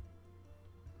taste.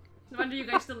 No wonder you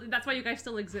guys still. That's why you guys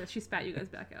still exist. She spat you guys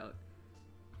back out.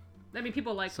 I mean,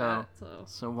 people like So, that, so...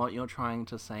 so what you're trying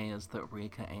to say is that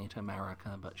Rika ate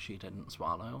America, but she didn't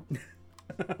swallow?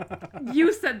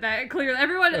 You said that, clearly.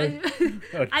 Everyone...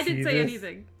 Oh, I didn't say Jesus.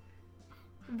 anything.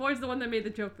 Boyd's the one that made the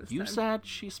joke this You time. said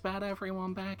she spat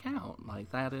everyone back out. Like,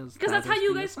 that is Because that's how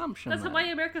you guys... assumption. That's then. why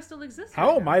America still exists. How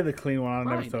right am now. I the clean one on an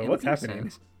Right, episode? in What's pieces.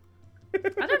 happening?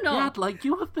 I don't know. Yeah, like,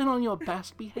 you have been on your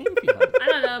best behavior. I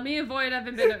don't know. Me and Boyd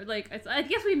haven't been, like... I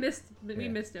guess we missed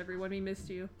everyone. We missed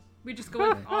you. We just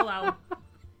going all out.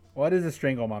 What is a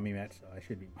Strangle Mommy match? So I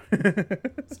should be.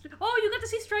 Oh, you got to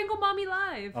see Strangle Mommy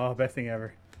live. Oh, best thing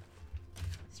ever.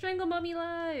 Strangle Mommy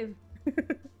live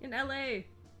in LA.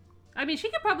 I mean, she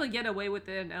could probably get away with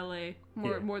it in LA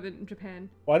more than in Japan.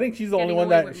 Well, I think she's the Getting only one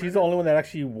away that with she's murder. the only one that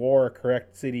actually wore a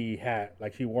correct city hat.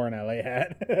 Like she wore an LA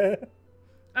hat.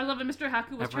 I love it. Mr.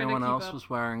 Haku was Everyone trying to else keep up. was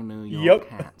wearing New York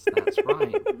Yep. hats. That's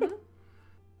right.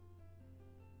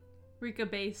 Rika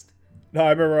based. No,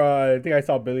 I remember. I think I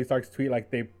saw Billy Stark's tweet. Like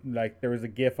there was a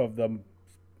GIF of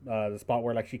the spot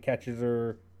where like she catches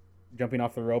her jumping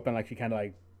off the rope and like she kind of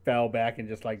like fell back and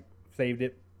just like saved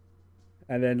it.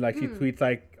 And then like she tweets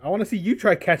like, "I want to see you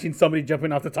try catching somebody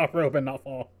jumping off the top rope and not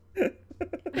fall."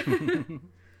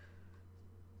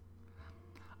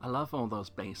 I love all those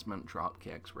basement drop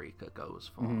kicks Rika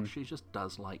goes for. Mhm. She just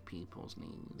does like people's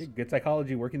knees. Good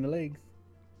psychology, working the legs.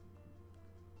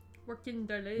 Working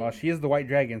their legs. Well, she is the white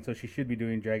dragon, so she should be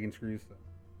doing dragon screws. So.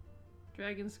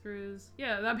 Dragon screws.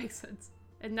 Yeah, that makes sense.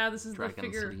 And now this is Dragon the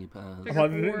figure. sleepers. figure- Well,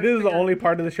 four, this is the figure- only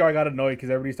part of the show I got annoyed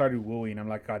because everybody started wooing. I'm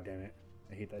like, God damn it,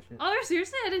 I hate that shit. Oh,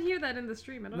 seriously? I didn't hear that in the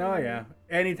stream. I don't No, know. yeah.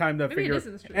 Anytime the Maybe it figure, is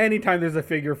in the stream. anytime there's a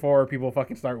figure four, people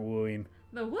fucking start wooing.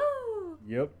 The woo!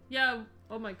 Yep. Yeah,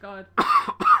 oh my god.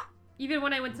 Even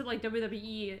when I went to like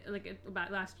WWE like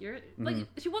about last year, like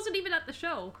she wasn't even at the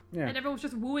show, Yeah. and everyone was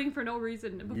just wooing for no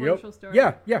reason before Yep. the show started.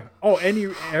 Yeah, yeah. Oh,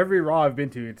 every Raw I've been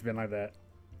to, it's been like that.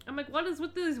 I'm like, what is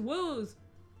with these woos?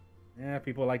 Yeah,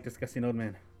 people like disgusting old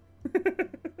men.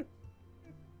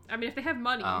 I mean, if they have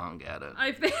money, I don't get it.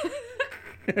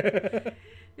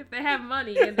 If they have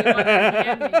money and they want to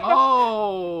DM me,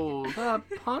 Oh, the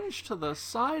punch to the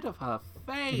side of her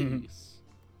face.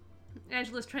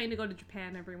 Angela's trying to go to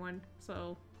Japan, everyone.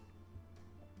 So,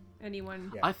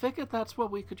 anyone? Yeah. I figured that's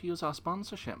what we could use our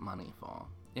sponsorship money for.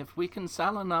 If we can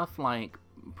sell enough, like,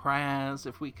 prayers,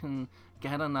 if we can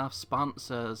get enough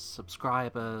sponsors,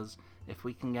 subscribers, if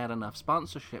we can get enough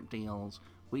sponsorship deals,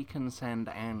 we can send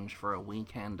Ange for a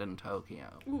weekend in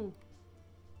Tokyo. Ooh.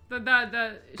 The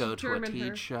Go to a German Teej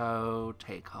her. show,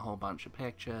 take a whole bunch of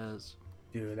pictures.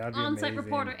 Dude, that'd be On-site amazing.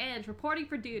 reporter Ange reporting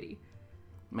for duty.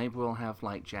 Maybe we'll have,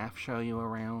 like, Jeff show you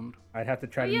around. I'd have to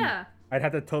try to. Yeah. I'd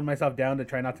have to tone myself down to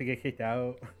try not to get kicked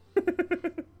out.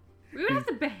 We would have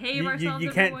to behave ourselves.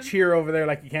 You can't everyone. cheer over there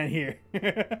like you can't hear.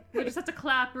 We just have to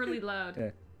clap really loud. Yeah.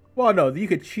 Well, no, you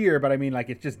could cheer, but I mean, like,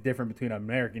 it's just different between an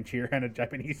American cheer and a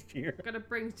Japanese cheer. Gotta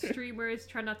bring streamers,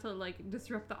 try not to like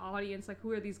disrupt the audience. Like,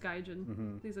 who are these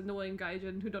gaijin? These annoying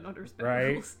gaijin who don't understand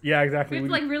Right? rules. Yeah, We exactly. have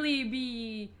to like really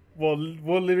be. We'll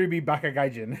literally be Baka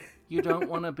Gaijin. You don't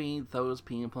want to be those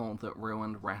people that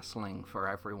ruined wrestling for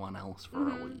everyone else for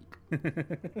a week.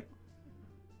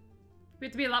 We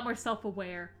have to be a lot more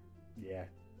self-aware Yeah.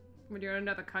 when you're in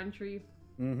another country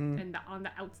Mm-hmm. and on the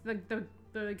outs the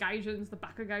gaijins, the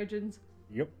baka gaijins.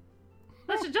 Yep.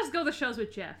 Let's just go to shows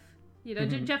with Jeff. You know,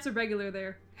 Jeff's a regular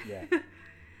there. Yeah.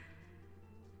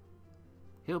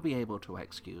 He'll be able to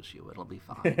excuse you. It'll be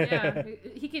fine. Yeah,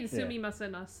 he can Yeah.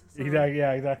 sumimasen us. So Exactly.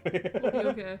 Yeah. Exactly. we'll be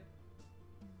okay.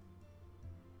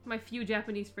 My few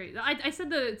Japanese phrases. I said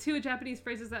the two Japanese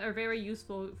phrases that are very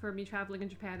useful for me traveling in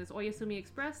Japan is Oyasumi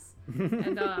Express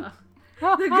and the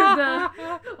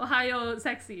Ohayo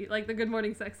Sexy, like the Good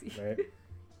Morning Sexy. Right.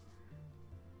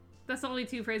 That's the only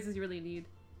two phrases you really need.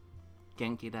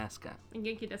 Genki desu ka? And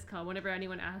Genki desu ka, whenever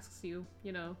anyone asks you,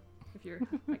 you know, if you're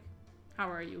like, how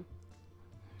are you?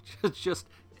 Just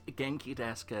Genki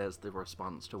desu ka is the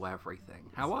response to everything.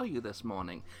 How are you this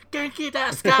morning? Genki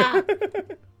desu ka?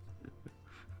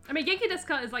 I mean, Genki desu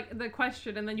ka is like the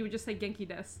question, and then you would just say Genki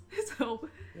desu. So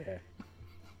Yeah.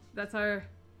 that's our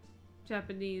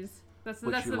Japanese. That's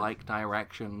Would you the, like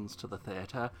directions to the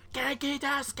theater? Genki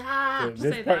desu ka? Just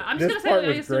This say part- that. I'm this just gonna part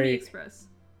say was Oyasumi great. Express.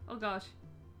 Oh gosh,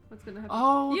 what's gonna happen?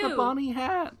 Oh, You. the bunny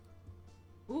hat.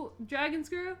 Ooh, dragon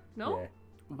screw? No, Yeah.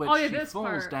 Which Oh, yeah, she this falls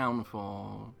part. down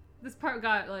for. this part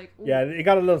got like. Ooh. Yeah. It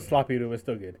got a little sloppy, but it was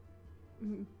still good.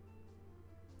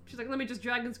 She's like, let me just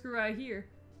dragon screw right here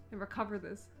and recover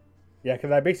this. Yeah,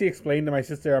 because I basically explained to my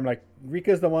sister, I'm like,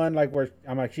 Rika's the one, like, where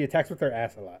I'm like, she attacks with her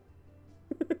ass a lot.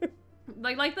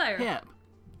 Like there. Hip.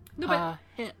 No, but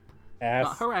Hip. Ass,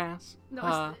 Not her ass. No,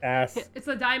 Her ass. it's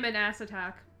a diamond ass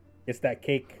attack. It's that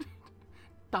cake.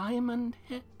 diamond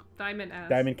hip? Diamond ass.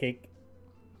 Diamond cake.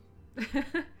 You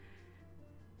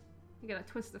gotta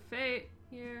twist the fate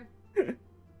here.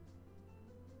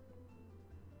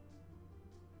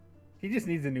 He just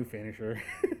needs a new finisher.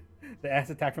 The ass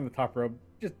attack from the top rope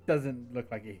just doesn't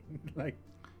look like it. Like,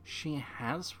 She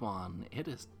has one. It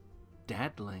is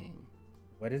deadly.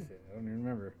 what is it? I don't even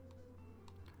remember.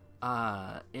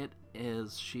 It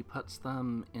is, she puts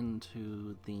them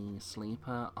into the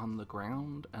sleeper on the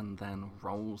ground and then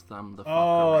rolls them the fuck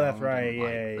Oh, around. that's right, in,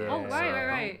 like, yeah, the yeah. Oh,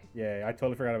 right. circle. Yeah, I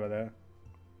totally forgot about that.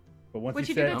 But once When you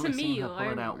she did said, it I've to only me, seen her I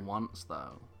pull it out remember. once,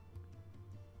 though.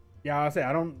 yeah, I'll say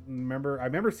I don't remember. I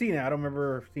remember seeing it. I don't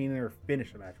remember seeing her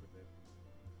finish the match with it.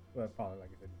 Well, probably, like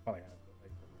I said, probably have. But,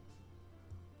 like,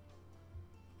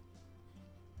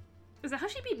 Is that how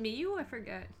she beat Miyu? I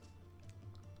forget.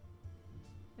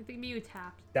 I think Miyu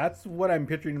tapped. that's what I'm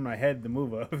picturing in my head. The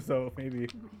move of, so maybe.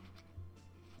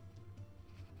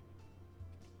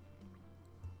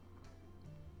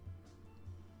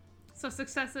 So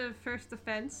successive first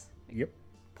defense. Yep.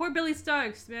 Poor Billy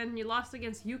Starks, man. You lost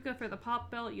against Yuka for the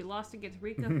pop belt. You lost against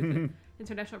Rika for the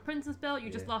International Princess belt. You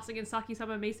just Yeah. lost against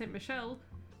Saki-sama May Saint Michelle.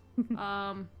 When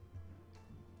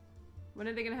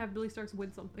are they gonna have Billy Starks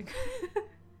win something?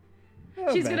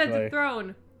 She's gonna Eventually.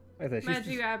 dethrone Like I said,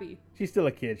 Magic Abby. she's still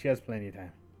a kid. She has plenty of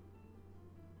time.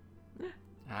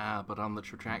 But on the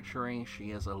trajectory,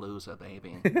 she is a loser,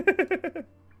 baby.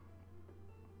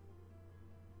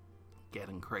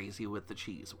 Getting crazy with the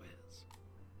cheese whiz.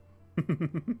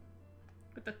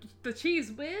 With the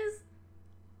cheese whiz?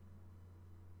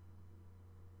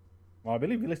 Well, I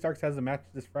believe Billy Starks has a match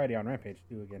this Friday on Rampage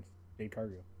too against Jade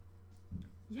Cargill.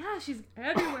 Yeah, she's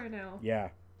everywhere now. Yeah.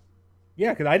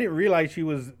 Yeah, because I didn't realize she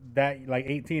was that like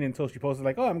 18 until she posted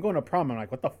like, "Oh, I'm going to prom." I'm like,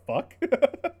 "What the fuck?"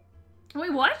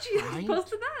 Wait, what? She Right?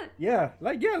 posted that? yeah,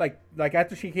 like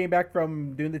after she came back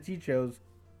from doing the Teej shows,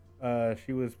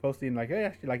 she was posting like,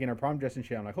 "Yeah, she like in her prom dress and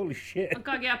shit." I'm like, "Holy shit!" Oh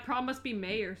god, yeah, prom must be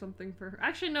May or something for her.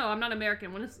 Actually, no, I'm not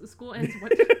American. When the school ends,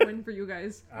 when for you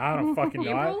guys? I don't fucking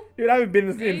know, April? dude. I haven't been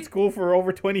in May? school for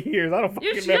over 20 years. I don't fucking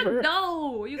You should remember.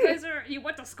 know. You guys you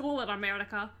went to school in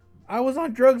America. I was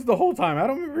on drugs the whole time. I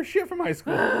don't remember shit from high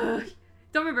school. Don't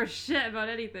remember shit about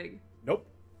anything. Nope.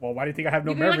 Well, why do you think I have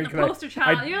no You're memory? like the 'Cause poster I-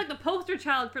 child. You're like the poster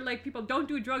child for like people don't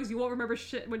do drugs. You won't remember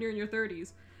shit when you're in your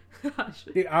 30s. Gosh.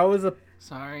 Dude, I was in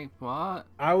See,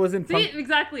 punk.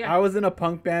 exactly. I was in a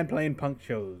punk band playing punk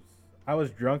shows. I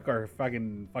was drunk or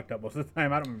fucking fucked up most of the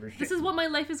time. I don't remember shit. This is what my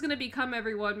life is gonna become,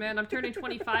 everyone. Man, I'm turning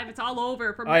 25. It's all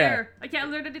over from Oh, yeah. there. I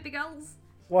can't learn anything else.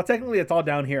 Well, technically, it's all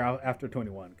down here after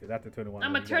 21. Because after 21,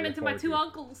 I'm then gonna you turn gotta into look my two forward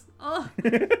uncles. Oh,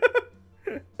 to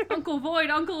Uncle Void,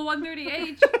 Uncle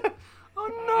 130H. Oh I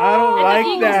no! don't And like the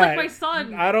Eagles that. like my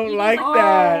son. I don't Eagles like like-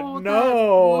 that. Oh, No.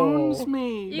 That wounds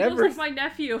me. Eagles Never like s- my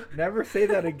nephew. Never say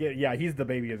that again. Yeah, he's the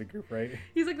baby of the group, right?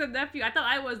 He's like the nephew. I thought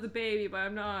I was the baby, but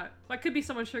I'm not. I could be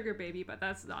someone's sugar baby, but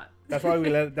that's not. That's why we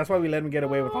let him get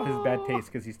away with all his bad taste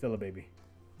because he's still a baby.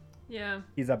 Yeah.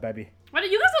 He's a baby. Why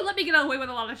don't you guys don't let me get away with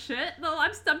a lot of shit? No,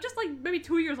 I'm just like maybe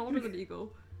 2 years older than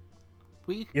Eagle.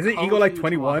 Isn't Eagle like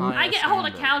 21? I get held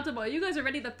accountable. You guys are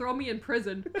ready to throw me in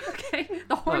prison. Okay?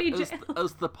 The horny as, jail.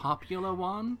 as the popular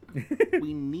one,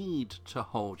 we need to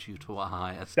hold you to a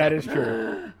higher That standard. is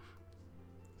true.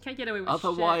 Can't get away with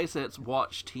Otherwise, it's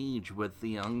watch Teej with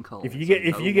the uncle. If you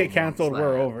get canceled,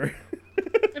 we're over. shit.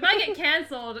 If I get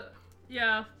canceled,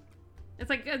 yeah. It's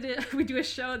like we do a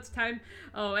show, it's time.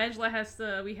 Oh, Angela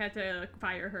we had to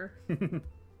fire her.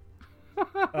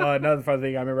 Another fun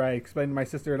thing, I remember I explained to my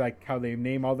sister like how they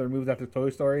name all their moves after Toy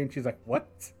Story, and she's like,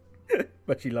 "What?"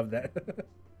 But she loved that.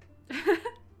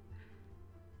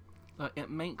 Look,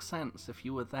 it makes sense if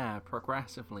you were there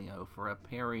progressively over a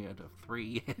period of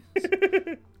 3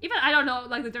 years. Even I don't know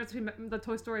like the difference between the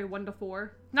Toy Story 1 to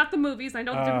 4. Not the movies. I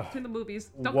know the difference between the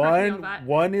movies. Don't correct me on that.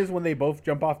 One is when they both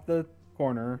jump off the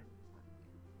corner.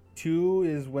 2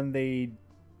 is when they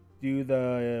do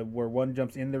where one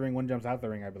jumps in the ring, one jumps out the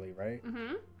ring, I believe, right?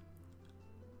 Mm-hmm.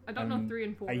 I don't know 3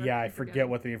 and 4. Yeah, I forget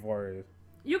what 3 and 4 is.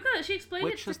 She explained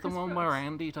Which it is to the Chris one Brooks. where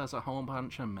Andy does a whole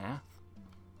bunch of meth?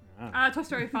 Toy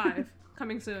Story 5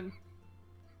 coming soon.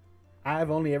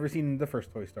 I've only ever seen the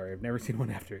first Toy Story. I've never seen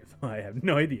one after it, so I have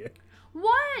no idea.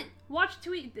 What? Watch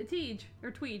Teej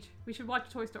or Tweej. We should watch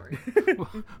Toy Story.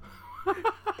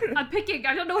 I'm picking.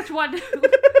 I don't know which one.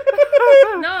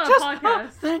 No, Just podcast.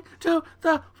 think to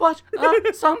the watch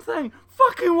something.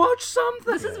 Fucking watch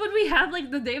something. This is when we have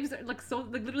like the names are, like so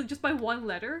like literally just by one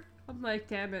letter. I'm like,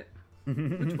 damn it.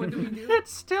 Which one do we do? It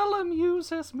still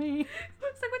amuses me.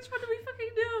 It's like, which one do we fucking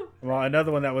do? Well,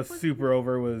 another one that was super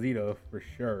over was Ito, for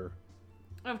sure.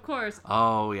 Of course.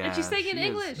 Oh yeah. And she's saying in she is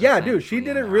English. Yeah, dude, she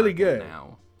essentially did it really American good.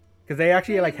 now. Because they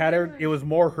actually like had her. It was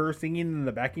more her singing than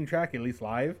the backing track, at least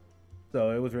live.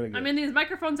 So it was really good. I mean, these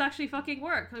microphones actually fucking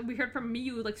work. We heard from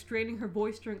Miyu like straining her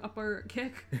voice during upper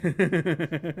kick,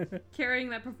 carrying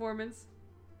that performance.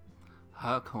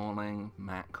 Her calling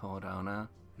Matt Cardona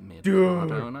mid Dude,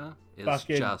 Cardona is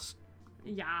fucking- just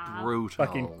Yeah. brutal.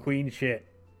 fucking queen shit.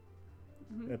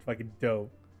 That's fucking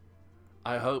dope.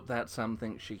 I hope that's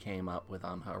something she came up with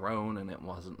on her own and it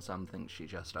wasn't something she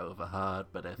just overheard,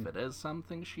 but if it is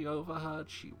something she overheard,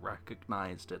 she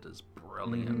recognized it as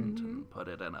brilliant and put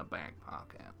it in her back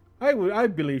pocket. I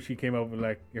believe she came up with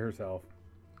like herself.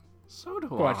 So do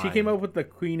Come on, I. she came up with the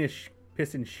queenish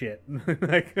pissing shit.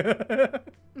 Like,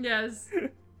 Yes.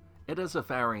 It is a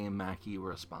very Mackie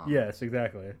response. yes,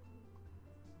 exactly.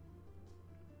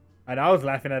 And I was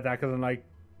laughing at that because I'm like,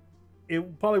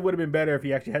 it probably would have been better if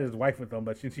he actually had his wife with him,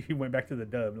 but since he went back to the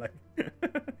dub, like,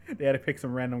 they had to pick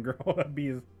some random girl to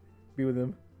be with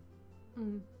him.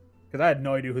 Because I had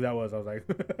no idea who that was. I was like,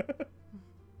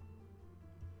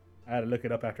 I had to look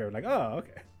it up after. I was like, oh,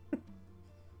 okay.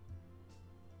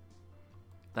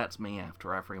 That's me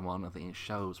after every one of these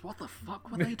shows. What the fuck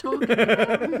were they talking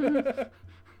about?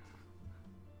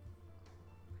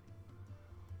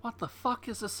 What the fuck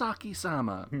is a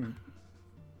Saki-sama?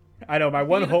 I know my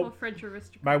one Beautiful hope. French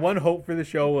aristocrat. My one hope for the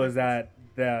show was that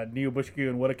Neo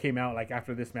Bushki would have came out like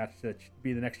after this match to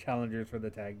be the next challengers for the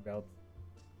tag belts.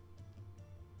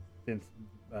 Since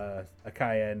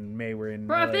Akaya and May were in.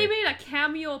 Bro, if they made a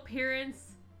cameo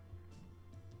appearance,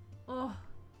 oh,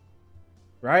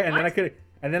 Right, and What?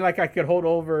 then I could hold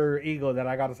over Eagle that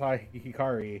I got to see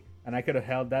Hikari, and I could have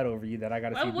held that over you that I got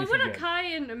to see. what would Bushki.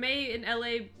 Akai and May in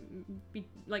LA be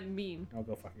like mean I'll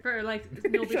go fuck it. for like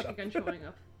Neil Shut up. Michigan showing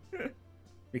up?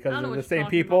 Because I don't know they're what the you're same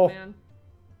talking people. about, man.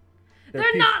 They're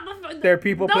They're peop- not. They're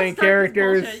people Don't playing start this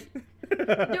characters.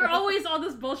 bullshit. They're always all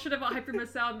this bullshit about Hyper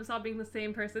Masao and Masao being the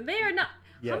same person. They are not. How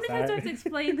Yes, many times do I have to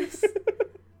explain this?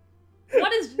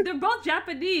 What is? They're both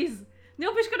Japanese.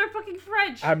 Neil Michigan are fucking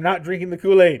French. I'm not drinking the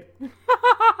Kool-Aid. You're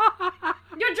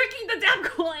drinking the damn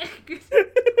Kool-Aid.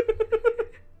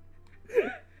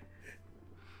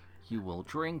 You will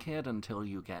drink it until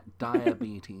you get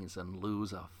diabetes and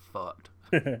lose a foot.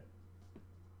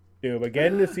 Dude, but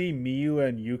getting to see Miyu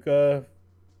and Yuka,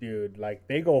 dude, like,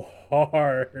 they go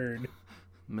hard.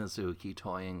 Mizuki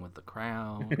toying with the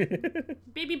crowd.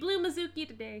 Baby blue Mizuki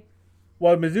today.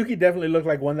 Well, Mizuki definitely looked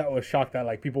like one that was shocked that,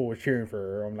 like, people were cheering for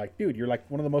her. I'm like, dude, you're, like,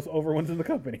 one of the most over ones in the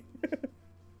company.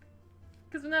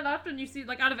 Because not often you see,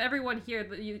 like, out of everyone here,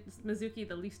 Mizuki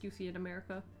the least you see in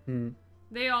America.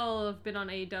 They all have been on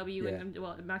AEW, and,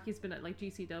 well, Maki's been at, like,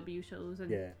 GCW shows, and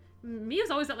Yeah. Mia's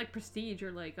always at, like, Prestige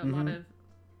or, like, a lot of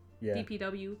Yeah.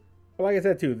 DPW. But like I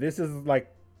said, too, this is,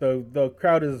 like, the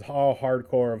crowd is all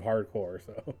hardcore of hardcore,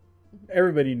 so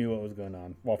everybody knew what was going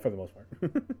on. Well, for the most part.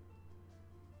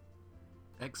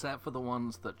 Except for the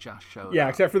ones that just showed Yeah, up.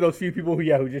 except for those few people who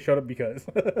just showed up because.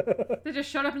 They just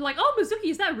showed up and like, oh, Mizuki,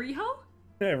 is that Riho?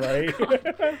 Right? Is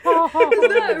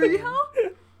that Riho?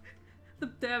 The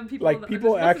damn people. Like,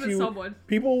 people must have been actually, someone.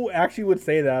 people actually would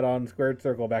say that on Squared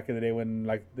Circle back in the day when,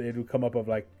 like, it would come up of,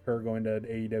 like, her going to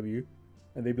AEW.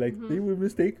 And they'd be like, they would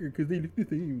mistake her because they look the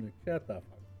same. Like, shut the fuck.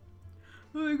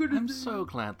 I'm so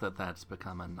glad that that's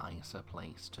become a nicer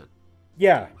place to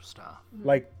Yeah. do stuff.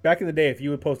 Like, back in the day, if you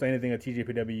would post anything at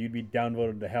TJPW, you'd be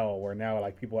downvoted to hell, where now,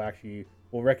 like, people actually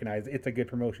will recognize it's a good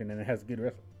promotion and it has good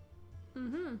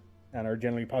wrestling. And are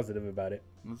generally positive about it.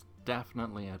 It's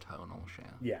definitely a tonal shift.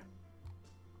 Yeah.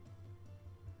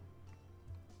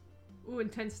 Ooh,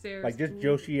 intense stares. Like, just Ooh.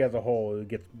 Joshi as a whole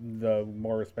gets the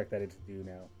more respect that it's due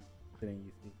now than it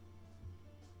used to be.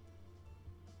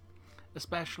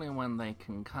 Especially when they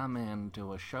can come in,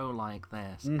 do a show like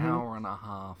this, hour and a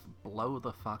half, blow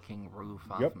the fucking roof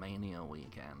off Mania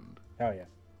weekend. Hell yeah.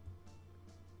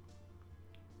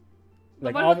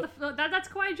 But Like, what all about that's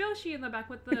Kawaii Joshi in the back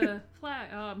with the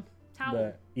flag, towel.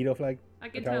 the Edo flag. I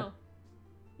can the towel. tell.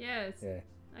 Yes. Yeah.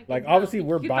 I can Like, tell. obviously,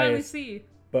 we're you can finally biased. see.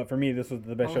 But for me, this was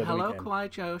the best show of the Hello, weekend. Kawaii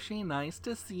Joshi. Nice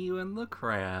to see you in the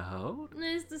crowd.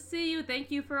 Nice to see you. Thank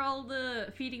you for all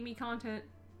the feeding me content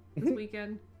this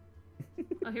weekend.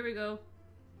 Oh, here we go.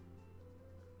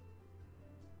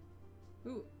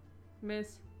 Ooh,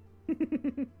 miss.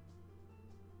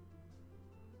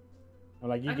 I'm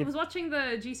like, you I get... was watching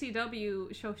the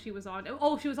GCW show she was on.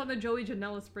 Oh, she was on the Joey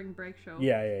Janela Spring Break show.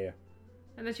 Yeah.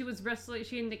 And then she was wrestling.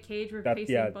 She and Nick Cage were That-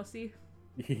 facing yeah. Bussy.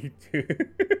 Dude.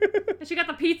 And she got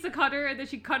the pizza cutter, and then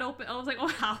she cut open. I was like,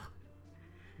 oh wow.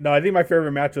 No, I think my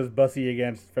favorite match was Bussy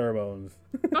against Pheromones.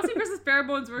 Bussy versus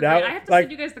pheromones were That- great. I have to like-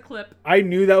 send you guys the clip. I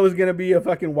knew that was gonna be a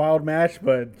fucking wild match,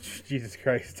 but Jesus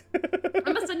Christ. I'm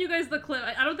gonna send you guys the clip.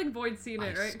 I don't think Void's seen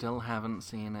it, I right? still haven't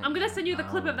seen it. I'm gonna yet, send you the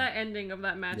clip no. of that ending of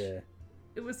that match. Yeah.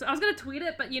 It was. I was gonna tweet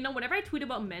it, but you know, whenever I tweet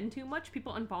about men too much,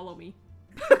 people unfollow me.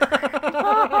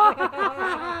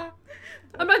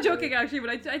 I'm not joking, actually, but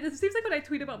it seems like when I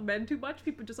tweet about men too much,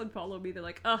 people just unfollow me. They're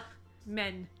like, ugh,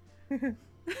 men.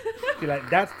 See, like,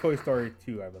 that's Toy Story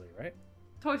 2, I believe, right?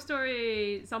 Toy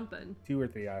Story something. 2 or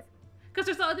 3, I Because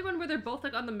there's the other one where they're both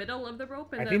like on the middle of the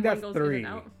rope, and I then think one that's goes 3. in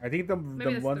and out. I think the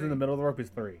that's ones in 3. the middle of the rope is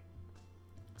 3.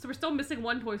 So we're still missing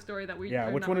one Toy Story that we. Yeah,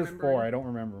 are which not one is remembering. 4? I don't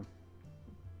remember.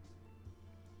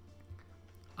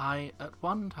 I, at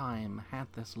one time, had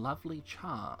this lovely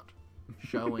chart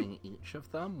showing each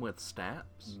of them with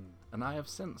steps, and I have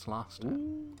since lost it.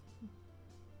 Ooh.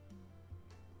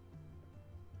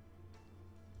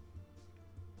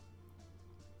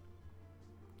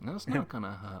 That's not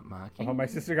gonna hurt, Marky. Oh, my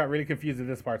sister got really confused at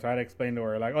this part, so I had to explain to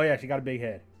her, like, oh yeah, she got a big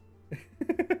head.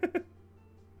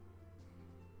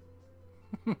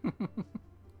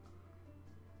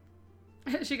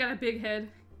 She got a big head.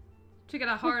 She got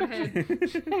a hard head.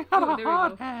 She had Oh, a there we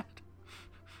hard go. head.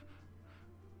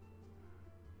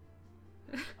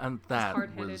 And that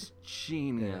hard-headed. was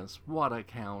genius. What a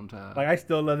counter. Like, I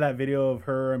still love that video of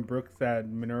her and Brooks at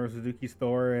Minoru Suzuki's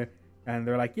store, and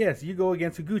they're like, yes, you go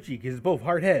against Higuchi, because it's both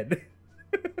hard head.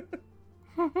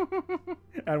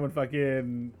 And when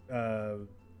fucking,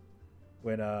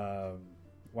 why did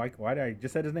I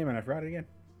just said his name and I forgot it again?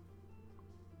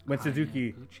 When Kaya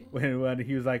Suzuki, Higuchi? when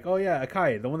he was like, oh yeah,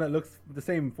 Akai, the one that looks the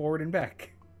same forward and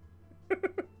back.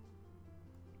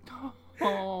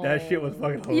 Oh. That shit was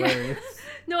fucking Yeah. hilarious.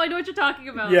 No, I know what you're talking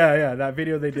about. Yeah, that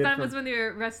video they did. That from- was when they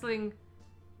were wrestling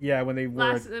yeah, when they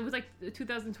were. it was like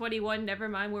 2021,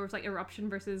 Nevermind, where it was like Eruption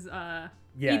versus Yeah,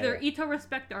 either yeah. Ito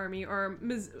Respect Army or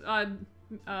Suzuki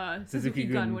Suzuki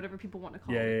Gun, Gun. whatever people want to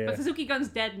call Yeah, it. yeah, yeah. But Suzuki Gun's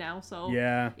dead now, so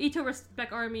Yeah. Ito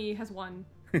Respect Army has won.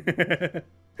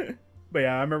 But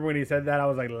yeah, I remember when he said that, I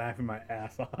was like laughing my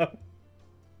ass off.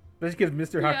 Just because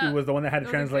Mr. Yeah. Haku was the one that had to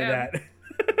I was translate like, that.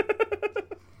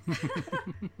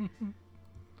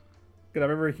 Because I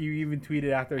remember he even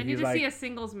tweeted after I need he's to like, see a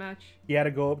singles match. he had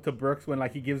to go up to Brooks when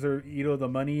like he gives her Ito the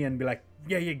money and be like,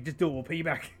 yeah, just do it, we'll pay you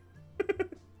back.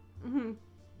 I'm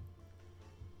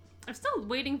still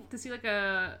waiting to see like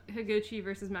a Higuchi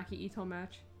versus Maki Ito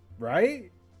match.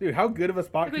 Right? Dude, how good of a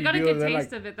spot Like, we can got a you do? good And then,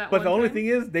 taste of it that but one the only time. thing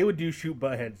is, they would do shoot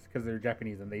butt heads because they're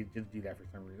Japanese and they just do that for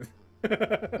some reason.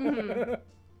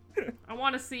 I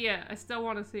want to see it. I still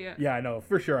want to see it. Yeah, I know,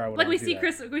 for sure I would Like we wanna see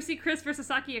that. we see Chris versus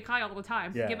Saki Akai all the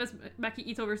time. Yeah. Give us Maki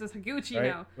Ito versus Higuchi Right?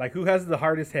 now. Like, who has the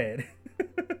hardest head?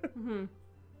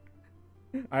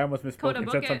 I almost misspoke Coda, and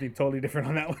book said it. something totally different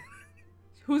on that one.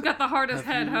 Who's got the hardest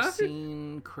Have head, you huh?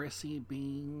 seen Chrissy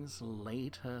B's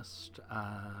latest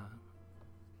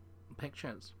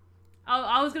pictures?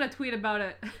 I was gonna tweet about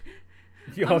it.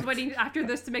 Yo, I was waiting after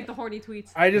this to make the horny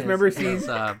tweets. I just remember seeing. It's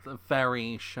a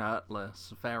very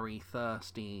shirtless, very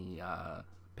thirsty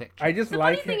picture. I just The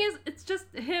like. funny thing is, it's just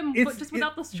him, It's- but just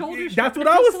without the shoulders. That's and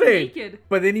what I he's was so saying. Naked.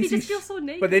 But then you He see. just feels so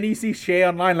naked. But then you see Shay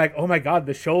online, like, oh my god,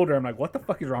 the shoulder. I'm like, what the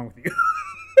fuck is wrong with you?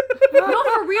 No,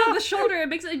 for real, the shoulder it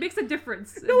makes a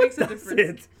difference. It makes a difference.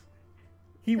 It.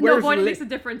 He No, wears. Void, it makes a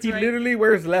difference, He right? literally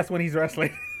wears less when he's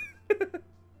wrestling.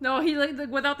 No, he like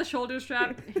without the shoulder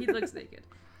strap, he looks naked.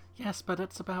 Yes, but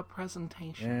it's about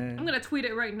presentation. I'm gonna tweet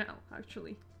it right now.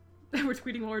 Actually, we're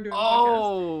tweeting while we're doing the podcast.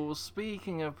 Oh,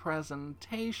 speaking of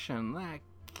presentation, that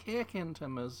kick into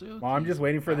Mizuki. Well, I'm just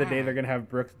waiting for the day they're gonna have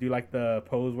Brooks do like the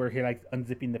pose where he like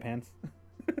unzipping the pants.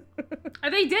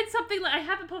 They did something like I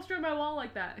have a poster on my wall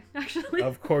like that. Actually,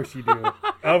 Of course you do.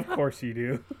 Of course you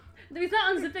do. it's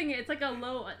not unzipping it. It's like a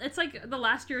low. It's like the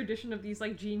last year edition of these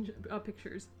like jean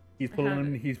pictures. He's I have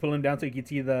pulling. it. He's pulling down so you can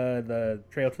see the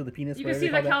trail to the penis. You can whatever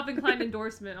see they the call that. Calvin Klein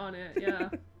endorsement on it. Yeah.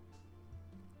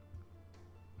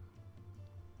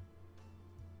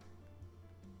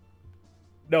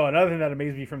 No, another thing that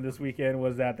amazed me from this weekend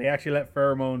was that they actually let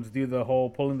Pheromones do the whole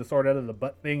pulling the sword out of the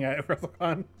butt thing at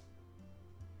WrestleCon.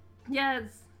 Yes.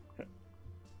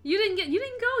 You didn't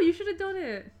go. You should have done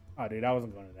it. Oh, dude, I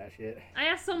wasn't going to that shit. I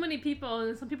asked so many people,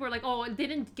 and some people were like, "Oh, they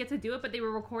didn't get to do it, but they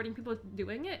were recording people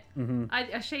doing it."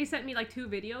 Mm-hmm. Shay sent me like 2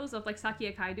 videos of like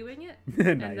Saki Akai doing it, Nice.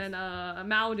 and then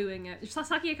Mao doing it.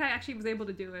 Saki Akai actually was able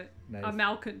to do it. Nice.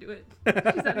 Mao couldn't do it.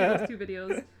 She sent me those 2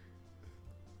 videos. I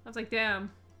was like,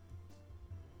 "Damn."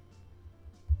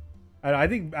 I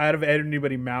think out of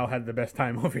anybody, Mao had the best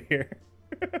time over here.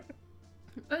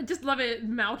 I just love it.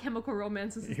 Mao Chemical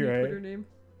Romance is his new Right. Twitter name.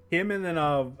 Him and then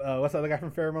what's the other guy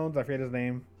from Pheromones? I forget his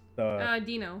name.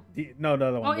 Dino. No, the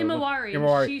other one. Oh, Imawari.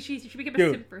 Imawari. She became a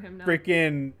Dude, simp for him now.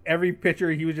 Freaking every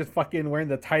picture, he was just fucking wearing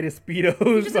the tightest speedos.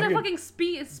 He's just in a fucking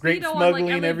speedo grape on smuggling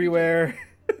like LA everywhere.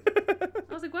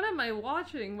 I was like, what am I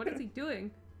watching? What is he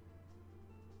doing?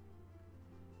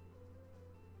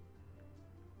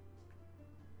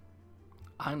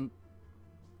 I'm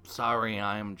sorry,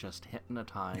 I'm just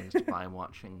hypnotized by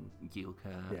watching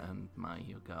Yuka and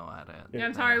Mayu go at it. Yeah,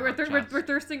 I'm sorry. We're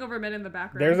thirsting over men in the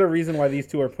background. There's a reason why these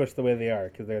two are pushed the way they are,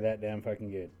 because they're that damn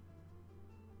fucking good.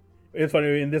 It's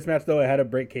funny, in this match, though, I had to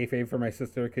break kayfabe for my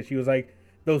sister, because she was like,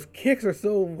 those kicks are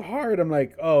so hard. I'm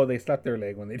like, oh, they slap their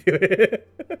leg when they do it.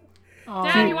 Oh,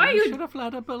 Daddy, why you should have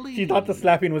let her believe? She thought the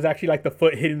slapping was actually like the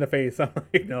foot hitting the face. I'm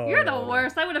like, no. You're the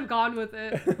worst. I would have gone with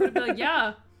it. I would be like,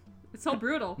 yeah. It's so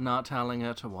brutal. Not telling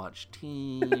her to watch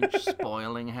Teej,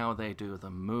 spoiling how they do the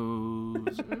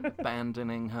moves,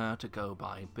 abandoning her to go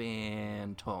buy beer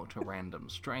and talk to random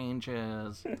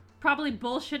strangers. Probably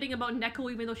bullshitting about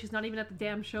Neko even though she's not even at the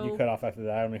damn show. You cut off after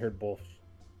that. I only heard bullshit.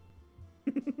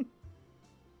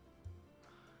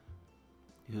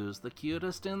 Who's the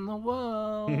cutest in the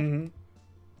world? And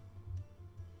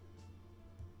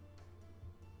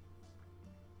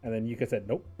then Yuka said,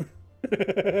 nope.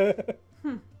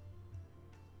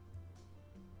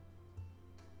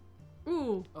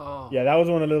 Ooh. Oh. Yeah, that was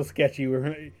one a little sketchy.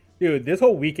 Dude, this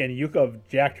whole weekend, Yuka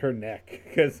jacked her neck.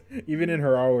 Because even in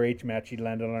her ROH match, she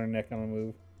landed on her neck on a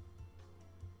move.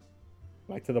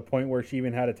 Like to the point where she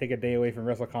even had to take a day away from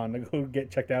WrestleCon to go get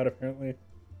checked out, apparently.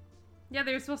 Yeah,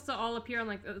 they were supposed to all appear on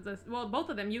like well, both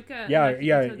of them, Yuka. Yeah,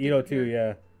 and Ito too,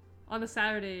 yeah. On the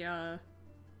Saturday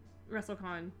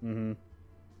WrestleCon. Mm-hmm.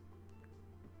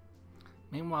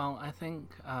 Meanwhile, I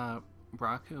think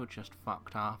Raku just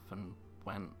fucked off and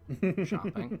went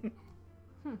shopping.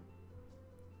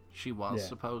 She was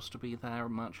supposed to be there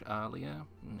much earlier,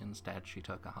 and instead she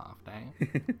took a half day.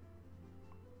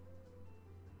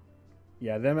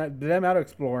 Yeah, them out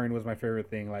exploring was my favorite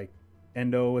thing. Like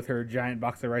Endo with her giant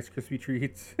box of Rice Krispie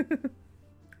treats.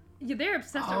 Yeah, they're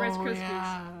obsessed with Rice Krispies.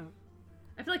 Yeah.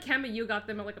 I feel like Kamayu got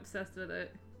them like obsessed with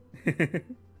it.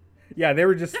 Yeah, they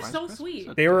were just They're so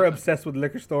sweet. they were obsessed with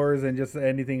liquor stores and just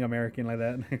anything American like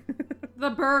that.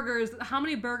 The burgers. How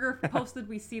many burger posts did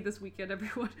we see this weekend,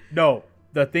 everyone? No,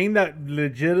 the thing that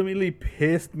legitimately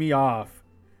pissed me off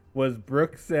was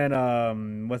Brooks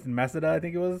and was it Masada, I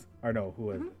think it was? Or no, who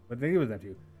was it? I think it was them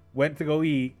two. Went to go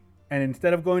eat, and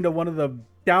instead of going to one of the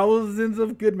thousands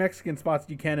of good Mexican spots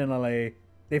you can in LA,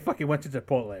 they fucking went to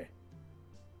Chipotle.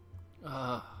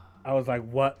 I was like,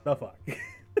 what the fuck?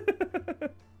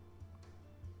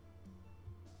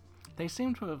 They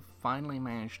seem to have finally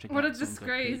managed to get What a some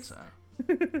disgrace.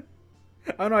 good pizza.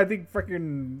 I don't know, I think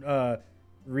freaking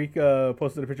Rika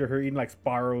posted a picture of her eating like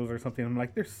Sparrows or something. I'm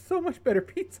like, there's so much better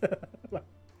pizza. Like,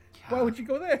 why would you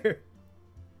go there?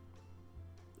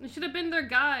 It should have been their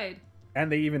guide.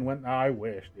 And they even went, I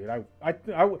wish, dude. I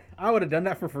would have done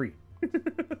that for free.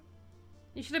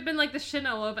 You should have been like the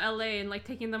Shino of LA and like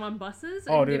taking them on buses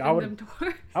and Oh, dude, giving them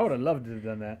tours. I would have loved to have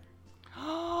done that.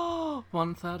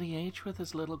 130H with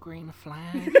his little green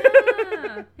flag.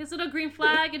 Yeah, his little green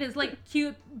flag and his like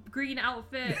cute green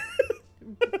outfit.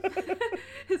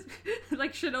 His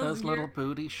like Shino's Those gear. little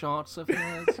booty shorts of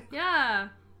his. Yeah.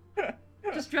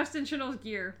 Just dressed in Shino's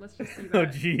gear. Let's just see that. Oh,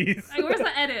 jeez. Like, where's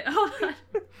the edit? Hold on.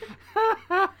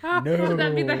 No. Should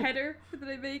that be the header that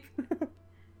I make?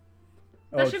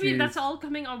 That should be. That's all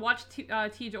coming on Watch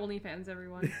Teej OnlyFans,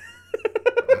 everyone.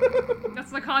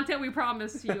 That's the content we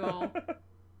promised you all.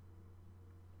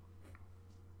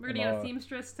 We're gonna get a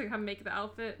seamstress to come make the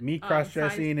outfit. Me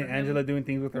cross-dressing and Angela doing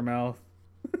things with her mouth.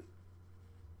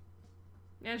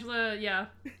 Angela, yeah.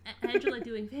 Angela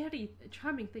doing very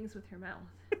charming things with her mouth.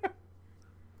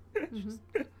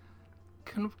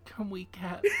 Can we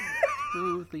get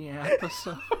through the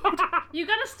episode? You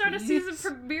gotta start a season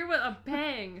premiere with a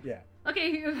bang. Yeah.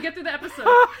 Okay, get through the episode.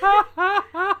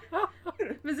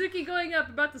 Mizuki going up,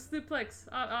 about to suplex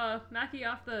Maki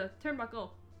off the turnbuckle.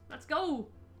 Let's go.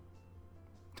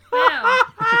 Bam.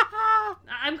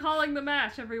 I'm calling the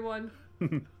match, everyone.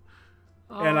 And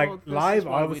like live,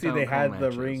 obviously they had the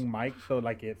matches. ring mic, so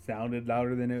like it sounded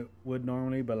louder than it would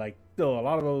normally. But like still, a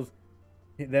lot of those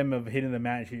them of hitting the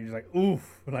mat, you're just like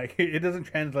oof, like it doesn't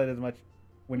translate as much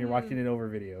when you're watching it over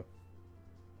video.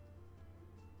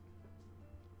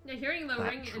 Yeah, hearing the That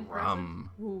ring in drum.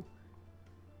 person. Ooh.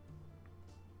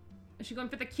 Is she going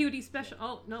for the cutie special?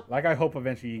 Oh, nope. Like I hope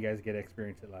eventually you guys get to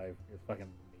experience it live. It's fucking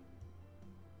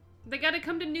They gotta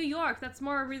come to New York. That's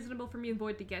more reasonable for me and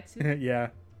Void to get to. yeah.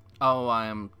 Oh, I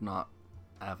am not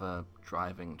ever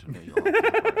driving to New York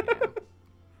ever again.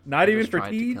 Not They even just for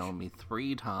tried to Teej. kill me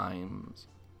 3 times.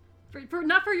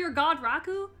 Not for your god,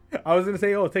 Raku? I was gonna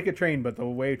say, oh, take a train, but the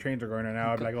way trains are going right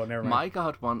now, I'd be like, oh, never mind. My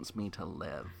god wants me to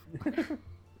live.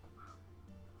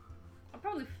 I'll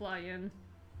probably fly in.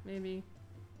 Maybe.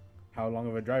 How long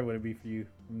of a drive would it be for you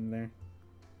from there?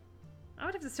 I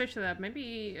would have to search that.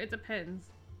 Maybe it depends.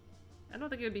 I don't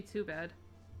think it would be too bad.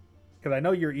 Because I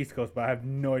know you're East Coast, but I have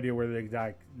no idea where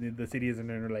the city is in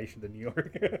relation to New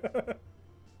York.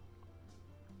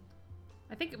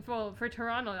 I think for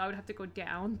Toronto, I would have to go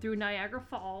down through Niagara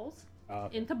Falls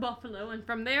into Buffalo, and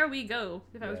from there we go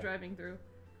if I was driving through.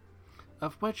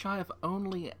 Of which I have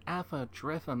only ever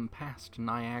driven past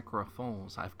Niagara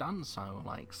Falls. I've done so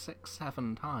like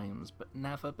 6-7 times, but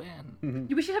never been.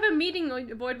 We should have a meeting,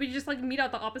 Boyd. We just like meet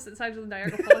out the opposite sides of the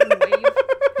Niagara Falls and wave.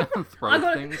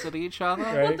 Throw things at each other.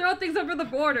 Right. We'll throw things over the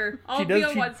border. I'll be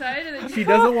on one side, and then she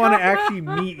doesn't want to actually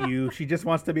meet you. She just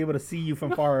wants to be able to see you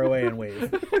from far away and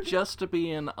wave. Just to be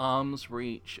in arm's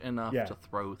reach enough to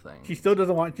throw things. She still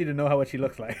doesn't want you to know what she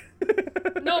looks like.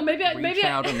 No, maybe Reach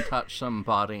out and touch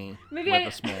somebody with a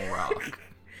small rock.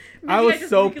 I was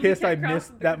so pissed I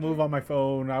missed that move on my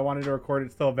phone. I wanted to record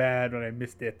it so bad, but I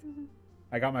missed it.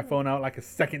 I got my phone out like a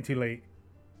second too late.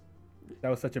 That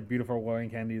was such a beautiful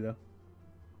whirling candy, though.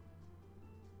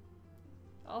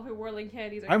 All her whirling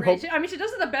candies are great. She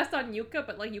does it the best on Yuka,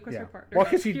 but like Yuka's her partner. Well,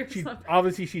 because she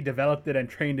obviously she developed it and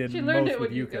trained it most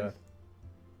with Yuka.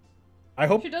 I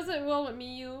hope she does it well with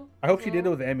Miyu. I hope she did it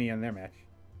with Emmy in their match.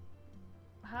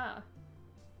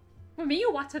 Well,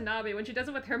 Miyu Watanabe, when she does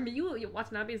it with her, Miyu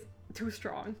Watanabe is too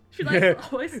strong. She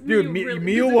like always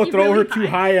Miyu will throw her too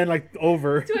high and like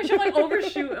over. She'll like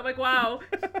overshoot. I'm like, wow.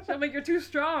 I'm like, you're too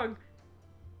strong.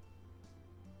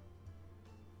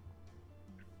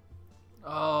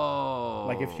 Oh.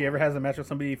 Like if she ever has a match with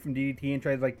somebody from DDT and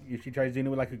tries if she tries doing it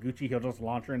with like a Gucci, he'll just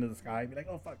launch her into the sky and be like,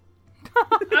 oh fuck.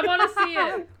 I want to see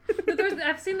it.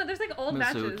 I've seen that there's like old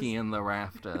matches. Mizuki in the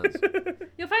rafters.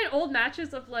 You'll find old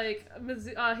matches of like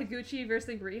Higuchi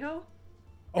versus Riho.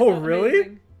 Oh really?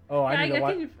 Amazing. Oh, I need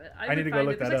to go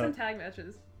look that up. There's like some tag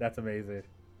matches. That's amazing.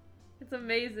 It's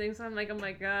amazing. So I'm like, oh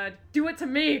my god, do it to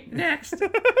me next.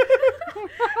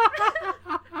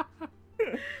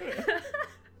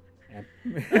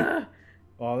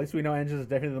 Well, at least we know Angela's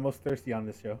definitely the most thirsty on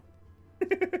this show.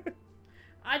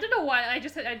 I don't know why. I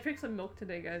drank some milk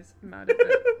today, guys. I'm out of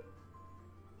it.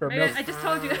 Milk, I just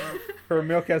told you. Her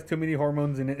milk has too many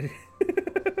hormones in it.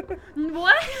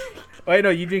 What? Oh, wait, no,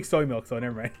 you drink soy milk, so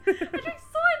never mind. I drink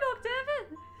soy milk, damn it.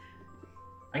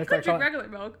 I could drink regular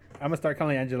milk. I'm gonna start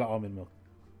calling Angela almond milk.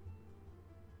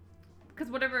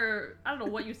 Because whatever, I don't know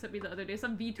what you sent me the other day.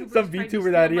 Some VTuber. Some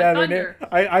VTuber that, yeah, their name.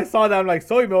 I saw that, I'm like,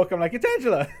 soy milk. I'm like, it's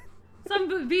Angela. Some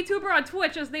VTuber on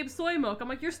Twitch is named Soy Milk. I'm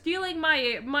like, you're stealing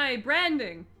my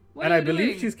branding. What and are I you believe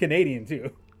doing? she's Canadian,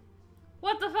 too.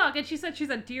 What the fuck? And she said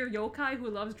she's a dear yokai who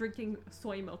loves drinking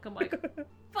soy milk. I'm like,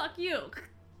 fuck you.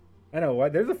 I know.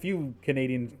 There's a few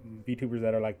Canadian VTubers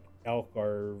that are like elk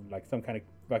or like some kind of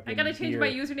fucking I gotta change beer. my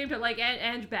username to like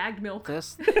Ange Bagged Milk.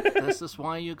 This is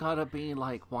why you gotta be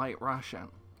like White Russian.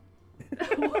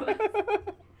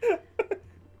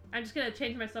 I'm just gonna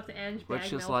change my stuff to Ange Bagged Milk.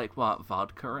 Which is like what,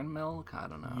 vodka and milk? I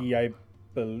don't know. Yeah, I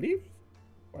believe.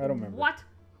 I don't remember. What?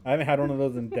 I haven't had one of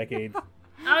those in decades.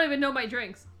 I don't even know my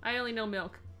drinks. I only know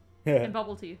milk and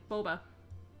bubble tea, boba.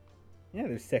 Yeah,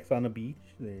 there's sex on the beach.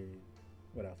 There's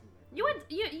what else?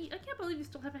 I can't believe you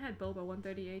still haven't had boba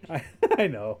 130H. I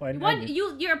know.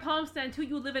 You're a Palm Stand. Two,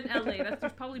 you live in LA.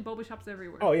 There's probably boba shops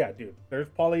everywhere. Oh yeah, dude. There's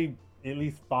probably at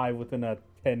least 5 within a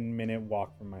 10-minute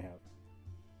walk from my house.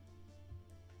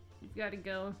 You've got to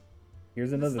go.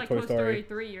 Here's another like Toy Story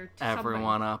 3 or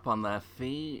Everyone up on their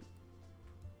feet.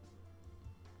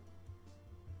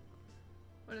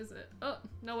 What is it? Oh,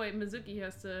 no wait, Mizuki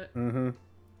has to... Mm-hmm.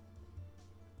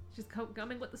 She's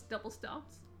coming with this double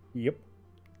stomps? Yep.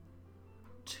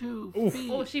 2 Oof.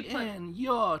 feet in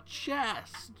your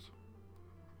chest.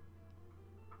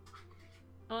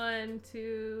 1,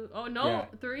 2... Oh, no, Yeah.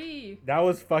 3. That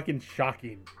was fucking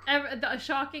shocking.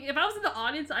 Shocking. If I was in the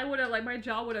audience, I would have, like, my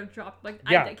jaw would have dropped. Like,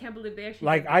 Yeah. I can't believe they actually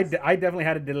Like, did this. I definitely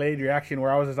had a delayed reaction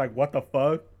where I was just like, what the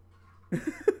fuck?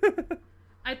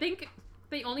 I think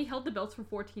they only held the belts for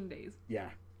 14 days. Yeah.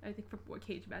 I think for what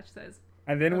Cage Match says.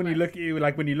 And then when you look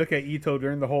at Ito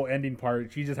during the whole ending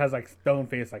part, she just has like stone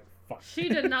face, like fuck. She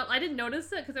did not. I didn't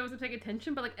notice it because I wasn't paying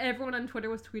attention. But like everyone on Twitter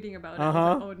was tweeting about it. Uh-huh.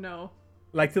 I was like, oh no.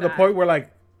 Like to the point where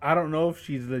like I don't know if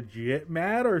she's legit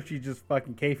mad or if she's just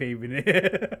fucking kayfabing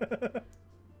it.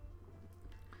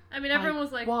 I mean, everyone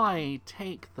was like, why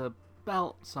take the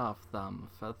belts off them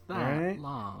for that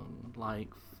long? Like,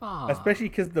 fuck. Especially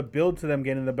because the build to them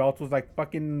getting the belts was like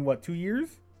fucking what, 2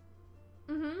 years?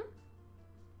 mm-hmm.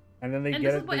 And then they And get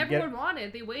this it. is what They everyone get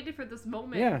wanted. They waited for this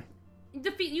moment. yeah,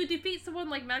 You defeat someone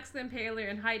like Max the Impaler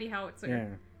and Heidi Howitzer. yeah.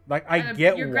 Like I And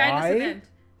get your grandest why, event.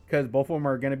 because both of them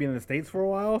are gonna be in the States for a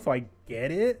while, so I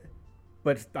get it.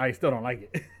 But I still don't like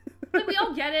it. Like, we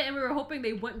all get it, and we were hoping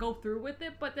they wouldn't go through with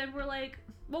it, but then we're like,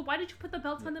 well, why did you put the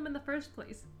belts on them in the first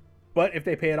place? But if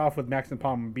they pay it off with Max and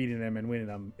Palm beating them and winning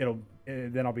them,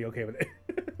 then I'll be okay with it.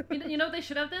 You know what they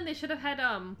should have done? They should have had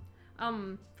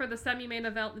for the semi-main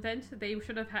event, they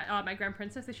should have had my Grand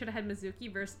Princess. They should have had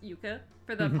Mizuki versus Yuka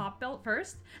for the pop belt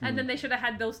first, and then they should have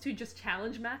had those two just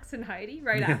challenge Max and Heidi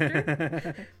right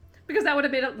after, because that would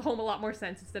have made it home a lot more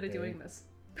sense instead of doing this.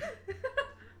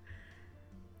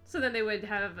 So then they would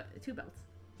have 2 belts.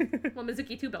 Well,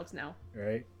 Mizuki 2 belts now.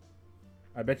 Right.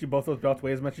 I bet you both those belts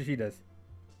weigh as much as she does.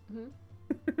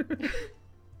 Mm-hmm.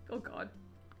 Oh God.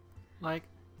 Like,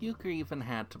 Yuka even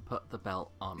had to put the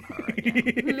belt on her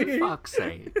again. For fuck's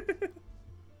sake.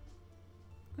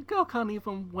 The girl can't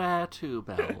even wear 2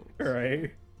 belts.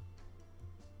 Right.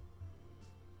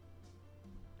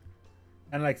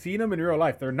 And like seeing them in real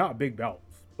life, they're not big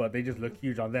belts, but they just look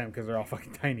huge on them because they're all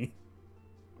fucking tiny.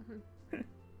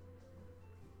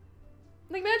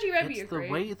 Like Magic Rebby, It's the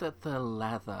way that the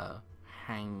leather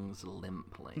hangs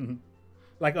limply. Mm-hmm.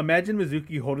 Like imagine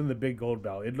Mizuki holding the big gold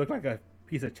belt. It'd look like a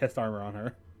piece of chest armor on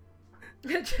her.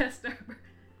 Chest armor.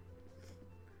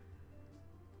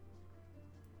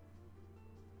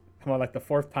 Come on, like the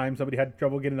 4th time somebody had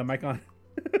trouble getting the mic on.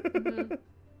 Mm-hmm.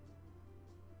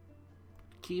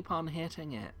 Keep on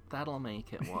hitting it. That'll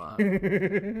make it work.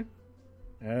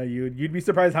 You'd be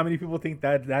surprised how many people think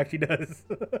that actually does.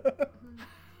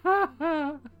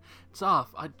 It's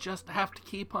off. I just have to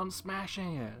keep on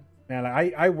smashing it. Man,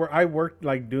 like, I worked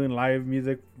like doing live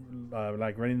music,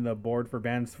 like running the board for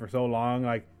bands for so long.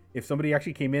 Like if somebody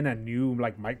actually came in and knew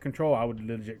like mic control, I would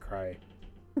legit cry.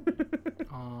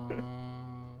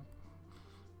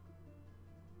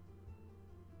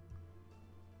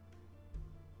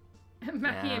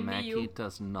 Maki and Maki Miyu.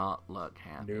 does not look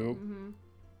happy. Nope. Mm-hmm.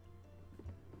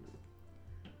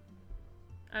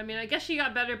 I mean, I guess she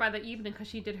got better by the evening because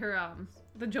she did her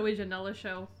the Joey Janela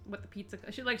show with the pizza.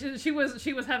 She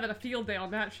was having a field day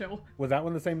on that show. Was that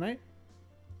one the same night?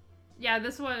 Yeah,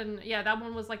 this one. Yeah, that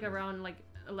one was like around like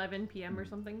 11 p.m. or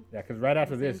something. Yeah, because right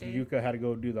after Same this, day. Yuka had to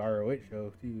go do the ROH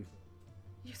show too.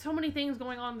 So many things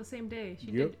going on the same day. She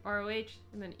Yep. did ROH,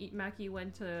 and then Maki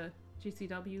went to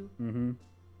GCW Mm-hmm.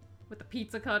 with the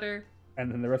pizza cutter.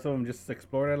 And then the rest of them just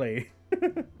explored LA.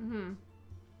 Mm-hmm.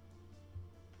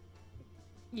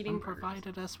 Eating And burgers.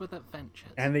 provided us with adventures.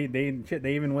 And they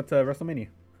even went to WrestleMania.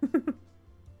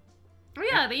 Oh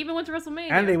yeah, they even went to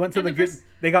WrestleMania. And they went to the good.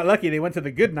 They got lucky. They went to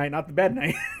the good night, not the bad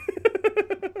night.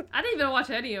 I didn't even watch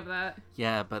any of that.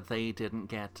 Yeah, but they didn't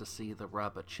get to see the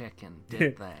rubber chicken,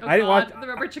 did they? Oh I didn't God, watch- the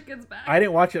rubber chicken's back. I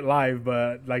didn't watch it live,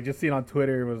 but like just seeing on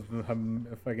Twitter was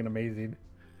fucking amazing.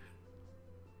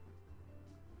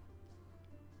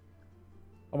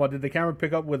 Oh, well, did the camera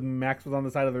pick up when Max was on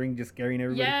the side of the ring just scaring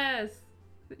everybody?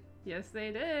 Yes,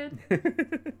 they did.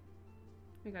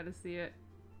 We gotta see it.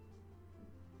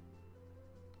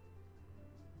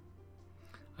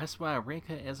 I swear,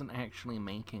 Rika isn't actually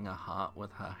making a heart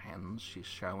with her hands. She's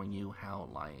showing you how,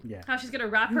 like... Yeah. How she's gonna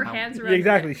wrap her hands Yeah, around.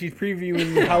 exactly. She's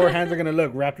previewing how her hands are gonna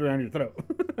look wrapped around your throat.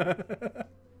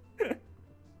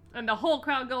 And the whole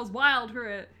crowd goes wild for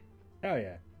it. Hell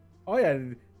yeah. Oh yeah.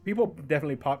 People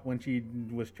definitely popped when she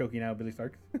was choking out Billy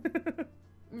Starks.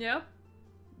 Yep.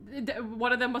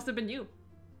 One of them must have been you.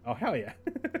 Oh hell yeah.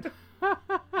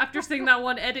 After seeing that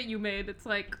one edit you made, it's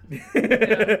like,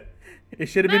 It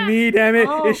should have been me, damn it.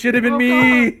 Oh, It should have been oh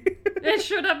me. it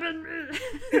should have been me.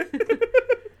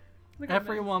 Look at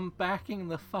Everyone backing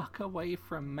the fuck away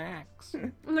from Max.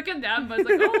 Max. Look at Namba. It's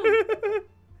like, oh.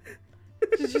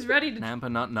 She's ready to.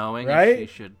 Namba not knowing Right? if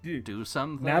she should Dude, do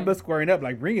something. Namba's squaring up,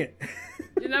 like bring it.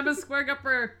 Namba's squaring up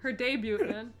for her debut,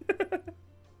 man.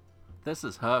 This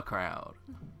is her crowd.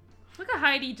 Look at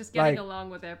Heidi just getting Like- along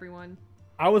with everyone.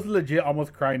 I was legit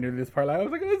almost crying during this part. Like, I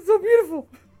was like, oh, it's so beautiful.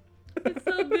 It's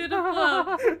so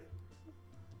beautiful.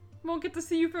 Won't get to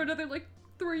see you for another like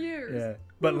 3 years. Yeah.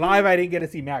 But live, I didn't get to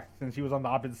see Max since she was on the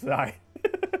opposite side.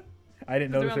 I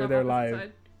didn't They're notice on her the there opposite live.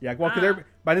 side. Yeah, well, because Ah.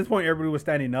 by this point, everybody was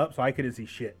standing up, so I couldn't see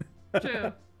shit.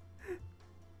 True.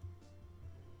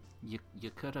 You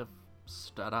could have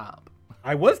stood up.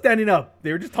 I was standing up.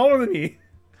 They were just taller than me.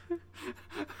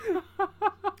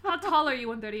 How tall are you,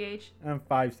 130H? I'm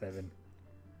 5'7".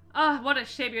 Ah, what a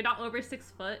shame you're not over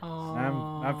 6 foot.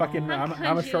 I'm fucking. How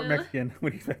I'm a could short you? Mexican.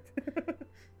 What do you expect?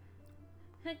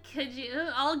 Could you?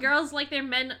 All girls like their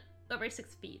men over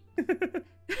 6 feet.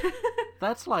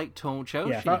 That's like tall Joshi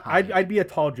Yeah, height. I'd be a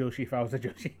tall Joshi if I was a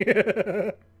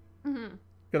Joshi.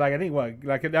 Cause like I think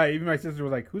even my sister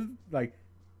was like, "Who's like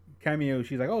Cameo?"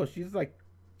 She's like, "Oh, she's like,"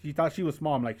 she thought she was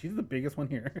small. I'm like, "She's the biggest one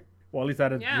here." Well, at least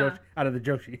out of the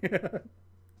Joshi.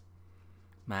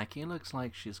 Mackie looks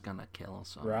like she's gonna kill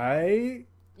someone. Right?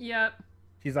 Yep.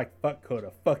 She's like, "Fuck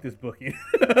Coda. Fuck this booking."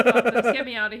 Fuck this, get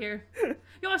me out of here.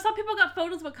 Yo, I saw people got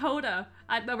photos with Coda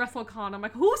at the WrestleCon. I'm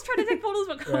like, who's trying to take photos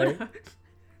with Coda? Right?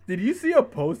 Did you see a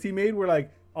post he made where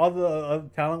like all the other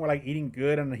talent were like eating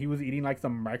good and he was eating like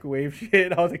some microwave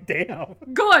shit? I was like, damn.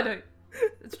 Good.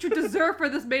 It's true dessert for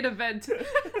this main event.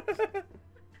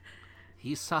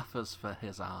 He suffers for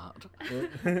his art.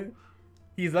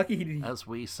 He's lucky he. As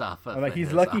we suffer. Like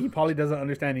he's lucky he probably doesn't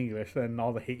understand English and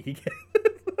all the hate he gets.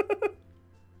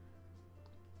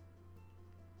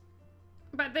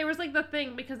 But there was like the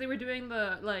thing because they were doing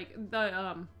the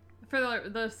for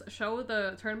the show,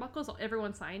 the turnbuckles,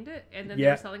 everyone signed it and then they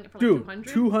were selling it for like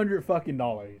 $200 fucking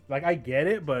dollars. Like I get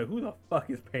it, but who the fuck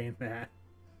is paying that?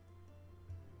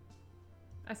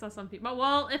 I saw some people.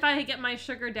 Well, if I get my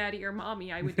sugar daddy or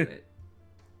mommy, I would do it.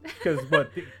 Because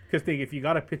think if you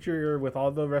got a picture with all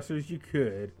the wrestlers you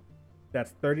could,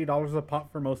 that's $30 a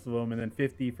pop for most of them, and then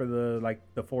 $50 for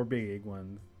the 4 big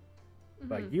ones.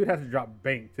 Mm-hmm. Like you'd have to drop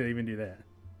bank to even do that.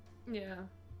 Yeah,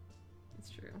 it's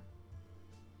true.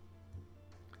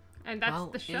 And that's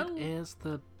the show. It is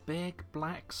the big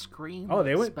black screen. Oh,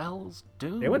 they went spells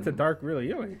doom. They went to dark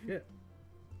really early. Shit.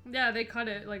 Yeah, they cut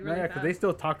it like really because they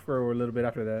still talked for a little bit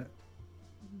after that.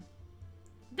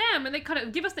 Damn, and they cut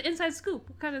it. Give us the inside scoop.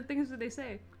 What kind of things did they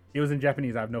say? It was in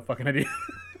Japanese. I have no fucking idea.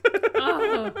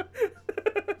 Oh.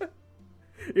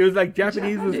 It was like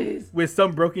Japanese. With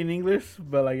some broken English,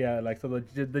 but like yeah, like so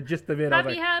the gist of it.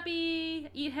 Happy,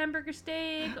 eat hamburger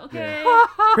steak. Okay. Yeah.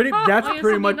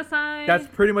 That's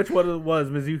pretty much what it was.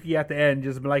 Mizuki at the end,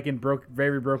 just like in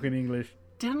very broken English.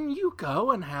 Didn't you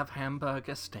go and have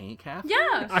hamburger steak after?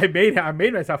 Yeah. I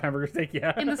made myself hamburger steak.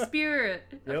 Yeah. In the spirit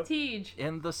of Teej.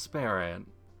 In the spirit.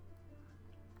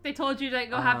 They told you to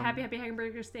go have happy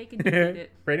hamburger steak, and you did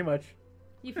it. Pretty much.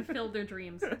 You fulfilled their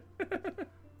dreams.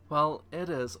 Well, it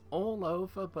is all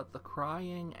over but the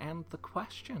crying and the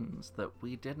questions that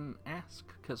we didn't ask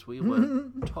because we were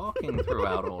talking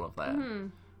throughout all of that. Mm-hmm.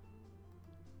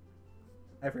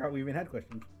 I forgot we even had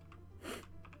questions.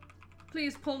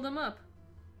 Please pull them up.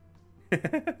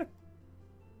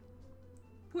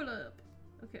 Pull up.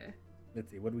 Okay.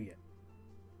 Let's see, what do we get?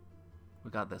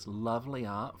 We got this lovely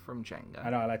art from Jenga. I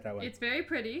know, I like that one. It's very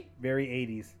pretty. Very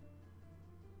 80s.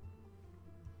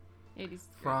 80s.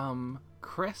 From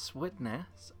Chris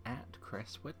Witness at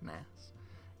Chris Witness.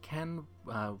 Can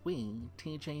we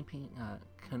TJPW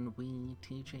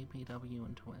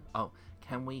into it? Oh,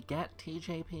 can we get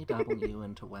TJPW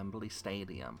into Wembley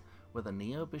Stadium with a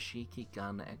Neo Bashiki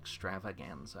gun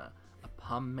extravaganza, a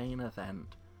PUM main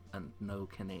event, and no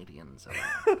Canadians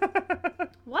allowed?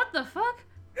 What the fuck?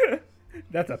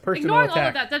 That's a personal Ignoring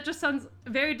attack. all of that just sounds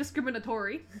very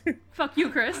discriminatory. Fuck you,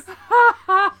 Chris.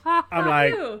 I'm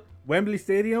like, Wembley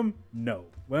Stadium? No.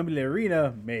 Wembley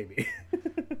Arena? Maybe.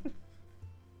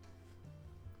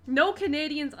 No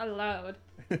Canadians allowed.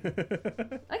 I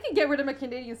can get rid of my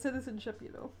Canadian citizenship,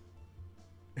 you know.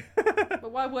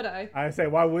 But why would I? I say,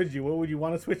 why would you? What would you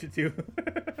want to switch it to?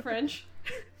 French.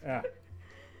 Yeah.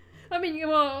 I mean,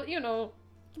 well, you know,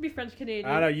 you can be French Canadian.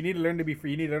 I don't know. You need to learn to be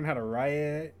free. You need to learn how to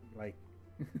riot. Like.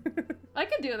 I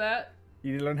can do that.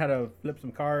 You need to learn how to flip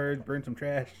some cards, burn some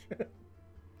trash.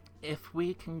 If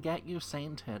we can get you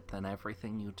sainted, then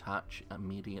everything you touch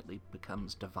immediately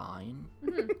becomes divine.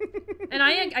 Mm-hmm. And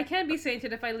I can be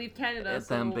sainted if I leave Canada. It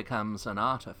then becomes an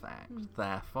artifact.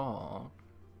 Therefore,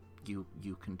 you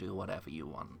can do whatever you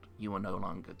want. You are no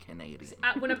longer Canadian.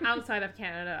 When I'm outside of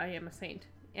Canada, I am a saint.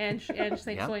 And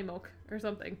Saint Soy Milk or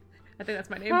something. I think that's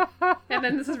my name. And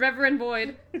then this is Reverend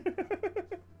Void.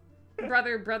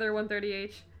 Brother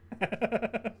 130H.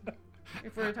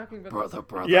 If we're talking about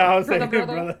brother. Yeah, I was saying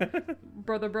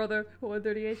brother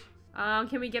 130H.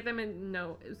 Can we get them in?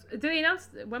 No. Did they announce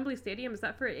Wembley Stadium? Is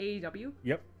that for AEW?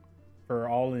 Yep. For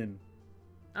All In.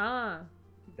 Ah.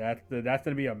 That's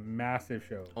gonna be a massive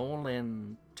show. All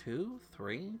In 2,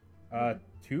 3?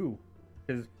 2.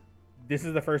 Because this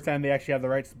is the first time they actually have the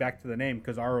rights back to the name.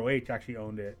 Because ROH actually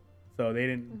owned it, so they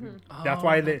didn't. Mm-hmm. That's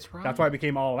why that's why it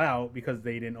became All Out, because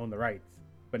they didn't own the rights.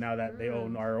 But now that they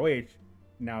own ROH,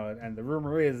 now, and the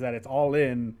rumor is that it's All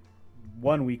In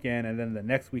one weekend, and then the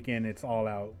next weekend it's All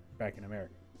Out back in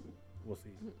America. We'll see.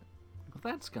 Well,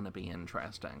 that's gonna be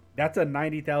interesting. That's a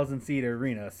 90,000 seat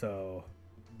arena, so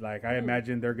like I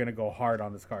imagine they're gonna go hard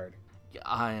on this card.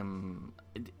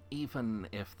 Even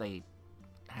if they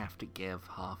have to give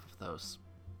half of those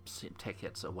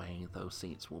tickets away, those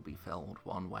seats will be filled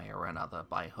one way or another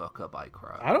by hook or by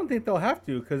crook. I don't think they'll have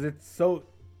to because it's so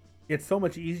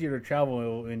much easier to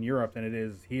travel in Europe than it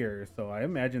is here. So I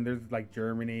imagine there's like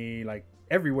Germany, like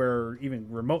everywhere, even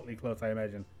remotely close. I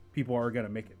imagine people are gonna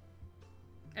make it.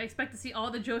 I expect to see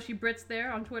all the Joshi Brits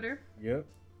there on Twitter. Yep.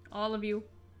 All of you.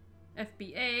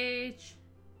 FBH,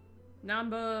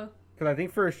 Namba. Because I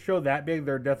think for a show that big,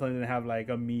 they're definitely gonna have like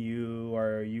a Miyu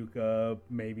or a Yuka,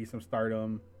 maybe some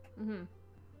Stardom. Mm-hmm.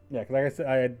 Yeah, because like I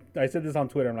said, I said this on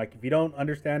Twitter. I'm like, if you don't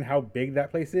understand how big that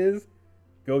place is,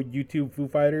 go YouTube Foo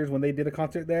Fighters when they did a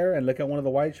concert there and look at one of the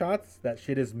wide shots. That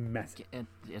shit is massive.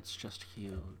 It's just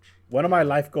huge. One of my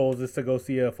life goals is to go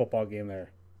see a football game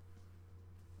there.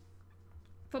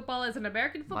 Football as an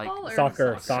American football like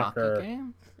or soccer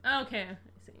game? Okay, I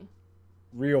see.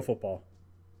 Real football.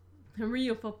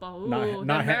 Real football. Ooh, Not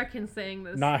the Americans saying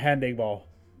this. Not handball.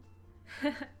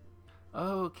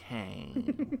 Okay,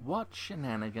 what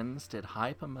shenanigans did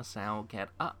Hyper Masao get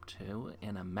up to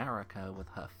in America with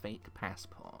her fake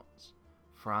passports?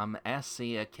 From SC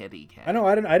a Kitty Cat. I know.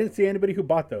 I didn't see anybody who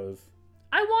bought those.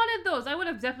 I wanted those. I would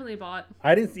have definitely bought.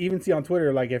 I didn't even see on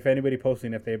Twitter like if anybody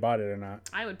posting if they bought it or not.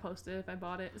 I would post it if I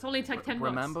bought it. It's only like $10.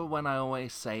 Remember when I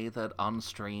always say that on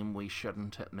stream we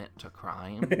shouldn't admit to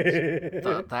crimes?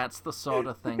 That's the sort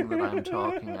of thing that I'm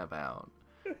talking about.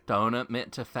 Don't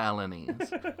admit to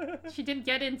felonies. She didn't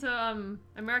get into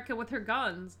America with her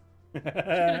guns. She could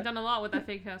have done a lot with that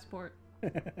fake passport.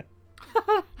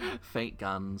 Fake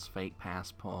guns, fake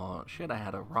passport. Should have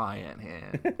had a riot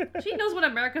here. She knows what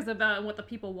America's about and what the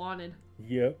people wanted.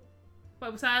 Yep.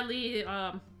 But sadly,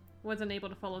 wasn't able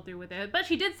to follow through with it. But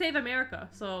she did save America,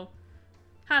 so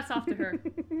hats off to her.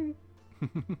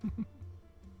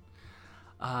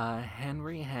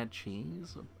 Henry had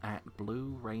cheese at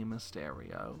Blue Rey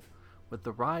Mysterio. With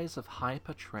the rise of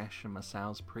Hyper Trish and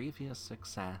Masao's previous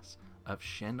success of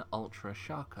Shin Ultra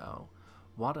Shoko,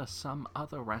 what are some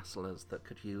other wrestlers that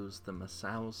could use the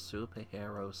Masao's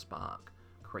superhero spark,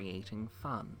 creating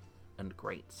fun and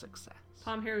great success?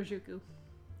 Palm Harajuku.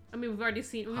 I mean, we've already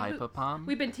seen... Hyper Palm?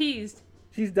 We've been teased.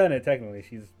 She's done it, technically.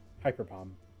 She's Hyper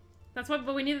Palm. That's what...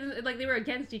 But we need... Like, they were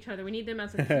against each other. We need them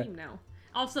as a team now.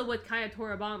 Also with Kaya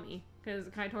Toribami, because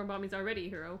Kaya Toribami's already a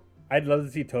hero. I'd love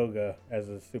to see Toga as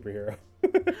a superhero.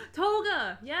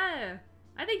 Toga! Yeah!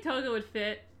 I think Toga would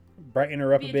fit. Brighten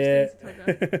her up a bit.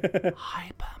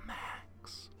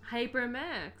 Hypermax.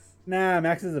 Hypermax. Nah,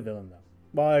 Max is a villain, though.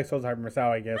 Well, so is Hyper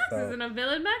Masao, I guess. Max isn't a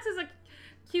villain. Max is a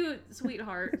cute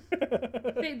sweetheart.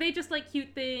 they just like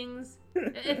cute things.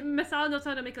 If Masao knows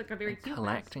how to make like a very cute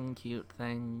collecting Max. Cute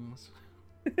things.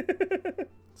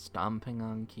 Stomping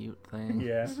on cute things.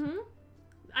 Yeah. Mm-hmm.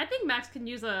 I think Max can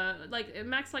use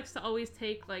Max likes to always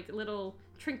take like little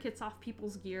trinkets off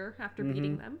people's gear after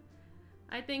beating them.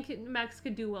 I think Max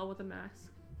could do well with a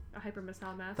mask. A Hyper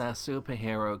Masao mask. Their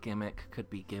superhero gimmick could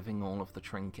be giving all of the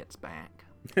trinkets back.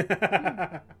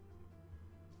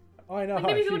 Oh, I know. Like,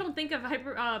 maybe people don't think of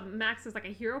Max as like a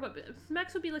hero, but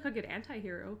Max would be like a good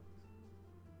anti-hero.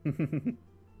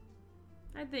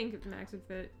 I think Max would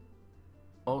fit.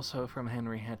 Also from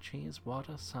Henry Hedges, what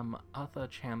are some other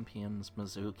champions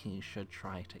Mizuki should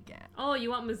try to get? Oh,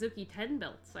 you want Mizuki 10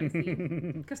 belts, I see.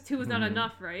 Because 2 is not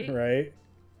enough, right? Right.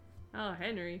 Oh,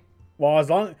 Henry. Well, as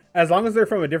long as they're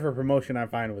from a different promotion, I'm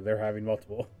fine with their having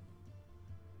multiple.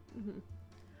 Mm-hmm.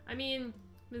 I mean,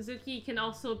 Mizuki can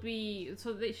also be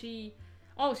she's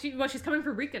coming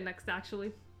for Rika next,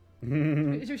 actually.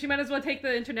 She might as well take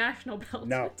the international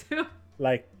belt too.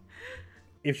 Like,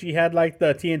 if she had like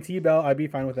the TNT belt, I'd be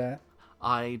fine with that.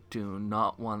 I do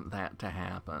not want that to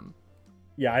happen.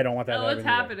 Yeah, I don't want that to happen. It's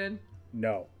happening.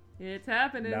 No. It's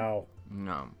happening. No.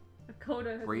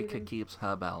 Coda has Rika keeps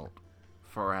her belt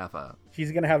forever.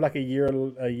 She's gonna have like a year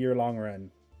long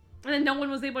run. And then no one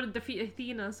was able to defeat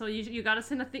Athena, so you gotta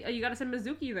send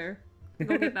Mizuki there to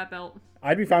go get that belt.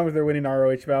 I'd be fine with her winning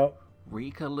ROH belt.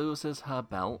 Rika loses her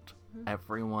belt.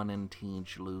 Everyone in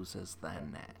Teej loses their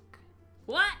neck.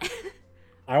 What?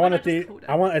 I want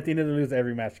Athena to lose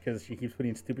every match because she keeps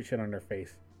putting stupid shit on her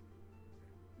face.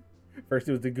 First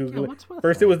it was the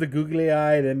googly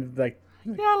eye, then like.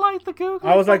 Yeah, like the googly.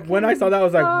 I was like, when I saw that, I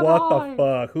was like, what the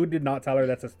fuck? Who did not tell her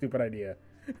that's a stupid idea?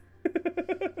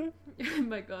 Oh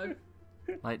my god.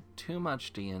 Like, too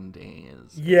much D&D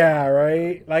is... Yeah,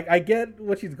 right? Like, I get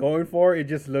what she's going for, it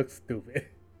just looks stupid.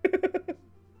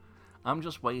 I'm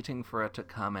just waiting for her to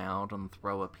come out and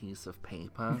throw a piece of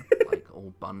paper, like,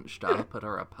 all bunched up at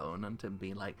her opponent and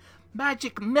be like,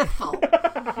 Magic Missile!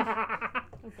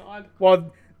 Oh god.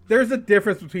 Well, there's a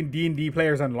difference between D&D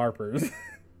players and LARPers.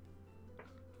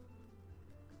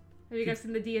 Have you guys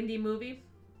seen the D&D movie?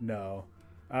 No.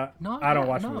 Not I don't yet,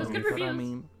 watch no, movies. There's good but I reviews.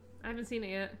 mean, I haven't seen it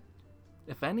yet.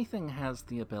 if anything has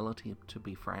the ability to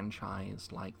be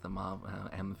franchised like the Marvel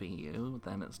MVU,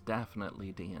 then it's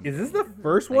definitely D&D. Is this the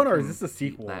first They one or is can this a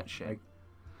keep sequel? That shit. Like,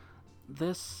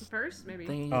 This First, maybe.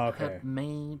 they Oh, okay. had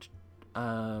made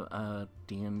a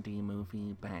D&D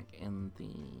movie back in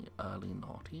the early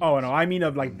noughties. oh no, I mean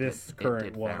of like And this it current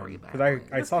did one. very Because badly.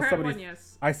 I This saw current somebody, one,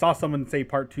 yes. I saw someone say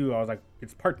part 2. I was like,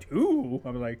 it's part 2. I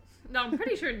was like, No, I'm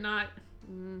pretty sure not.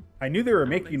 I knew they were I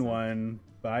don't think making so. one,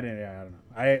 but I didn't. Yeah, I don't know.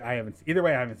 I haven't. Either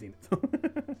way, I haven't seen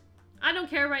it. I don't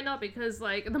care right now because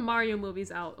like the Mario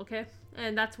movie's out, okay?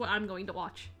 And that's what I'm going to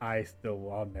watch. I'll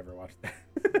never watch that.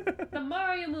 The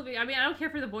Mario movie. I mean, I don't care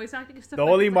for the voice acting and stuff. The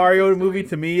but only it's like a Mario good movie story.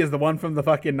 to me is the one from the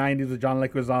fucking 90s with John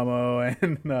Leguizamo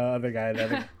and the other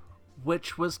guy.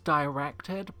 Which was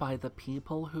directed by the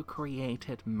people who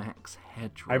created Max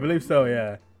Headroom. I believe so,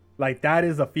 yeah. Like, that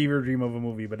is a fever dream of a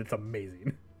movie, but it's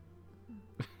amazing.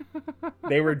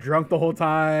 They were drunk the whole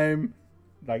time.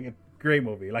 Like, it's a great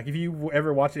movie. Like, if you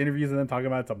ever watch interviews of them talking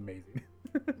about it, it's amazing.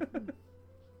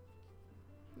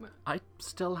 I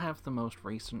still have the most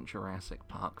recent Jurassic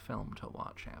Park film to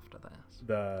watch after this.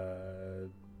 The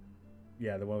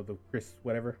one with the Chris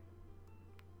whatever.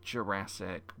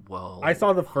 Jurassic World. I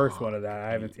saw the first Park one of that.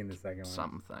 I haven't 8 seen the second one.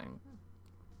 Something.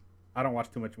 I don't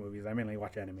watch too much movies. I mainly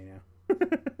watch anime now.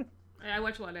 I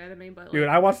watch a lot of anime, but like, Dude,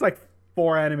 I watched like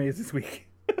 4 animes this week.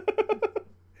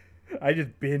 I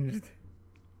just binged.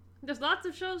 there's lots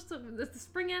of shows. There's the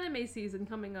spring anime season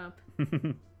coming up.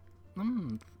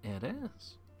 It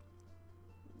is.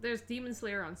 There's Demon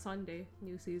Slayer on Sunday,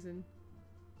 new season.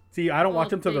 See, I don't Well, watch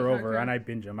them till big they're over, hardcore. and I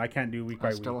binge them. I can't do week I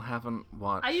by still week. haven't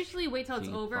watched. I usually wait till it's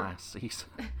the over. last season.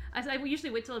 I usually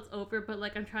wait till it's over, but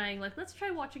like I'm trying, like let's try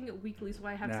watching it weekly so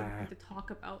I have Nah. something to talk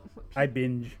about. I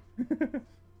binge.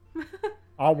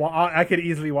 I could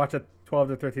easily watch a 12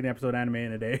 to 13 episode anime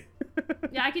in a day.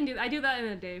 Yeah, I can do. I do that in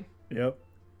a day. Yep.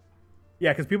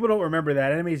 Yeah, because people don't remember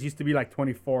that animes used to be like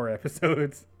 24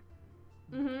 episodes.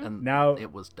 And Now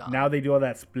it was done. Now they do all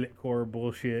that split core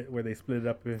bullshit where they split it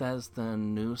up. There's the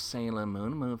new Sailor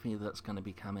Moon movie that's going to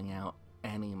be coming out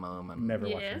any moment. Never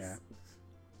watching Yes. that.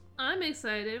 I'm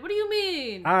excited. What do you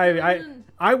mean?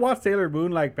 I watched Sailor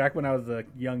Moon like back when I was a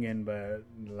youngin, but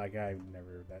like I've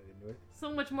never that into it.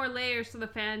 So much more layers to the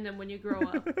fandom when you grow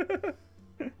up.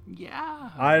 Yeah.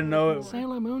 I don't know.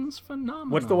 Sailor Moon's phenomenal.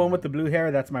 What's the one with the blue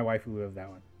hair? That's my waifu of that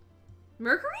one.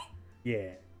 Mercury?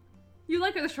 Yeah, You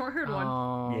like the short-haired one?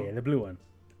 Oh, yeah, the blue one.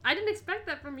 I didn't expect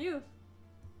that from you.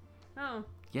 Oh.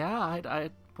 yeah,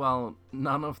 well,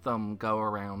 none of them go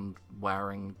around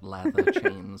wearing leather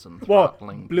chains and Well,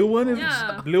 throttling blue one is people.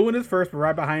 Yeah. blue one is first, but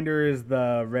right behind her is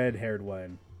the red-haired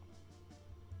one.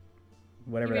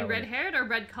 Whatever You that mean one is. red-haired or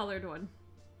red-colored one?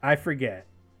 I forget.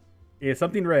 It's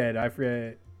something red. I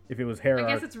forget if it was hair. I or-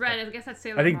 guess it's red. I guess that's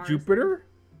Sailor I think Mars. Jupiter.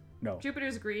 No.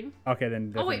 Jupiter's green. Okay,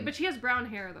 then. Oh wait, doesn't- but she has brown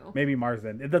hair though. maybe Mars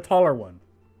then. The taller one.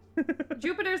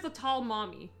 Jupiter's the tall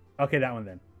mommy. Okay, that one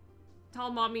then. Tall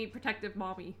mommy, protective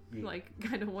mommy, Yeah. like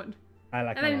kind of one. I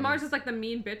like. And then Mars is like the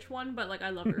mean bitch one, but like I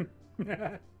love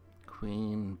her.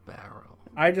 Queen Barrow.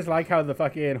 I just like how the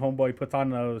fucking homeboy puts on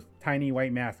those tiny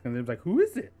white masks, and it's like, who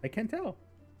is it? I can't tell.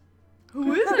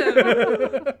 Who is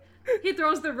it? He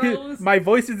throws the rose. My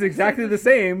voice is exactly the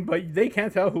same, but they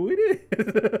can't tell who it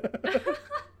is.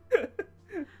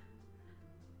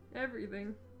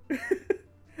 Everything.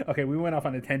 Okay, we went off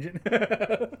on a tangent.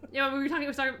 Yeah, we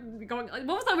started going. Like,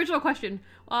 what was the original question?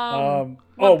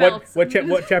 What belts?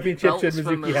 championship should Belts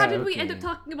from Mizuki the- How have? did we end Okay. up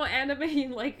talking about anime?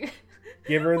 And, like,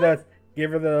 Give her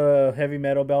the heavy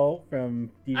metal belt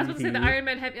from DDT. I was about to say the Iron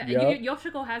Man heavy. Yup.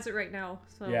 Yoshiko has it right now,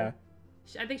 so Yeah.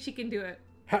 I think she can do it.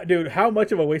 Dude, how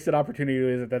much of a wasted opportunity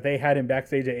is it that they had him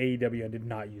backstage at AEW and did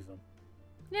not use him?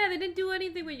 Yeah, they didn't do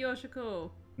anything with Yoshiko.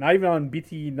 Not even on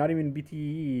not even BTE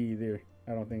either.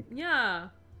 I don't think. Yeah,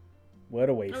 What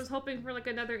a I was waste. hoping for like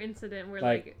another incident where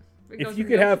Like, it goes If you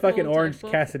from could have Yoshiko fucking to, Orange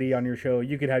book. Cassidy on your show,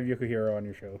 you could have Yukihiro on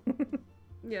your show.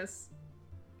 Yes.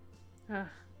 Ah.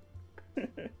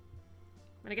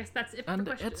 And I guess that's it for And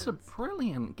questions. it's a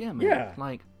brilliant gimmick. Yeah.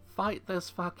 Like, fight this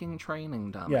fucking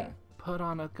training dummy. Yeah. Put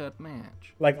on a good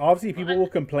match. Like, obviously, people will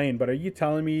complain, but are you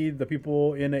telling me the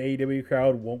people in the AEW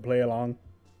crowd won't play along?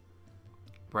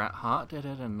 Bret Hart did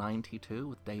it in '92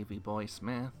 with Davey Boy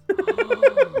Smith.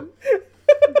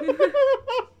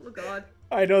 Oh god.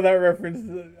 I know that reference.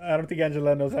 I don't think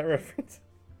Angela knows that reference.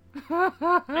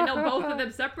 I know both of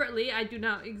them separately. I do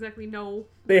not exactly know.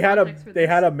 They had context for this.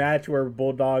 a match where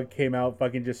Bulldog came out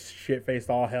fucking just shit faced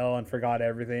all hell and forgot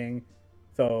everything.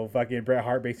 So fucking Bret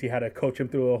Hart basically had to coach him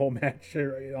through a whole match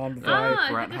on the fly. Ah,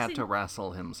 I Bret think I've had seen- to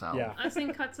wrestle himself. Yeah. I've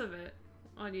seen cuts of it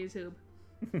on YouTube.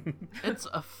 It's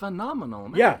a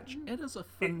phenomenal Yeah. match. It is a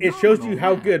phenomenal It shows you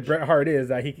how match. good Bret Hart is,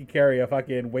 that he can carry a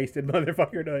fucking wasted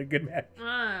motherfucker to a good match.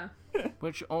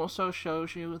 Which also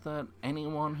shows you that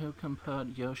anyone who can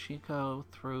put Yoshiko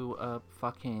through a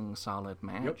fucking solid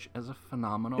match is a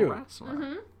phenomenal Dude.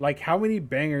 wrestler. Like, how many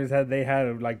bangers have they had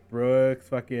of, like, Brooks,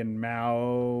 fucking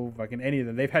Mao, fucking any of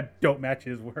them? They've had dope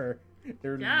matches where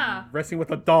they're wrestling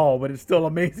with a doll, but it's still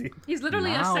amazing. He's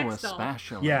literally Mao a sex doll.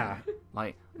 especially. Yeah.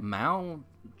 Like, Mao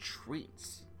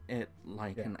treats it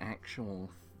like an actual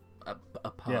a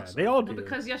person. Yeah, they all do. Well,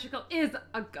 because Yoshiko is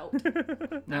a goat.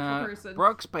 Actual person.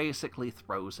 Brooks basically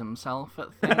throws himself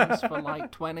at things for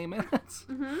like 20 minutes.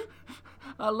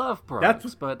 I love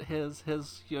Brooks, but his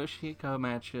Yoshiko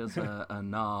matches are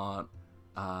not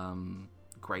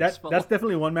graceful. That's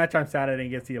definitely one match I'm sad I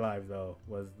didn't get to see live, though,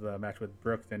 was the match with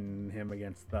Brooks and him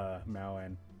against Mao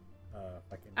and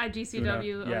fucking At GCW.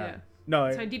 Luna. Oh, yeah.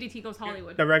 No, So DDT Goes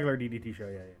Hollywood. the regular DDT show,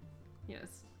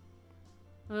 Yes.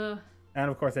 And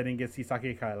of course, I didn't get to see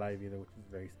Saki Kai live either, which is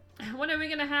very sad. When are we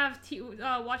gonna have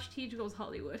watch Teej Goes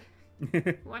Hollywood?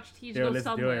 Watch Teej Yo, go let's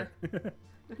somewhere. do it.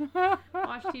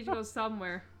 Watch Teej go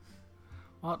somewhere.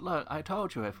 Well, look, I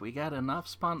told you, if we get enough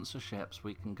sponsorships,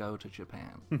 we can go to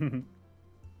Japan.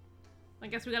 I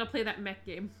guess we gotta play that mech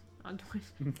game on Twitch.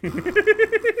 We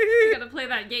gotta play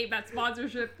that game, that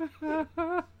sponsorship.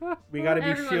 We gotta be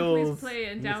Everyone, shills. please play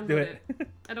and Let's download do it.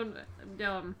 I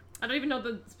don't even know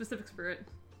the specifics for it.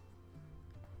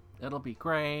 It'll be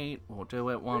great. We'll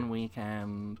do it one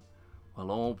weekend.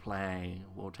 We'll all play.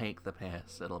 We'll take the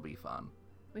piss. It'll be fun.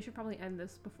 We should probably end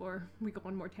this before we go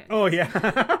on more tangents. Oh, yeah.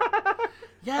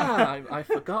 Yeah, I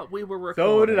forgot we were recording.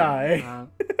 So did I.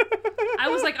 I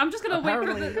was like, I'm just gonna wait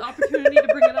for the opportunity to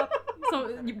bring it up. So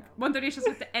 130 just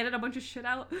have to edit a bunch of shit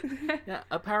out. Yeah,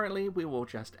 apparently we will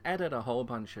just edit a whole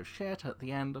bunch of shit at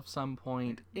the end of some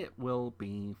point. It will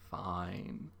be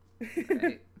fine.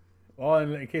 Right. Well,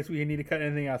 in case we need to cut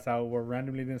anything else out, we're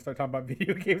randomly going to start talking about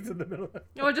video games in the middle of it.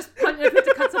 Or just if we have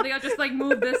to cut something out, just like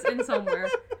move this in somewhere.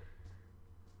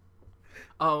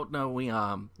 Oh no, we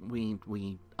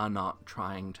are not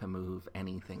trying to move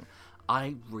anything.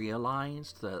 I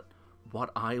realized that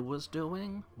what I was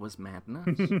doing was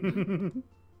madness.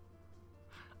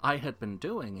 I had been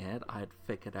doing it. I had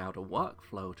figured out a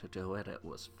workflow to do it. It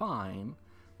was fine.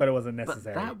 But it wasn't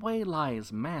necessary. But that way lies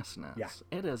massness. Yeah.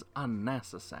 It is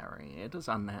unnecessary. It is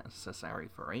unnecessary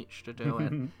for H to do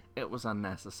it. It was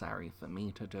unnecessary for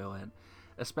me to do it.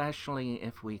 Especially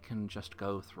if we can just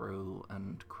go through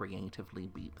and creatively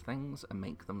beep things and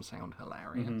make them sound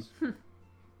hilarious.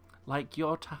 Like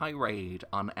your tirade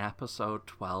on episode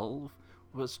 12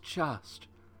 was just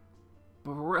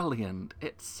brilliant.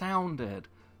 It sounded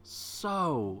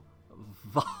so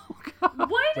vulgar.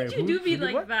 Why did Wait, you who do me did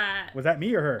like what? that? Was that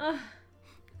me or her?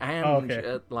 And okay.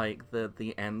 at, like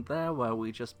the end there where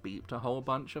we just beeped a whole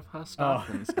bunch of her stuff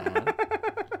instead.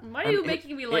 Why are you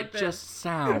making me like it this? It just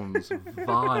sounds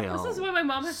vile. This is why my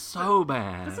mom has so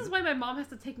bad. This is why my mom has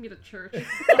to take me to church. Look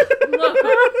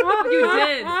what you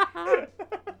did.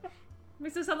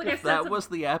 Makes it sound like I said That was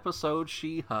the episode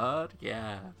she heard.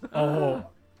 Yeah. Oh,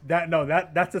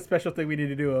 that's a special thing we need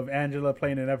to do of Angela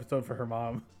playing an episode for her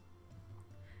mom.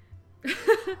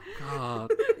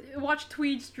 God. Watch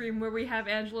Tweed stream where we have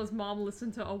Angela's mom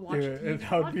listen to a Watch Dude, Tweed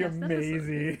that would be podcast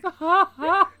amazing.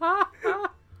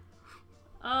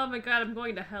 Oh my god, I'm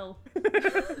going to hell.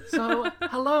 So,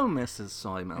 hello, Mrs.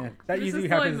 Soy Milk. Yeah, that This usually is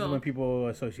happens Soy when Milk. people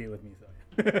associate with me.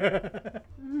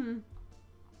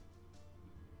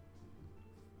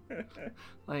 So.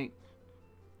 Like,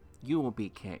 you will be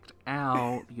kicked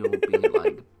out. You'll be,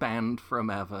 like, banned from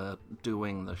ever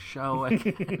doing the show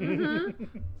again.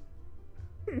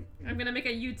 I'm gonna make a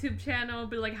YouTube channel,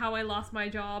 be like how I lost my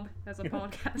job as a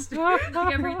podcaster.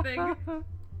 Like everything.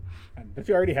 Don't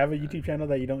you already have a YouTube channel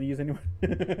that you don't use anymore?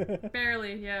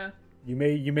 Barely, yeah. You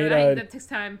made That takes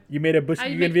time. you made a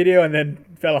Bushiki make- video and then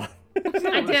fell off.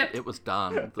 I dipped. It was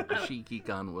done. The Bashiki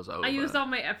gun was over. I used all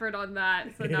my effort on that,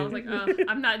 so now I was like,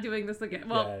 I'm not doing this again.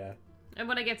 Well, Yeah. and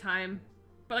when I get time.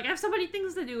 But like I have so many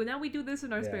things to do. Now we do this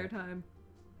in our spare time.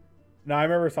 No, I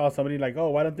remember saw somebody like, oh,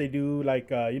 why don't they do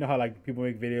like, you know how like people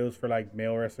make videos for like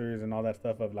male wrestlers and all that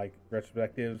stuff of like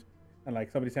retrospectives, and like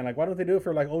somebody saying like, why don't they do it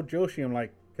for like old Joshi? I'm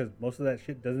like, because most of that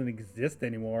shit doesn't exist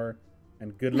anymore,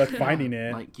 and good luck finding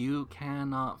it. Like, you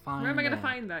cannot find Where am I gonna it.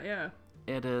 find that? Yeah.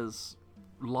 It is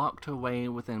locked away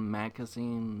within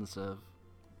magazines of...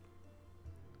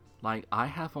 Like, I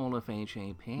have all of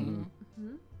AJP,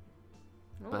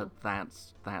 but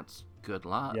that's good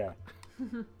luck. Yeah.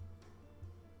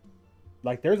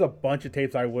 Like, there's a bunch of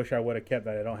tapes I wish I would have kept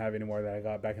that I don't have anymore that I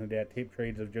got back in the day at tape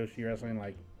trades of Joshi wrestling.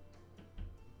 Like,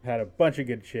 Had a bunch of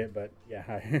good shit, but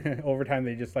yeah, over time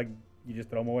they just you just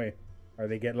throw them away, or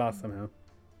they get lost somehow.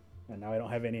 And now I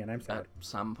don't have any, and I'm sad. At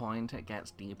some point, it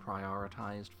gets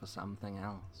deprioritized for something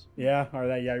else. Yeah, or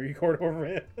that record over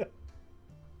it.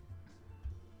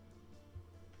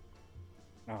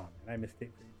 Oh man, I missed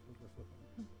it for you.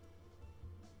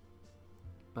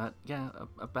 But yeah,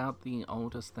 about the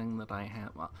oldest thing that I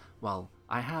have, well,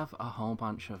 I have a whole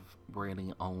bunch of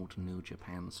really old New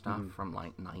Japan stuff from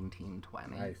like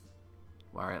 1920, Nice.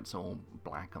 where it's all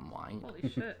black and white. Holy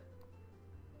shit.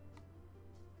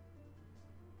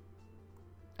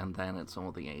 And then it's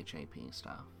all the HAP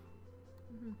stuff.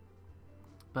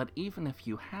 But even if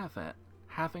you have it,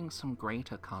 having some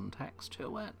greater context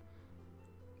to it,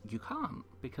 you can't,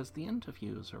 because the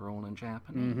interviews are all in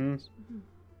Japanese.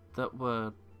 That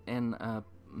were in a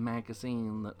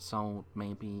magazine that sold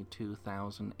maybe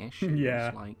 2,000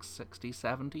 issues like 60,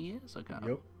 70 years ago.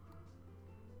 Yep.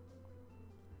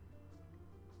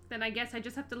 Then I guess I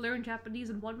just have to learn Japanese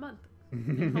in 1 month.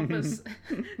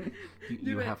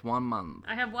 You have 1 month.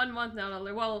 I have 1 month now to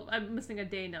learn. Well, I'm missing a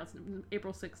day now. It's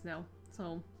April 6th now.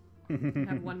 So I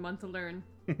have 1 month to learn.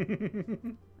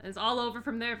 And it's all over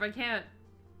from there if I can't.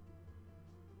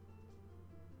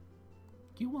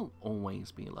 You will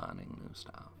always be learning new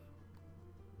stuff.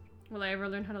 Will I ever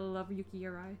learn how to love Yuki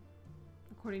Arai?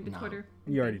 According to No. Twitter.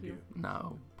 You already Thank do.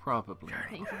 No, probably.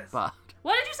 Thank you. But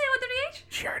What did you say with 30H?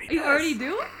 She already You already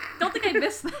do? Don't think I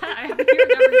missed that. I am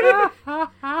hearing everything.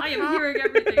 I am hearing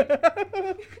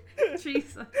everything.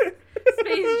 Jesus.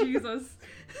 Space Jesus.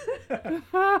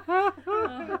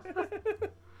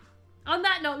 On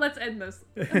that note, let's end this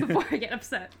before I get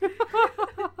upset.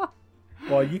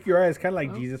 Well, Yuki Rai is kind of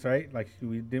like Jesus, right? Like,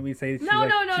 didn't we say she's No, like,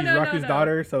 no, no, she's no, Raku's no.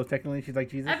 daughter, so technically she's like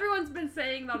Jesus? Everyone's been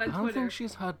saying that on I don't Twitter. think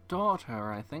she's her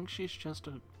daughter. I think she's just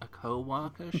a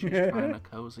co-worker she's trying to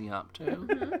cozy up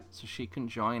to so she can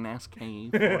join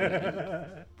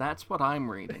SKE48. That's what I'm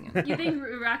reading in, You think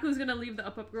Raku's gonna leave the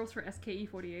Up Girls for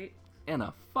SKE48? in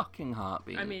a fucking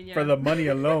heartbeat. I mean, yeah. For the money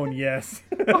alone, yes.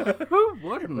 Who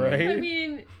wouldn't? Right? I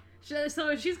mean,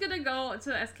 so she's gonna go to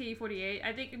SKE48.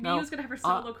 I think No, Miyu's gonna have her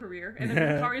solo career, and then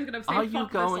Hikari's gonna say, Are you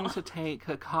 "Fuck this going off." to take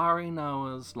Hikari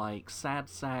Noah's, like, sad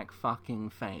sack fucking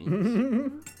face?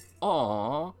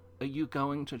 Or are you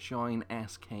going to join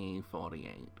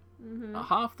SK48?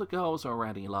 Half the girls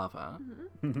already love her.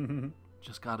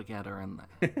 Just gotta get her in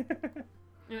there.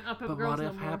 Yeah, Up But Girls what no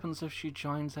if more. happens if she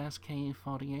joins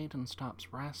SK48 and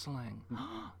stops wrestling?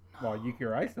 Well, Yuki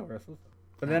Rai still wrestles.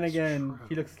 But then That's again, true.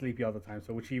 she looks sleepy all the time,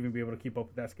 so would she even be able to keep up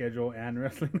with that schedule and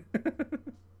wrestling?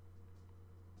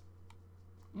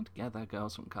 Need to get that girl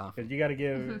some coffee. Because you gotta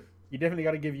give, you definitely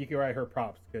gotta give Yuki Rai her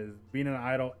props, because being an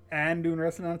idol and doing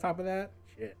wrestling on top of that,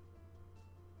 shit.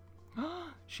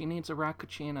 She needs a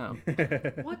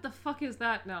raccuccino. What the fuck is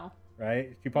that now?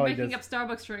 Right? She probably Making does. up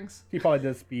Starbucks drinks. She probably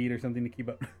does speed or something to keep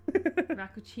up.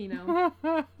 Raccuccino.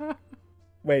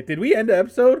 Wait, did we end the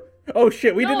episode? Oh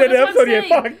shit, we No, didn't end the that's what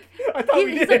episode I'm yet. saying. Fuck. I thought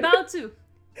we He's did. about to.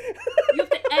 You have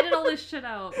to edit all this shit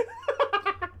out.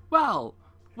 Well,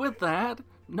 with that,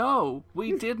 no,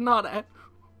 we did not.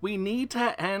 We need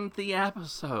to end the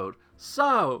episode.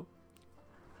 So,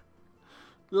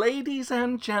 ladies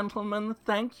and gentlemen,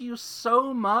 thank you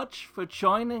so much for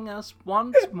joining us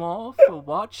once more for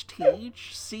Watch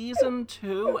Teej Season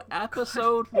 2,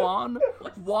 Episode 1.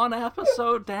 One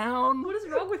episode down. What is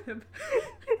wrong with him?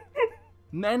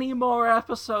 Many more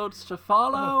episodes to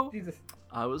follow. Oh, Jesus.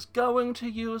 I was going to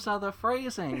use other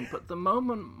phrasing, but the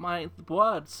moment my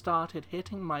words started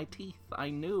hitting my teeth, I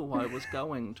knew I was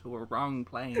going to a wrong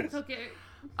place. It's okay.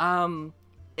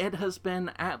 It has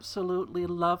been absolutely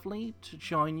lovely to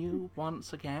join you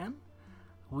once again.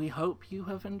 We hope you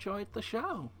have enjoyed the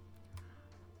show.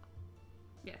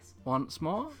 Yes. Once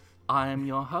more, I am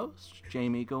your host,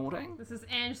 Jamie Goulding. This is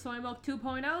Ange Soy Milk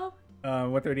 2.0.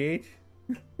 130H?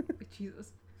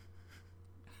 Jesus.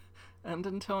 And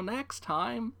until next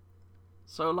time,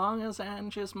 so long as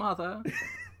Ange's mother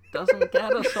doesn't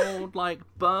get us all, like,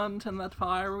 burnt in the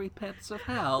fiery pits of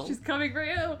hell, She's coming for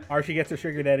you. Or she gets her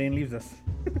sugar daddy and leaves us.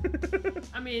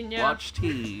 I mean, yeah. watch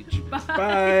Teej.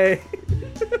 Bye.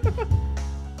 Bye.